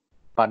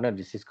partnered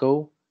with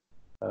Cisco.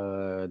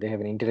 They have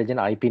an intelligent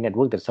IP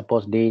network that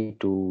supports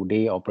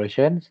day-to-day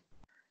operations.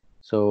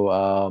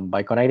 So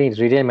by connecting its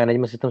retail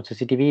management system to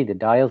CCTV, the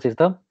dial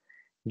system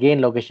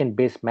gain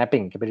location-based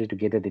mapping capability to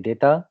gather the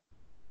data.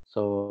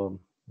 So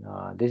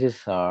this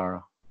is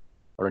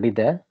already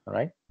there,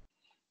 right?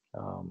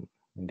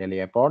 In Delhi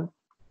airport.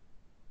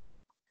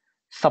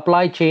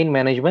 Supply chain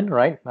management,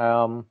 right?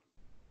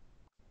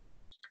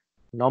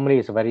 Normally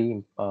it's a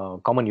very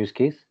common use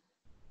case.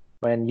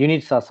 When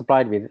units are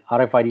supplied with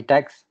RFID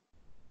tags,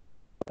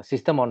 the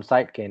system on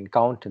site can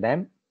count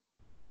them.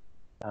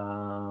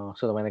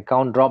 So that when the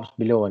count drops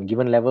below a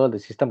given level, the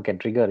system can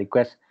trigger a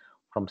request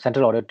from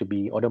central order to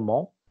be ordered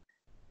more.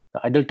 The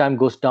idle time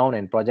goes down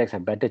and projects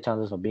have better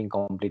chances of being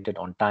completed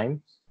on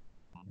time,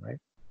 right?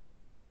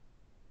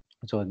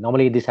 So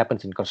normally this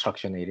happens in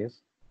construction areas.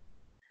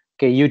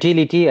 Okay,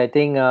 utility, I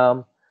think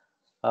via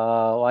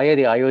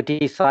the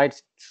IoT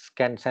sites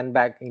can send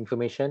back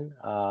information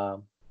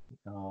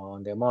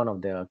on the amount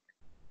of the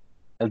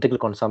electrical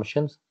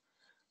consumptions,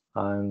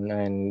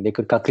 and they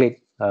could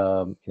calculate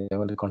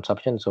the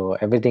consumption. So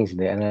everything's in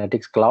the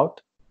analytics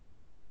cloud.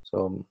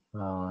 So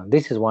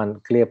this is one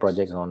clear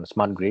project on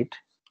smart grid.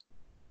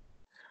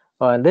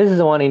 And this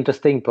is one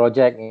interesting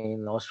project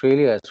in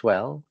Australia as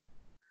well.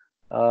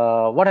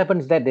 What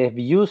happens is that they've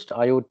used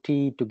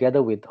IoT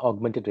together with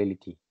augmented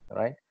reality,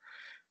 right?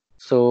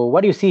 So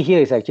what you see here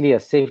is actually a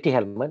safety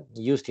helmet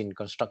used in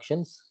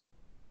constructions.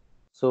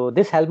 So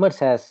this helmet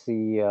has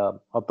the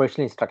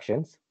operational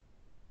instructions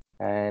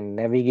and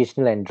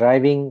navigational and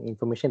driving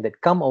information that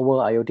come over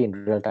IoT in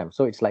real time.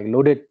 So it's like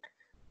loaded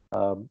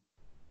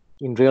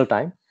in real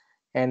time,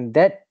 and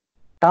that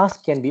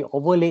task can be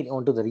overlaid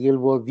onto the real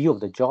world view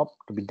of the job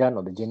to be done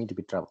or the journey to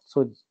be traveled.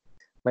 So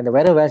when the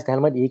wearer wears the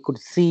helmet, he could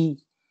see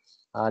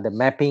the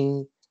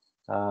mapping,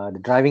 the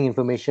driving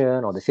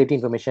information or the safety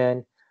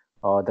information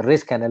or the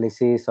risk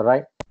analysis, all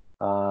right,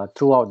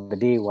 throughout the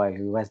day while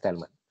he wears the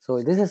helmet.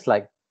 So this is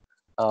like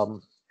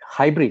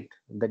hybrid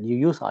that you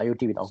use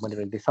IoT with augmented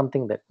reality,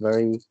 something that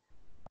very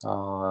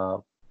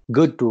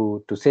good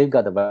to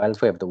safeguard the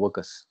welfare of the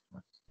workers.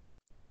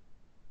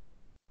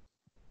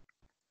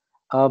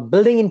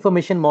 Building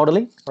information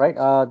modeling, right?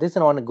 This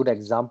is one good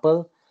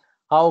example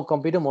how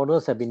computer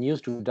models have been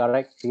used to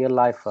direct real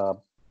life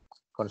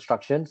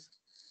constructions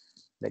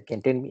that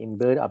contain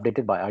inbuilt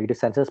updated by IoT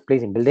sensors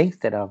placed in buildings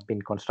that have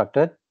been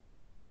constructed.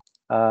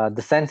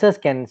 The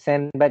sensors can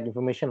send back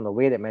information on the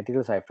way that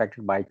materials are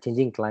affected by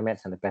changing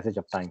climates and the passage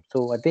of time.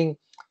 So I think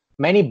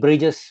many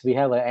bridges, we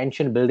have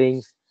ancient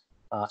buildings,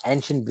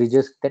 ancient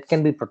bridges that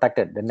can be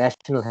protected, the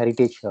national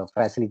heritage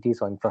facilities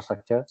or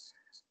infrastructure,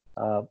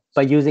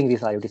 by using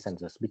these IoT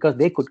sensors, because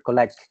they could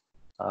collect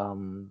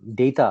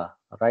data,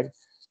 right,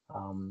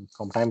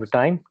 from time to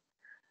time.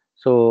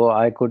 So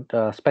I could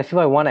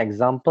specify one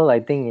example. I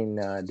think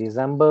in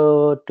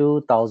December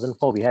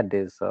 2004, we had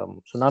this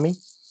tsunami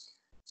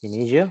in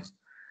Asia.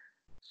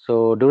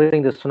 So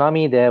during the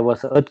tsunami, there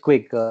was an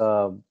earthquake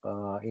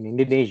in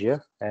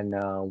Indonesia, and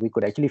we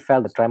could actually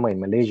feel the tremor in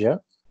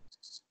Malaysia.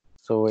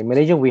 So in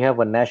Malaysia, we have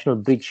a national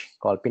bridge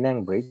called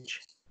Penang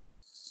Bridge.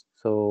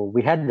 So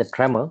we had the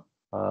tremor.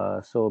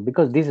 So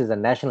because this is a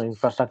national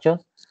infrastructure,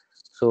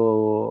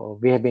 so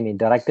we have been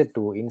directed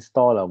to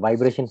install a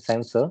vibration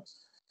sensor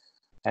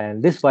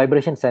And this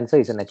vibration sensor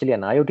is actually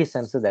an IoT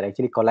sensor that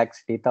actually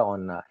collects data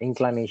on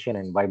inclination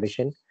and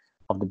vibration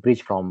of the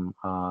bridge from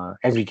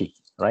every day,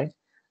 right?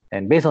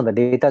 And based on the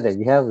data that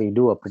we have, we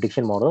do a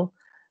prediction model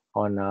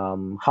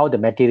on how the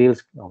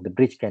materials of the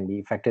bridge can be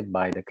affected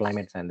by the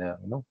climates and the,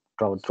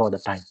 throughout the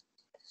time.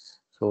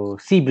 So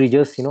sea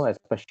bridges,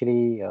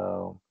 especially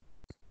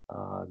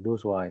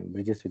those who are in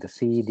bridges with the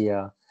sea, they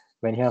are,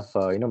 when you have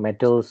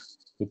metals,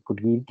 it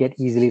could get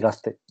easily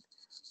rusted.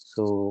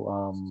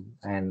 So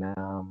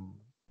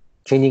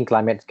changing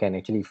climates can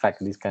actually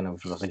affect this kind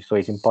of velocity. So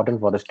it's important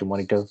for us to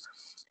monitor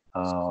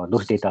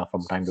those data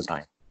from time to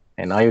time,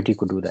 and IoT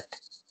could do that.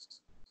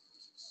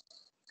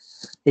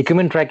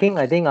 Equipment tracking,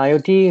 I think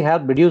IoT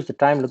helped reduce the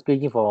time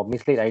looking for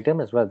mislead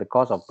items as well as the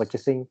cost of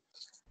purchasing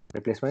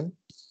replacement.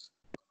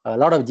 A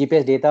lot of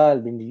GPS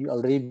data will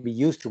already be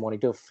used to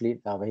monitor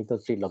vehicle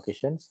fleet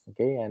locations.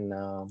 Okay, and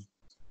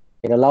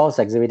it allows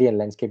auxiliary and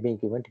landscaping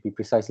equipment to be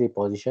precisely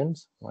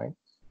positioned, right?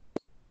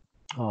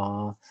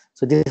 So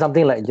this is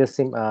something like just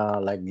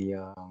like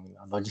the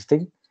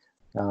logistic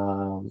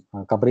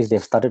companies.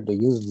 They've started to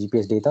use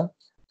GPS data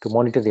to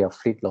monitor their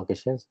fleet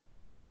locations,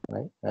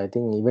 right? I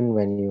think even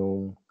when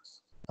you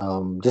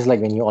just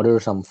like when you order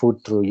some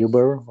food through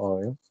Uber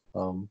or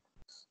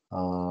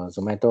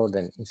Zomato,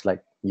 then it's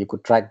like you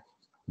could track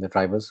the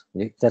drivers.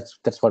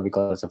 That's what we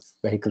call as a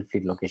vehicle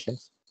fleet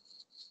locations.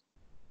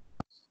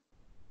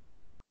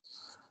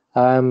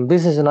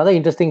 This is another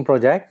interesting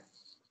project.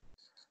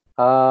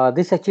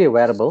 This is actually a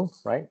wearable,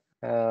 right?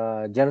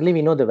 Generally,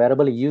 we know the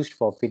wearable is used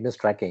for fitness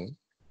tracking.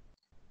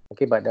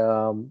 Okay, but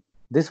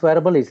this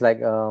wearable is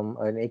like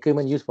an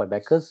equipment used by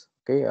bikers.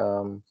 Okay,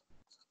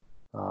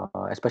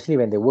 especially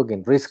when they work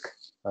in risk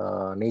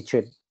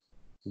natured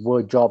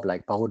work job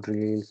like power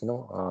drills,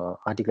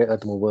 articulated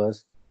earth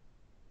movers.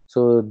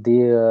 So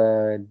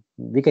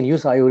we can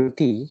use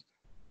IoT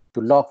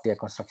to log their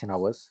construction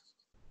hours,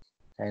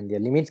 and their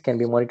limits can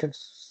be monitored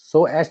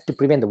so as to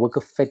prevent the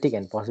worker fatigue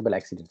and possible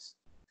accidents.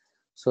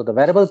 So the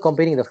wearable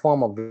company in the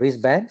form of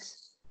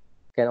wristbands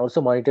can also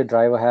monitor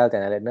driver health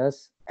and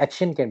alertness.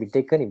 Action can be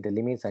taken if the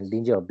limits are in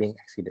danger of being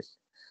exceeded.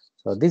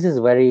 So this is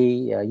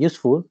very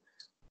useful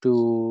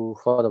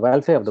for the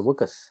welfare of the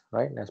workers,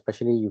 right?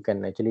 Especially you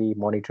can actually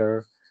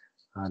monitor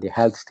their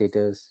health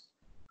status,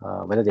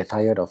 whether they're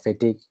tired or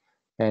fatigued,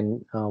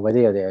 and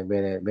whether they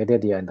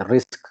are in the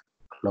risk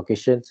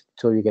locations.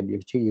 So you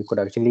could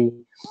actually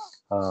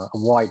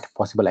avoid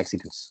possible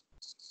accidents.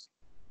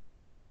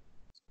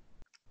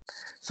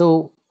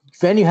 So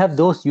when you have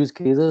those use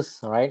cases,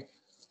 right?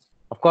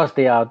 Of course,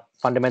 they are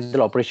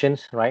fundamental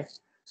operations, right?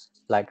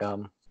 Like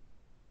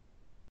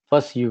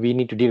first, we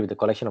need to deal with the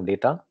collection of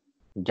data.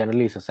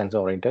 Generally, it's a sensor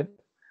oriented.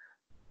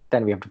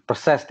 Then we have to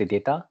process the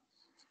data,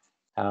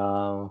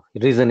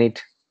 reason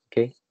it,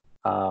 okay,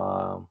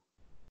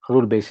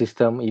 rule-based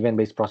system,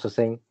 event-based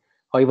processing,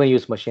 or even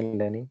use machine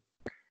learning.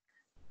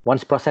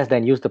 Once processed,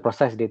 then use the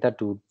processed data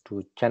to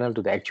channel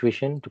to the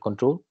actuation to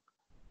control.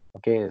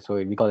 Okay, so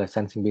we call it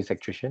sensing-based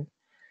actuation.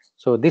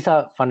 So these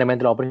are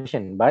fundamental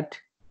operation, but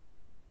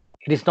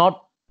it is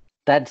not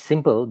that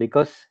simple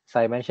because, as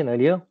I mentioned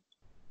earlier,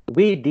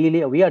 we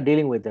are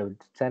dealing with the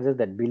sensors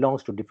that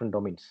belongs to different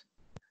domains.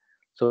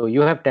 So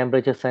you have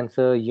temperature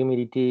sensor,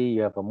 humidity,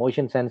 you have a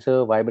motion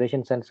sensor,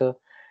 vibration sensor,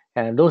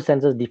 and those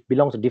sensors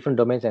belong to different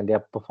domains and they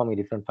are performing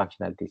different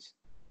functionalities.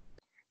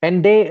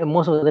 And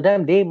most of the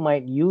time they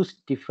might use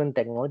different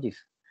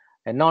technologies,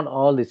 and not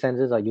all the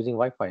sensors are using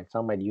Wi-Fi.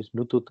 Some might use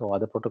Bluetooth or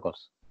other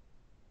protocols.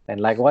 And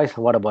likewise,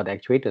 what about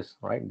actuators,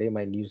 right? They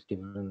might use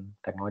different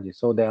technologies.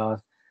 So there are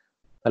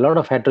a lot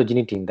of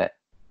heterogeneity in that,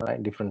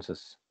 right?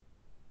 Differences.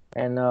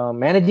 And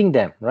managing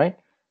them, right?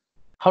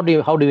 How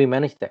do we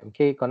manage them?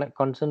 Okay,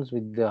 concerns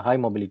with the high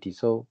mobility.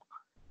 So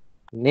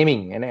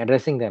naming and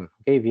addressing them.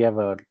 Okay, we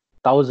have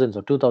thousands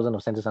or 2,000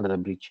 of sensors under the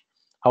bridge.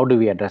 How do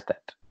we address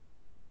that?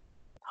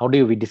 How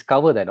do we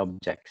discover that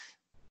objects?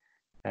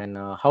 And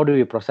how do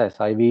we process?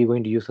 Are we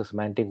going to use a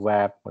semantic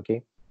web?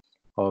 Okay,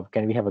 or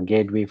can we have a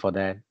gateway for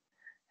that?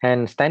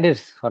 And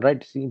standards, all right,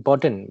 it's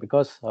important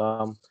because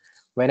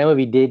whenever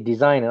we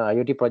design an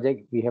IoT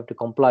project, we have to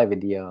comply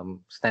with the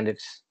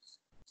standards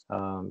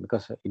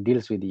because it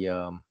deals with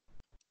the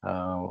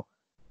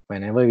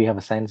whenever we have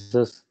a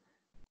sensors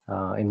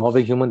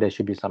involving human, there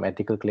should be some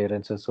ethical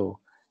clearances. So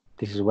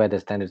this is where the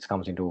standards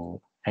comes into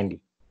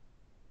handy.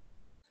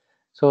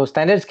 So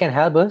standards can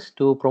help us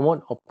to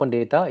promote open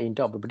data,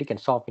 interoperability, and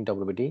soft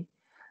interoperability.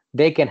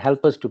 They can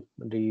help us to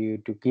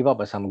give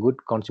up some good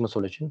consumer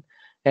solution,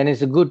 and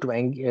it's good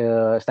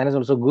to standards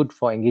also good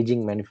for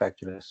engaging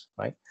manufacturers,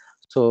 right?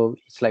 So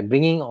it's like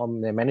bringing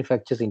the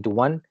manufacturers into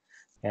one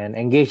and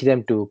engage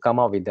them to come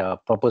up with a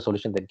proper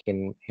solution that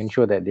can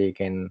ensure that they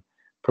can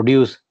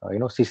produce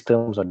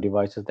systems or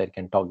devices that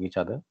can talk to each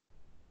other.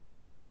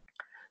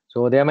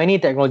 So there are many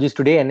technologies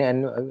today,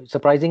 and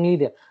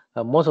surprisingly,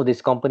 most of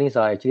these companies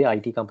are actually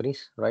IT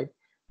companies, right?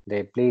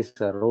 They plays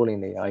a role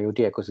in the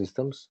IoT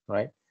ecosystems,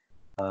 right?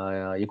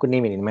 You could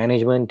name it in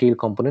management, TL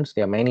components.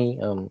 There are many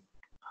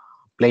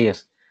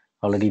players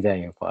already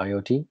there for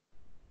IoT.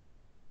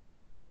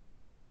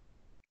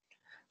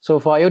 So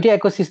for IoT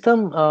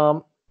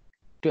ecosystem,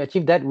 to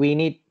achieve that, we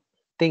need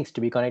things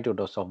to be connected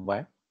to the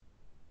software.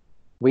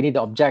 We need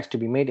the objects to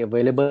be made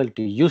available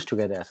to use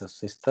together as a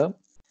system.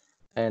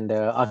 And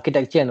the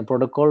architecture and the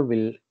protocol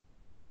will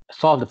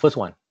solve the first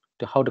one,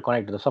 to how to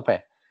connect to the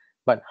software.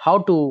 But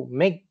how to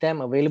make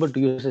them available to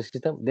use the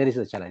system, there is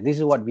a challenge. This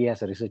is what we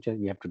as a researcher,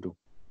 we have to do.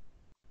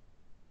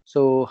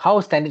 So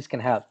how standards can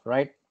help,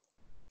 right?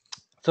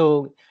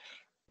 So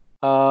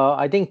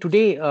I think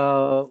today,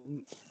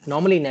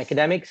 normally in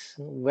academics,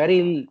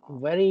 very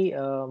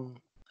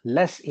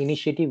less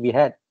initiative we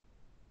had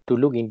to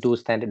look into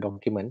standard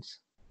documents.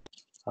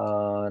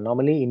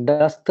 Normally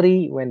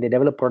industry, when they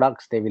develop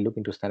products, they will look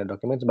into standard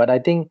documents. But I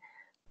think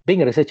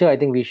being a researcher, I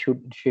think we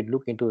should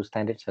look into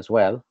standards as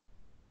well.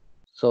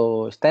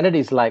 So standard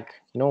is like,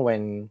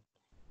 when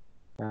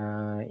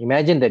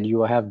imagine that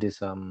you have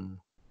this imagine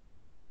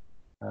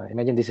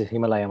this is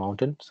Himalaya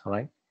mountains,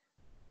 right?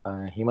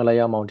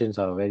 Himalaya mountains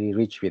are very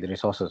rich with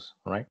resources,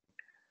 right?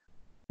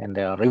 And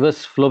there are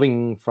rivers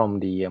flowing from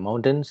the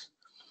mountains.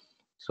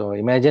 So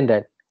imagine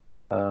that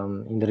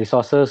in the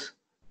resources,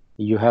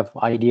 you have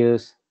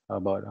ideas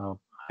about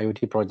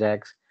IoT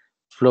projects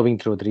flowing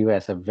through the river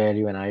as a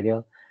value and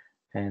idea.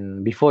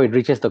 And before it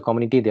reaches the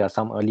community, there are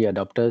some early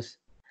adopters.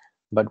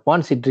 But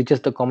once it reaches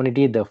the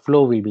community, the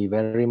flow will be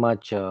very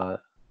much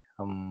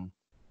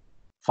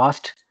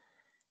fast,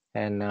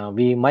 and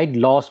we might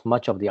lose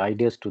much of the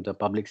ideas to the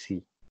public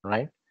sea,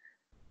 right?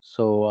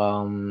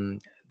 So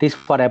this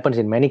what happens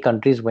in many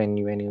countries when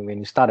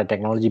you start a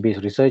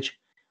technology-based research.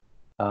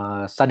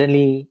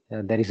 Suddenly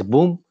there is a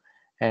boom,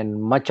 and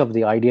much of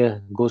the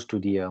idea goes to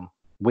the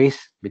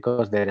waste,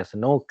 because there is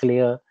no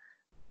clear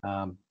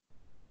um,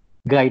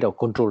 guide or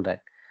control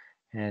that.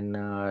 And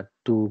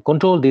to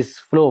control this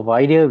flow of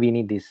idea, we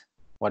need this,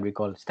 what we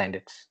call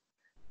standards,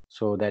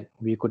 so that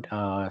we could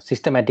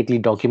systematically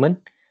document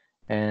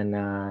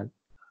and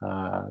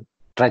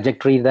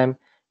trajectory them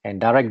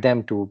and direct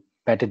them to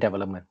better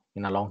development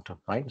in a long term,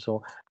 right?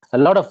 So a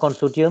lot of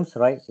consortiums,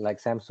 right,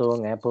 like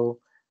Samsung,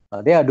 Apple,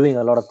 they are doing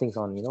a lot of things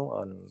on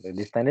on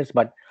these standards,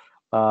 but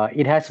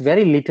it has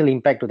very little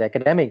impact to the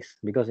academics,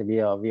 because we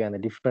are in a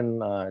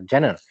different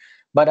genre.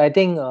 But I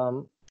think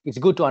it's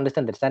good to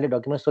understand the standard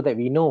documents so that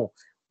we know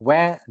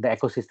where the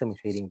ecosystem is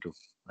heading to,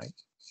 right?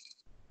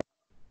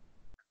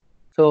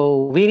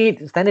 So we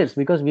need standards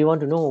because we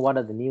want to know what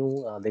are the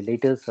new, the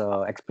latest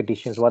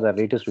expectations, what are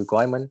the latest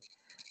requirements,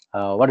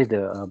 what is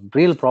the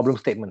real problem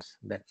statements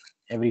that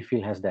every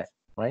field has that,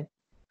 right?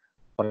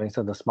 For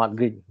instance, the smart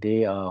grid,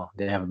 they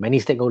have many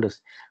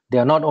stakeholders. They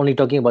are not only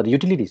talking about the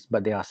utilities,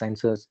 but they are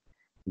sensors,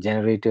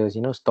 generators,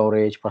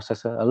 storage,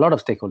 processor, a lot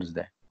of stakeholders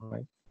there,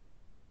 right?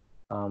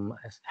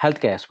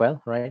 Healthcare as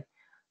well, right?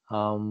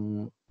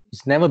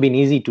 It's never been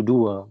easy to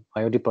do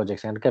IoT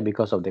projects in healthcare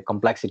because of the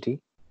complexity.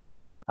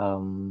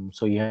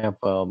 So you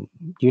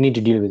need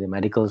to deal with the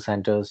medical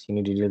centers, you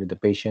need to deal with the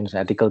patients,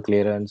 ethical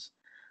clearance,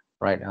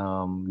 right?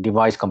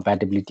 Device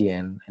compatibility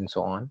and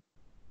so on.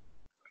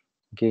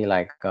 Okay,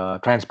 like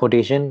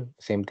transportation,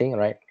 same thing,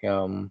 right?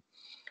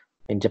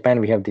 In Japan,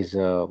 we have this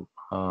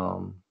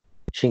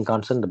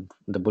Shinkansen,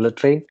 the bullet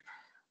train.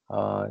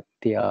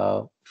 They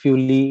are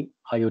fully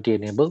IoT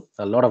enabled.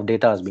 A lot of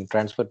data is being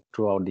transferred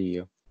throughout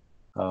the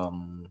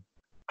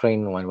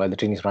train while the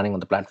train is running on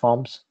the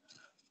platforms,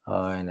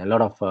 and a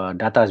lot of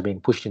data is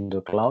being pushed into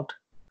the cloud.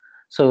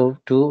 So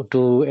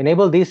to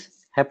enable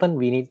this happen,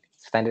 we need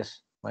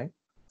standards, right?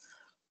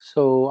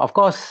 So of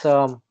course,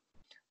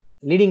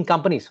 leading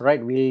companies,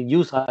 right, will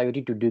use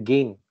IoT to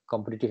gain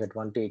competitive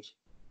advantage,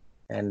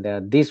 and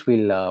this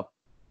will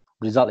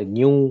result in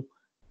new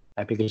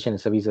application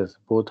and services,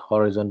 both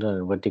horizontal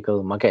and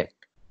vertical market.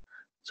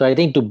 So I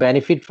think to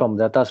benefit from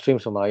data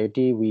streams from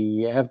IoT,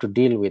 we have to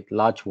deal with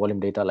large volume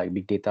data like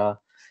big data,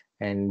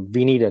 and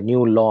we need a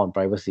new law on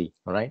privacy,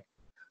 all right?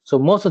 So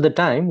most of the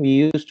time, we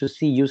used to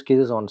see use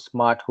cases on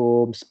smart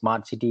homes,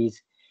 smart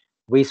cities,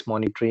 waste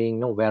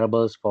monitoring,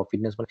 wearables for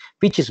fitness,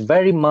 which is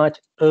very much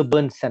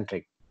urban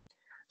centric.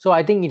 So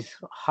I think it's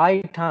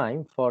high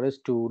time for us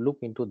to look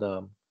into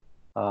the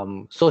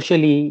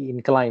socially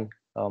inclined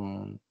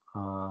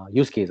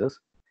use cases.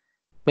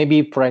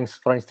 Maybe, for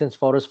instance,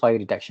 forest fire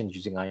detection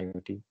using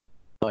IoT,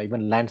 or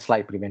even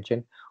landslide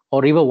prevention,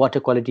 or river water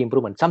quality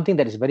improvement, something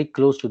that is very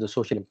close to the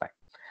social impact.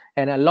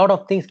 And a lot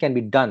of things can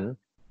be done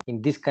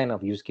in this kind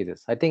of use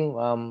cases. I think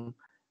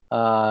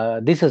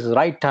this is the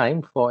right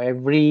time for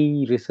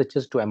every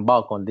researchers to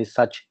embark on this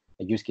such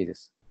use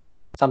cases,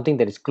 something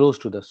that is close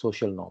to the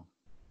social norm.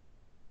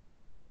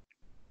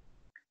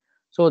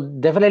 So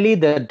definitely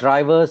the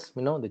drivers,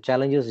 the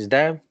challenges is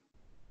there.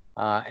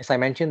 As I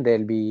mentioned,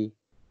 there'll be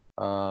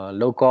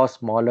low cost,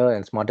 smaller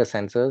and smarter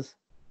sensors.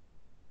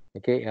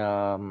 Okay,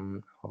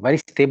 very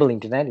stable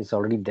internet is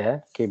already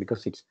there. Okay,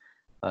 because it's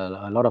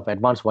a lot of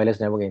advanced wireless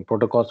networking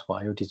protocols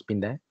for IoT has been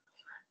there.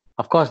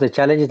 Of course, the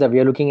challenges that we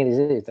are looking at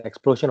is the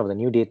explosion of the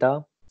new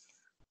data.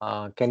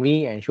 Can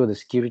we ensure the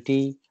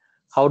security?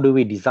 How do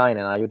we design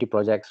an IoT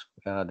projects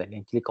that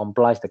actually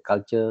complies the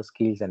culture,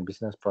 skills, and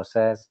business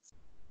process?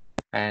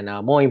 And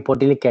more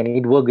importantly, can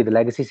it work with the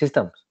legacy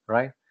systems,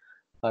 right?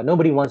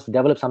 nobody wants to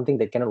develop something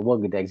that cannot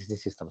work with the existing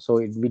system. So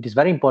it is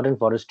very important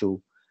for us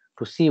to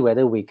see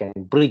whether we can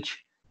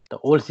bridge the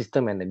old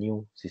system and the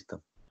new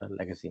system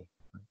legacy.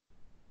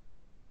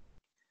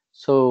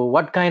 So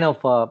what kind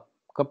of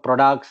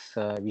products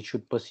we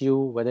should pursue,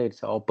 whether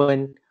it's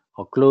open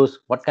or closed,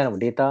 what kind of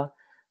data,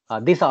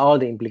 these are all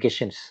the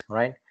implications,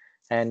 right?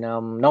 And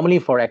normally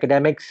for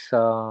academics,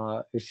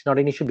 it's not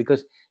an issue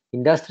because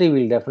industry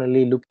will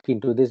definitely look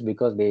into this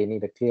because they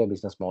need a clear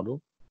business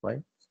model,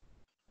 right?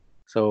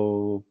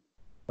 So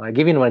I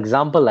give you an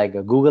example like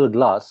a Google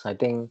Glass. I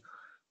think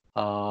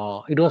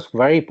it was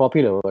very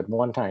popular at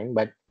one time,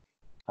 but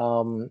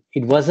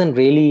it wasn't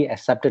really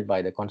accepted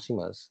by the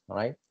consumers,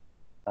 right?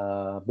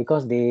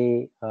 Because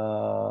they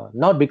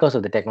not because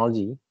of the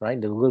technology, right?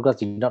 The Google Glass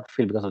did not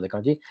fail because of the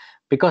technology,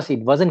 because it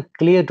wasn't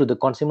clear to the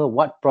consumer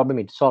what problem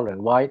it solved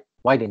and why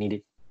they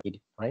need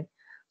it, right?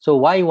 So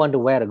why you want to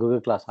wear a Google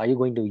Glass? Are you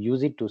going to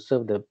use it to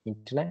serve the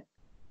internet?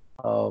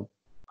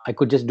 I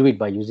could just do it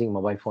by using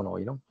mobile phone or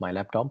my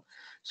laptop.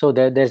 So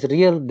there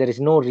is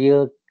no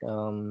real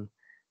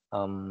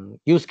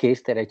use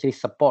case that actually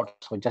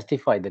supports or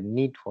justify the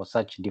need for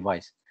such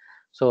device.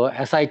 So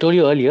as I told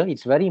you earlier,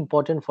 it's very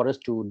important for us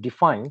to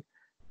define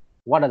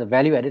what are the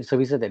value-added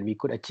services that we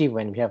could achieve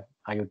when we have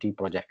IoT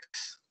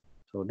projects.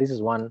 So this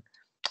is one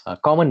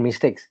common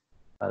mistakes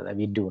that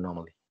we do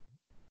normally.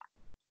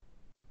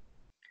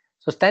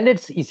 So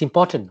standards is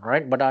important,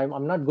 right? But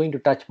I'm not going to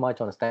touch much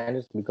on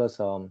standards because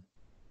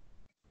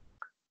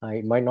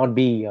it might not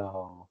be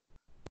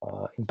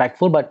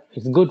impactful, but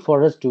it's good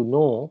for us to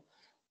know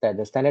that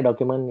the standard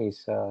document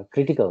is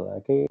critical,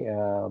 okay,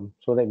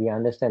 so that we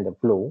understand the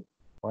flow,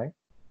 right?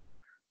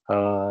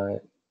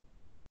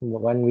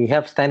 When we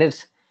have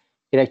standards,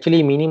 it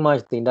actually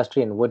minimizes the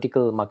industry and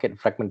vertical market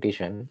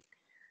fragmentation.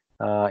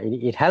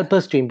 It helps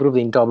us to improve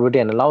the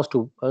interoperability and allows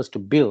us to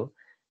build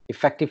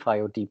effective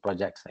IoT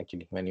projects,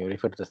 actually, when you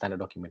refer to the standard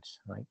documents,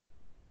 right?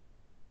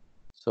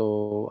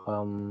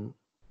 So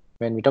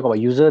when we talk about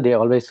user, they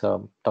always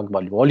talk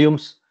about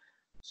volumes.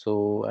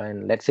 So,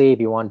 and let's say if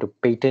you want to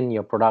patent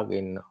your product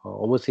in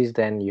overseas,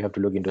 then you have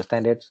to look into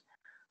standards.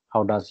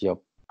 How does your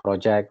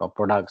project or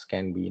products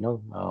can be,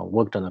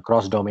 worked on a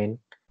cross domain?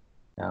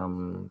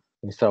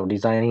 Instead of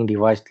designing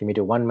device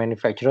limited to one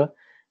manufacturer,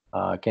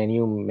 can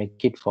you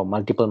make it for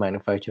multiple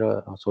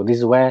manufacturer? So this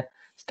is where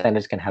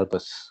standards can help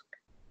us.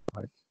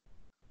 Right?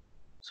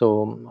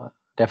 So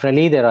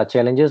definitely there are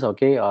challenges.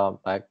 Okay,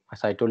 like,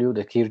 as I told you,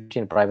 the security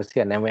and privacy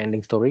are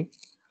never-ending story.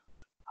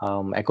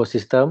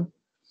 Ecosystem.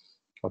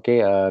 Okay,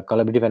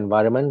 collaborative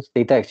environments,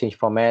 data exchange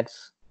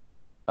formats,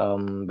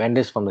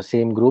 vendors from the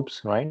same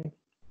groups, right?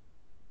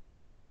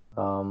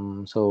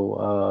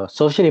 So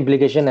social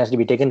implication has to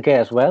be taken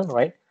care as well,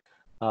 right?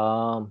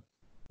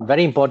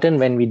 Very important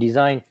when we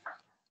design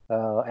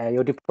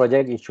IoT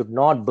project, it should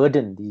not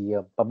burden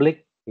the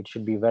public. It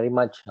should be very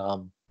much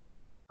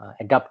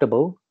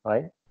adaptable,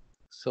 right?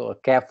 So a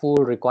careful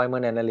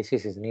requirement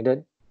analysis is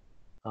needed.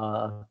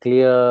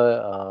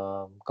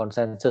 Clear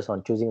consensus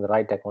on choosing the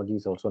right technology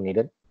is also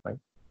needed, right?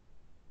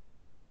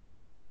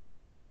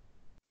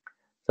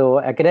 So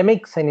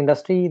academics and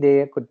industry,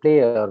 they could play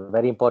a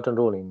very important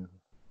role in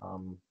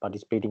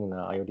participating in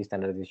IoT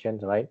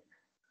standardizations, right?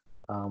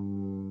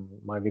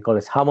 What we call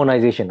is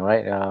harmonization,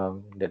 right?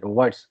 That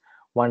avoids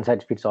one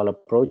size fits all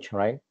approach,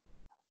 right?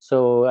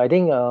 So I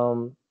think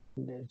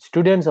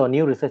students or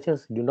new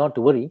researchers do not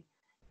worry.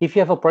 If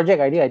you have a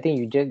project idea, I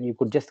think you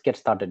could just get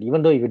started.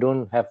 Even though if you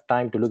don't have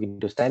time to look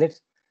into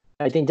standards,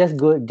 I think just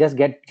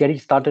get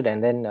it started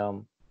and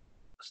then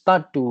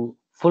start to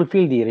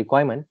fulfill the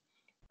requirement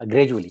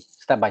gradually,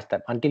 step by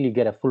step, until you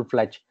get a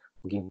full-fledged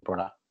working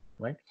product,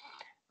 right?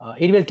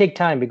 It will take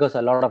time because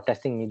a lot of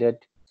testing needed,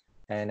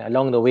 and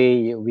along the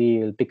way we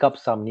will pick up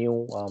some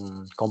new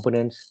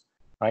components,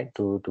 right,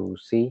 to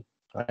see,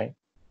 right?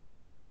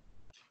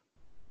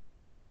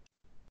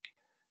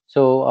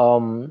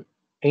 So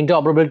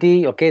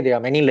interoperability, okay, there are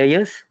many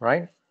layers,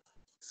 right?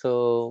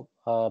 So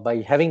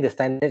by having the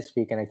standards,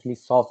 we can actually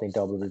solve the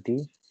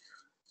interoperability.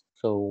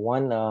 So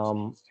one,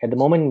 at the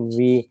moment,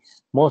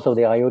 most of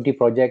the IoT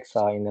projects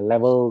are in the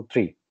level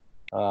 3,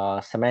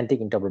 semantic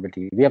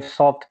interoperability. We have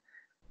solved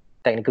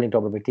technical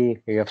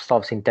interoperability, we have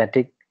solved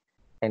synthetic,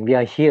 and we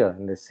are here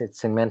in the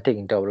semantic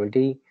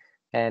interoperability.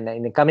 And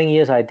in the coming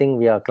years, I think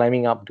we are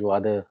climbing up to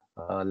other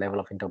level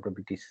of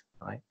interoperabilities,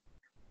 right?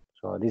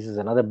 So this is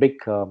another big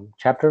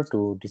chapter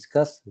to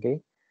discuss, okay?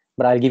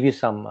 But I'll give you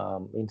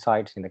some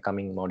insights in the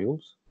coming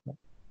modules.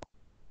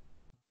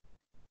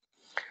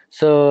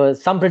 So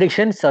some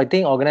predictions, I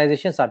think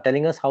organizations are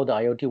telling us how the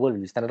IoT world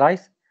will be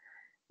standardized.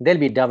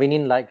 There'll be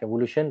Darwinian-like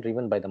evolution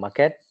driven by the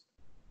market.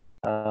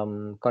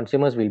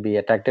 Consumers will be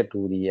attracted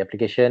to the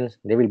applications.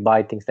 They will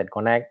buy things that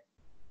connect.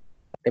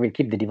 They will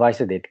keep the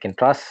devices they can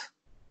trust.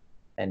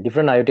 And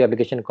different IoT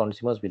application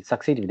consumers will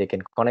succeed if they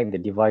can connect the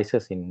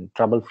devices in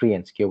trouble-free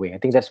and secure way. I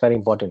think that's very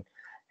important.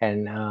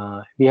 And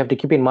we have to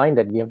keep in mind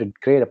that we have to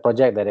create a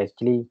project that is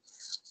actually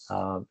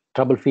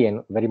trouble-free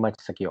and very much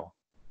secure.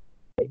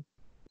 Okay?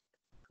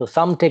 So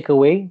some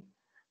takeaway,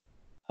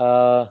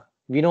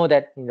 we know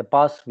that in the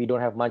past we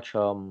don't have much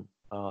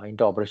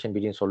interoperation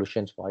between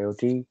solutions for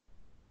IoT.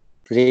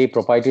 Today,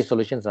 proprietary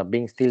solutions are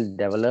being still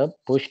developed,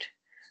 pushed,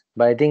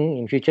 but I think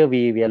in future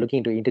we are looking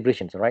into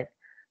integrations, right?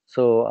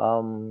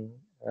 So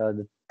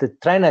the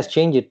trend has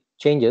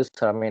changes.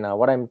 I mean,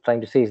 what I'm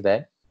trying to say is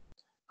that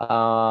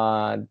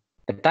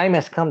the time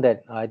has come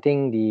that I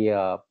think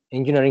the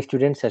engineering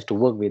students has to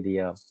work with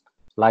the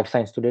life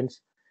science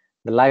students.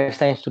 The life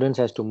science students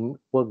has to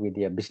work with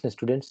the business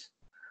students.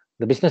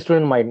 The business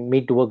student might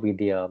need to work with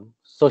the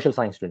social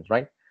science students,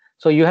 right?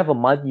 So you have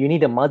you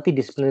need a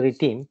multidisciplinary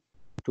team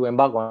to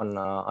embark on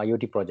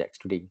IoT projects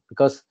today,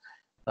 because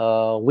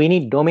we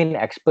need domain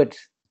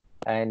experts,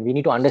 and we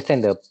need to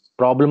understand the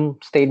problem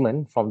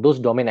statement from those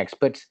domain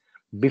experts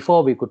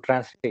before we could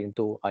translate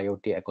into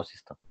IoT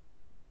ecosystem.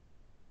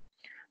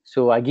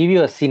 So I give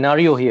you a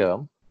scenario here.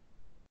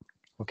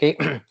 Okay,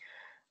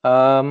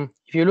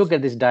 if you look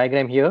at this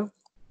diagram here,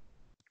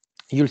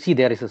 you'll see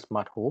there is a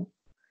smart home,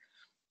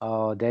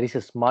 there is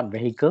a smart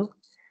vehicle,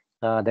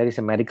 there is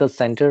a medical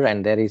center,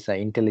 and there is an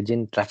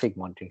intelligent traffic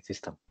monitoring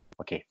system.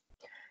 Okay.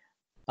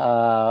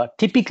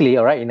 Typically,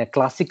 all right, in a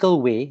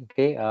classical way,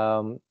 okay,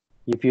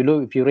 if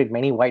you read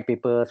many white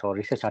papers or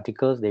research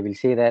articles, they will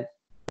say that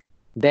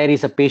there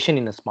is a patient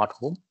in a smart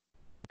home,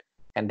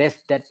 and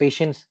that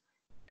patient's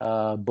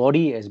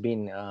body has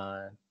been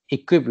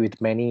equipped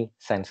with many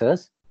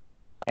sensors,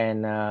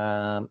 and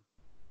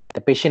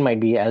the patient might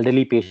be an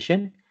elderly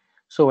patient.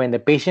 So when the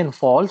patient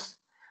falls,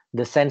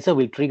 the sensor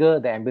will trigger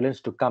the ambulance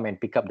to come and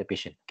pick up the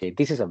patient. Okay,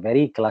 this is a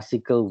very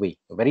classical way,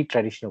 a very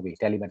traditional way,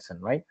 telemedicine,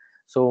 right?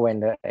 So when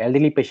the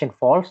elderly patient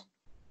falls,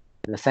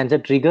 the sensor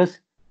triggers,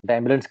 the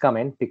ambulance come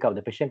and pick up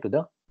the patient to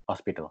the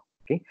hospital.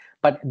 Okay,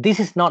 but this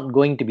is not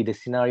going to be the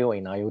scenario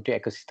in IoT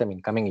ecosystem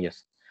in coming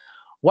years.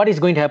 What is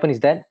going to happen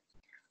is that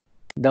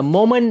the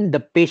moment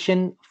the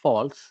patient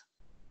falls,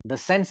 the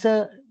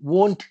sensor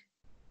won't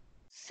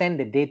send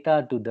the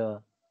data to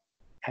the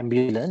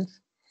ambulance.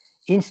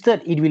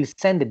 Instead, it will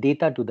send the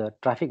data to the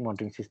traffic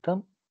monitoring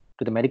system,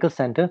 to the medical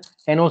center,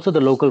 and also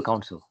the local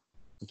council.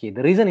 Okay,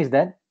 the reason is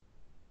that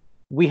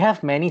we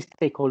have many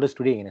stakeholders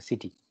today in a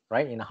city,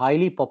 right? In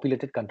highly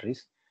populated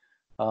countries,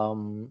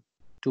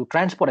 to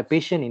transport a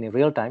patient in a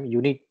real time,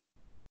 you need,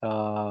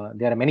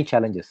 there are many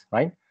challenges,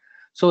 right?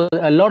 So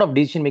a lot of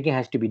decision making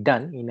has to be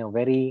done in a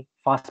very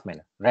fast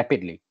manner,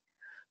 rapidly.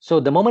 So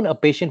the moment a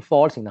patient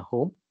falls in a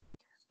home,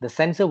 the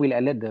sensor will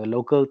alert the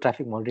local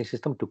traffic monitoring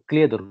system to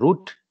clear the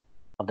route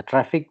of the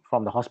traffic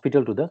from the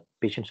hospital to the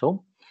patient's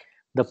home.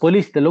 The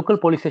local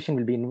police station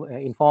will be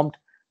informed.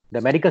 The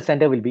medical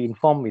center will be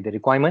informed with the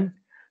requirement.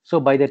 So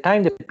by the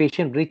time the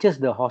patient reaches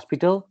the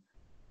hospital,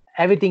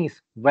 everything is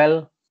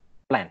well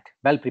planned,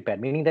 well prepared,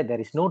 meaning that there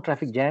is no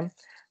traffic jam,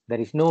 there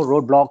is no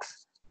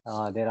roadblocks,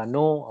 there are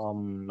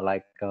no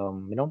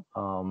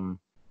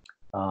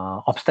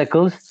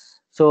obstacles.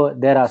 So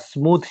there are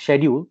smooth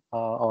schedule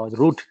or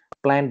route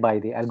planned by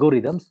the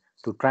algorithms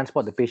to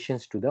transport the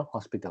patients to the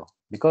hospital.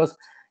 Because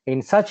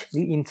in such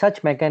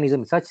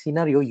mechanism, such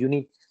scenario, you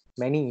need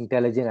many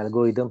intelligent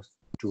algorithms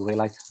to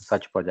realize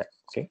such project.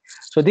 Okay,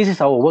 so this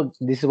is our work.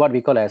 This is what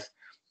we call as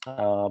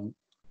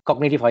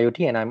cognitive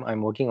IoT, and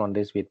I'm working on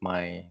this with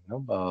my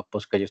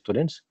postgraduate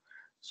students.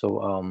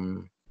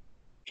 So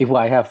if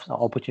I have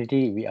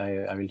opportunity,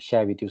 I will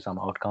share with you some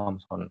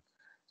outcomes on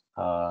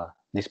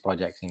these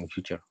projects in the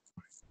future.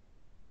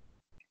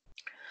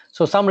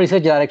 So some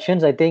research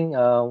directions, I think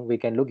we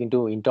can look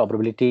into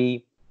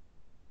interoperability,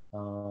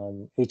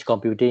 edge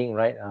computing,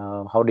 right?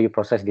 How do you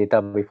process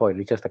data before it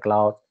reaches the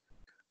cloud?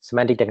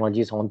 Semantic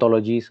technologies,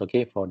 ontologies,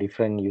 okay, for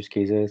different use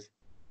cases.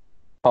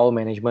 Power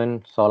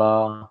management,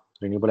 solar,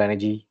 renewable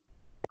energy.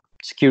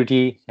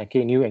 Security,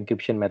 okay, new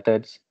encryption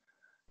methods.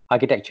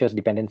 Architectures,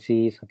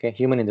 dependencies, okay,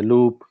 human in the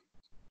loop.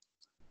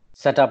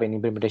 Setup and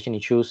implementation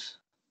issues,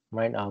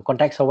 right?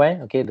 Context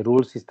aware, okay, the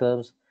rule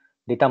systems,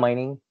 data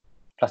mining,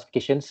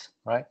 classifications,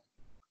 right?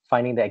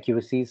 Finding the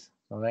accuracies,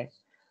 all right?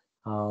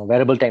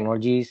 Wearable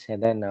technologies,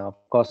 and then of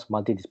course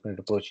multidisciplinary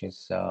approach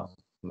is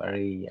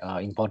very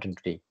important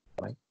today,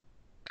 right?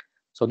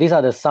 So these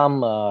are the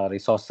some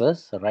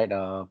resources, right?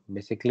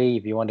 Basically,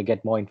 if you want to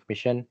get more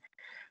information,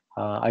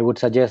 I would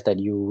suggest that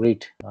you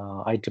read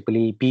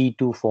IEEE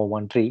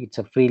P2413. It's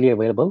a freely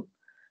available.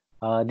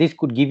 This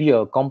could give you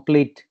a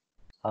complete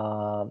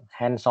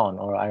hands-on,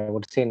 or I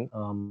would say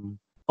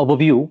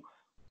overview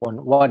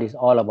on what is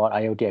all about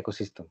IoT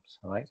ecosystems,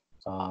 right?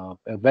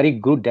 A very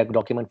good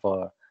document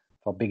for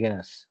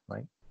beginners,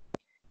 right?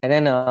 And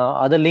then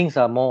other links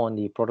are more on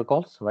the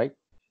protocols, right?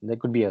 There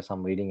could be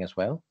some reading as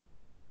well.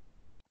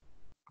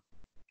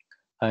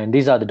 And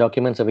these are the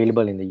documents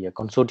available in the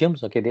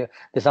consortiums. Okay, they're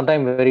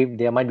sometimes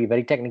they might be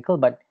very technical,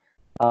 but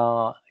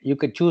you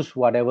could choose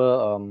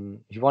whatever.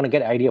 If you want to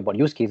get an idea about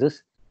use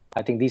cases,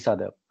 I think these are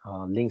the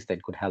links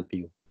that could help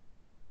you.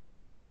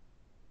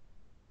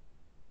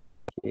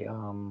 Okay,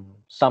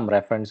 some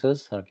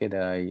references, okay,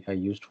 that I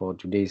used for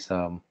today's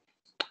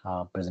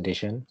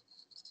presentation.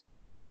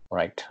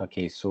 Right.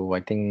 Okay. So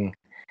I think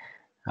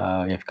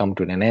we have come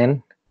to an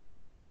end.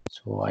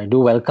 So I do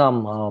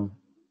welcome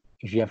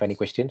if you have any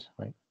questions,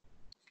 right?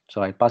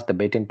 So I pass the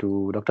baton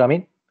to Dr.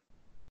 Amin.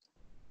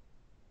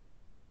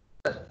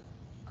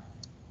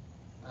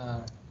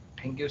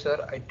 Thank you,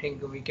 sir. I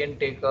think we can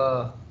take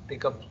a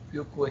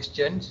few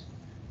questions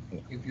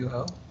if you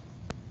have.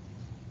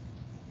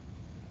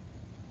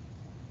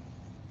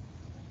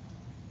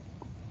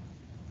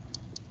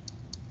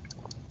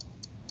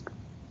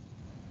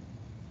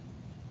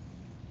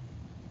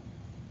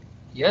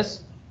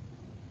 Yes.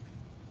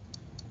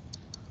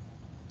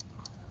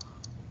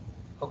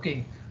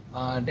 Okay.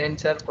 Then,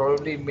 sir,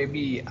 probably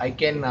maybe I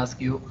can ask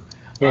you.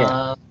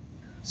 Yeah.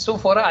 So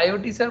for a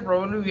IoT, sir,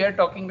 probably we are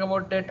talking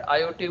about that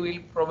IoT will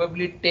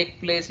probably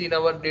take place in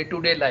our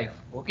day-to-day life.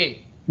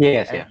 Okay.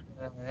 Yes. And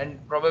Yeah.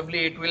 and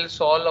probably it will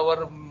solve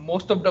our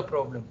most of the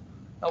problem.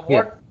 Now, Yeah.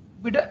 what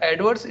be the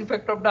adverse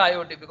effect of the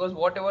IoT? Because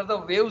whatever the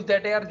waves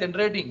that they are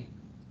generating,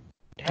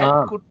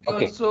 that could be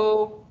Okay. also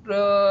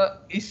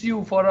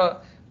issue for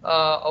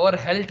our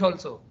health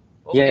also.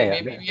 Yeah. Okay, Yeah.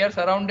 maybe we are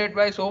surrounded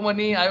by so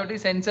many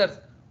IoT sensors,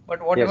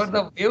 but whatever Yes.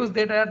 the waves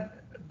that are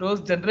those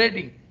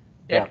generating,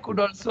 Yeah. that could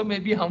also may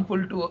be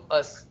harmful to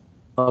us.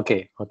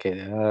 Okay. Okay.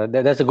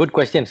 That's a good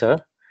question, sir.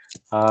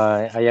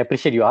 I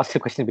appreciate you asked the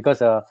question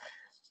because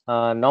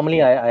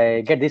normally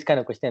I get this kind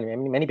of question. I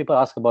mean, many people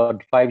ask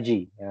about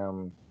 5G.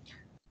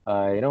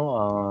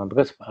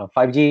 Because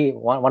 5G,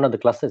 one of the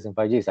clusters in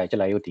 5G is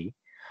actually IoT.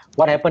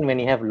 What happened when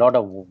you have a lot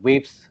of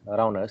waves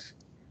around us?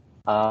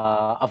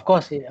 Of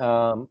course,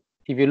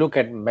 if you look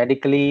at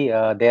medically,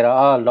 there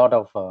are a lot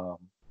of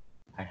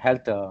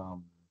health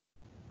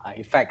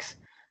effects.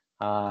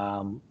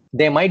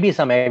 There might be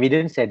some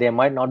evidence, there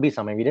might not be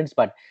some evidence,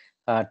 but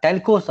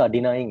telcos are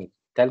denying it.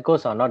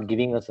 Telcos are not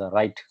giving us a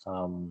right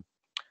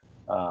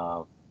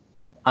uh,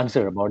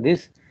 answer about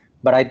this.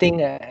 But I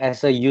think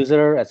as a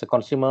user, as a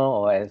consumer,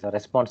 or as a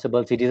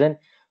responsible citizen,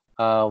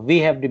 we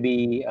have to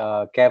be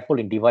careful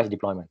in device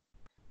deployment.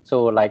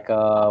 So, like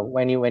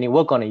when you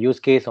work on a use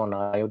case on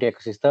IoT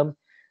ecosystem,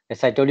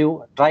 as I told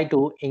you, try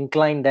to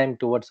incline them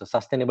towards a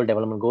sustainable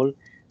development goal,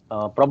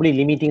 probably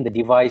limiting the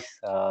device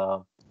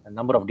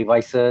number of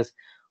devices,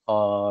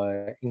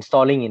 or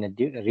installing in a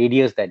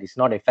radius that is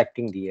not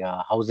affecting the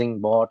housing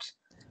boards,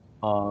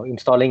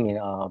 installing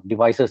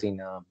devices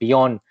in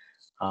beyond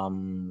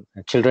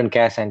children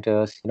care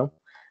centers,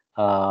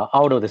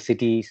 out of the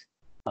cities,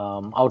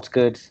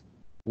 outskirts,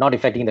 not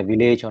affecting the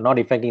village or not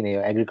affecting the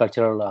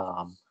agricultural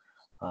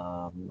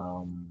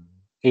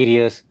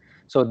areas.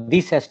 So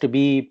this has to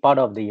be part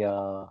of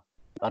the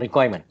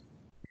requirement.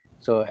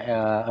 So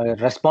a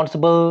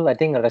responsible, I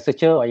think, a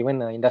researcher or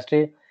even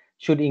industry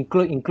should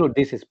include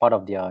this as part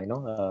of their,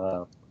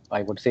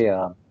 I would say,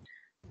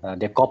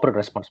 their corporate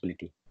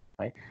responsibility.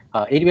 Right?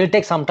 It will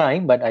take some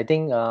time, but I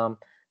think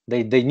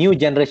the new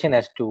generation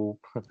has to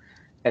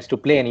has to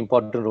play an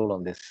important role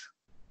on this.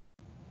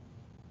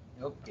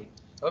 Okay.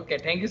 Okay.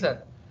 Thank you,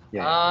 sir.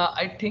 Yeah.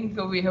 I think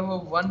we have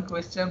one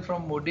question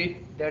from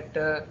Modi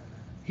that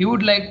he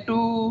would like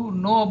to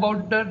know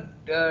about the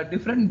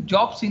different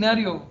job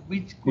scenario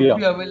which could Yeah.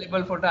 be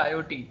available for the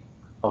IoT.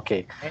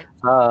 Okay.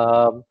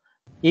 And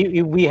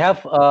If we have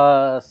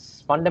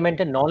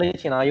fundamental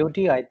knowledge in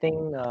IoT, I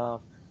think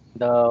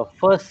the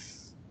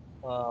first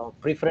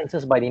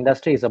preferences by the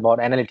industry is about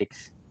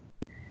analytics.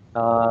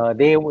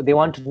 They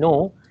want to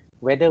know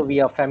whether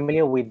we are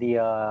familiar with the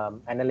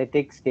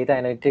analytics, data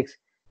analytics,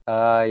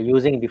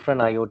 using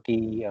different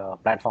IoT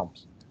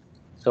platforms.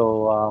 So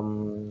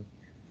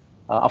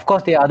of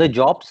course, there are other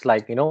jobs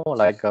like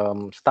like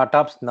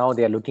startups. Now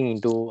they are looking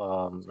into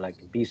like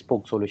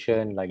bespoke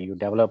solution, like you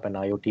develop an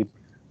IoT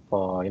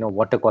for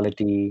water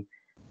quality.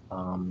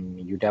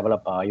 You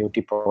develop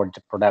IoT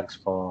products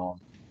for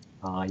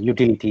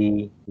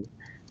utility.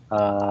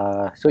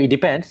 So it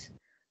depends.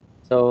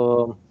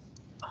 So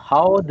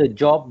how the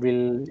job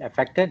will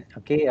affected?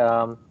 Okay,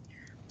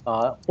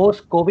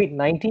 post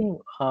COVID-19,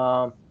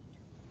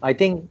 I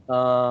think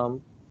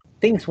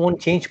things won't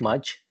change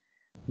much,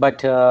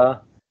 but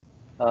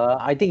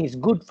I think it's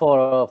good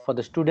for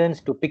the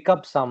students to pick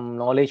up some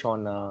knowledge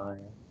on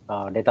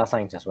data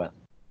science as well,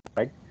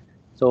 right?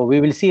 So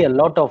we will see a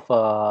lot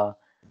of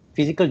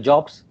physical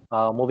jobs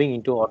moving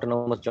into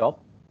autonomous job.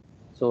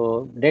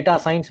 So data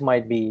science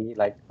might be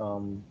like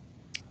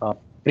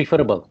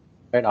preferable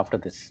right after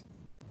this.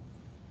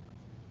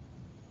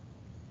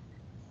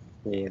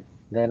 Okay.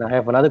 Then I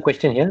have another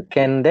question here.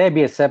 Can there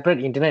be a separate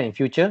internet in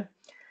future,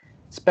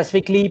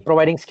 specifically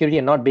providing security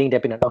and not being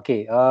dependent?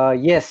 Okay.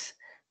 Yes,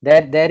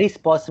 there is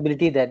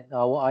possibility that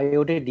our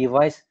IoT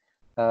device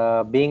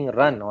being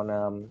run on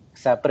a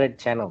separate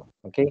channel.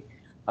 Okay,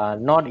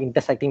 not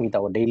intersecting with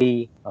our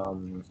daily,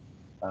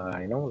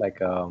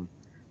 like um,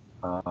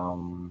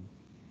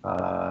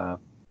 uh,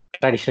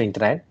 traditional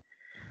internet.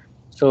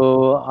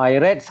 So I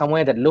read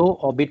somewhere that low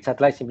orbit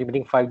satellites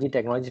implementing 5G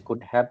technology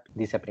could help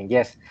this happening.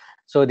 Yes.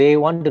 So they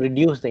want to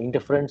reduce the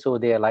interference, so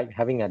they are like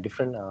having a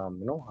different,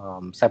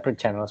 separate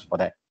channels for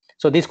that.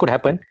 So this could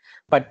happen,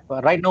 but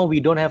right now we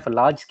don't have a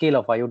large scale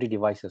of IoT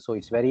devices, so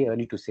it's very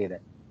early to say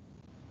that.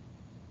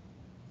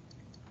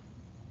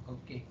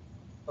 okay.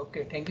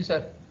 Okay. Thank you,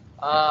 sir.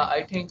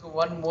 I think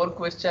one more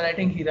question. I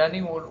think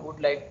Hirani would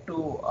like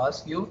to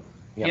ask you.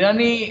 Yeah.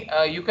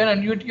 Hirani, you can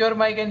unmute your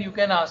mic and you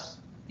can ask.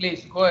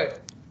 Please go ahead.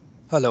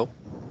 Hello.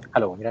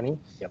 Hello, Irani.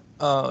 Yep.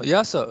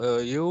 Yeah,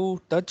 sir.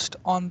 You touched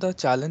on the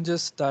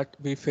challenges that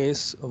we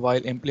face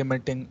while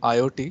implementing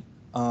IoT.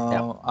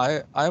 Yeah.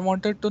 I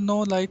wanted to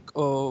know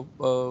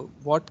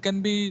what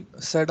can be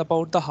said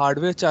about the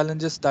hardware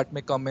challenges that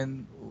may come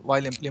in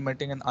while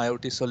implementing an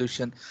IoT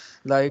solution,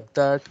 like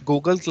that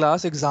Google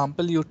Glass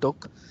example you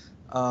took.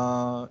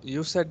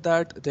 You said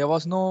that there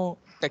was no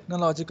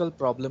technological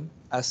problem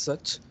as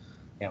such,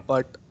 Yeah.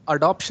 but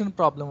adoption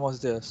problem was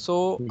there.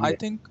 So I Yeah.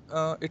 think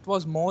it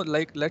was more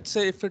like, let's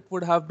say if it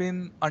would have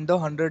been under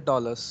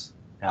 $100,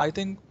 Yeah. I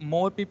think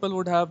more people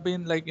would have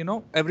been like,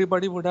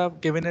 everybody would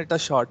have given it a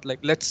shot, like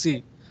let's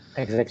see.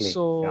 Exactly.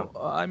 So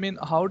Yeah. I mean,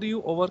 how do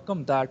you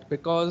overcome that?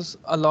 Because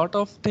a lot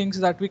of things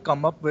that we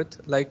come up with,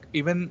 like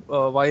even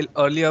while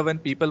earlier when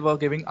people were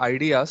giving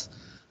ideas,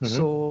 Mm-hmm.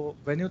 so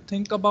when you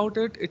think about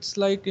it, it's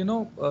like,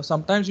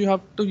 sometimes you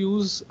have to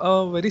use a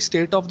very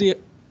state of the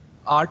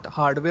art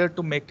hardware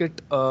to make it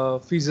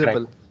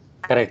feasible.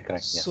 Correct. Correct.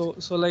 Correct. Yes.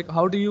 So like,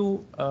 how do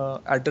you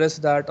address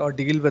that or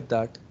deal with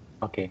that?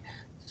 Okay.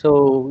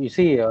 So you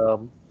see,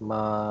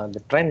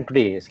 the trend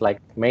today is like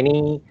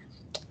many.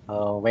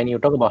 When you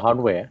talk about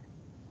hardware,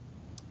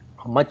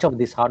 much of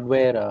this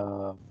hardware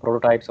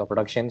prototypes or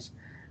productions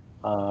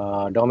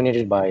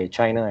dominated by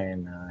China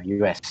and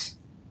US.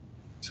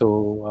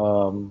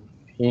 So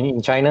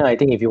in China, I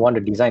think if you want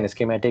to design a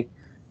schematic,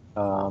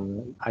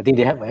 I think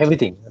they have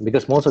everything,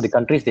 because most of the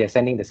countries they are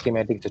sending the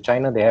schematics to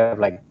China. They have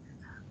like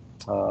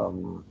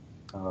um,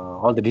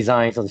 all the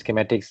designs of the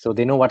schematics, so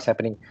they know what's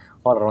happening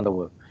all around the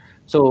world.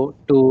 So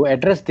to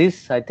address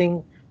this, I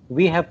think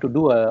we have to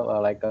do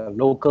like a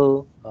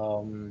local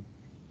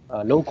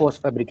low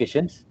cost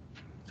fabrications.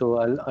 So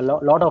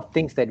lot of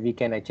things that we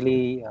can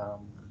actually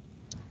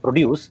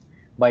produce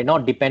by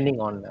not depending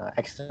on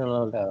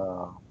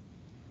external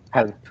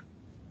help.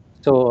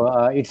 So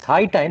it's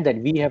high time that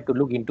we have to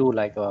look into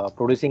like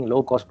producing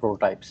low cost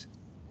prototypes,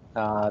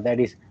 that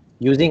is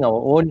using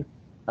our own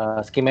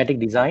schematic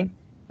design,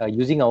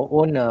 using our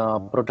own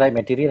prototype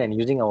material, and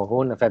using our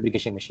own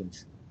fabrication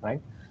machines,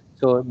 right?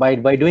 So by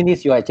doing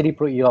this, you actually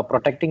you are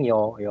protecting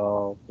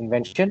your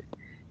invention.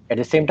 At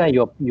the same time,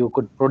 you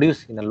could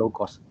produce in a low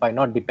cost by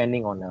not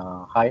depending on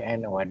high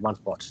end or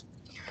advanced boards.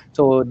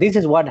 So this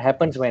is what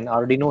happens when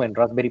Arduino and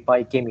Raspberry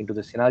Pi came into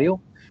the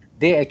scenario.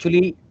 They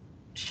actually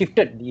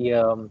shifted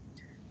the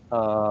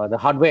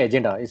hardware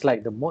agenda. It's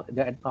like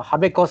the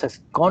hardware cost has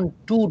gone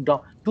too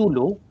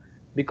low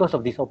because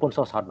of these open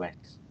source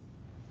hardwares.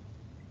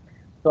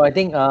 So I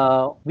think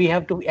we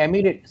have to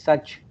emulate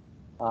such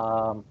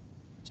um,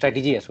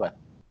 strategy as well.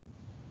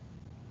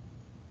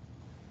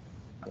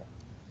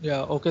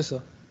 Yeah, okay,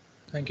 sir.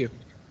 Thank you.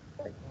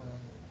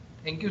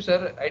 Thank you,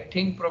 sir. I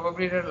think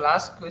probably the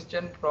last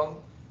question from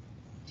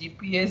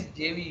GPS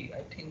JV.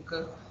 I think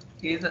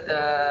he is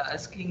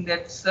asking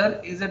that,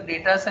 sir, is a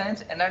data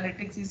science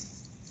analytics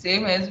is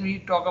same as we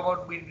talk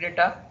about big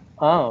data?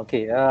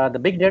 Okay. The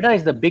big data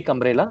is the big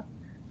umbrella,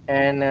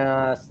 and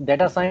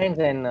data science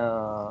and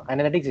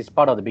analytics is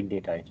part of the big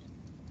data.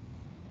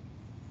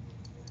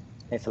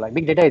 It's like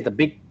big data is the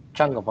big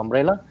chunk of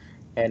umbrella,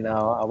 and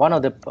one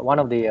of the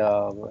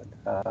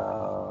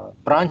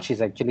branch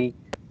is actually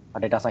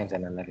data science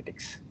and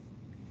analytics.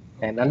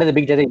 And Okay. under the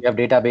big data, you have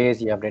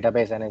database, you have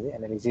database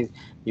analysis,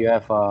 you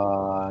have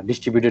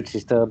distributed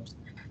systems.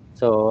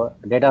 So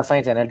data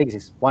science analytics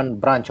is one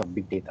branch of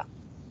big data.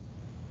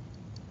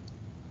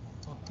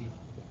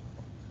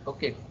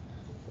 Okay.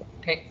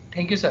 Okay.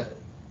 Thank you, sir.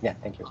 Yeah,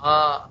 thank you.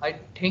 I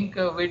think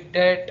with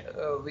that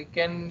we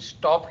can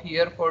stop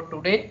here for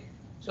today.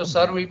 So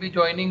sir will be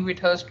joining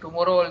with us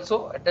tomorrow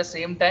also at the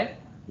same time.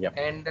 Yep.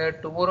 And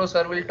tomorrow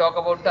sir will talk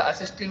about the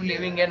assistive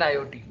living and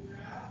IoT.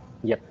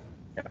 Yep.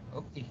 Yep.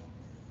 Okay. Yep.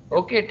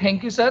 Okay.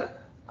 Thank you, sir.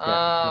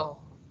 Yeah.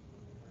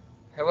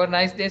 Have a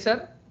nice day,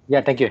 sir.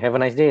 Yeah. Thank you. Have a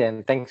nice day,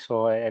 and thanks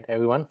for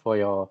everyone for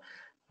your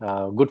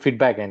good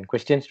feedback and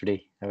questions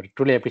today. I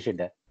truly appreciate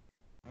that.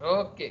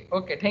 Okay.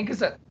 Okay. Thank you,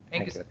 sir.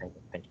 Thank you, Thank you. sir. Thank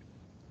you. Thank you.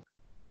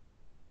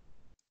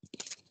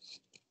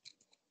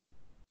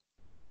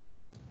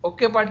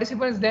 Okay,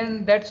 participants,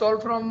 then that's all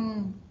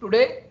from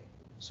today.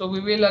 So we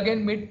will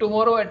again meet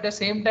tomorrow at the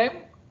same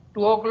time,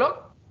 2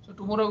 o'clock. So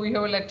tomorrow we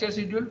have a lecture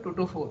schedule 2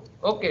 to 4.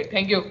 Okay,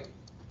 thank you.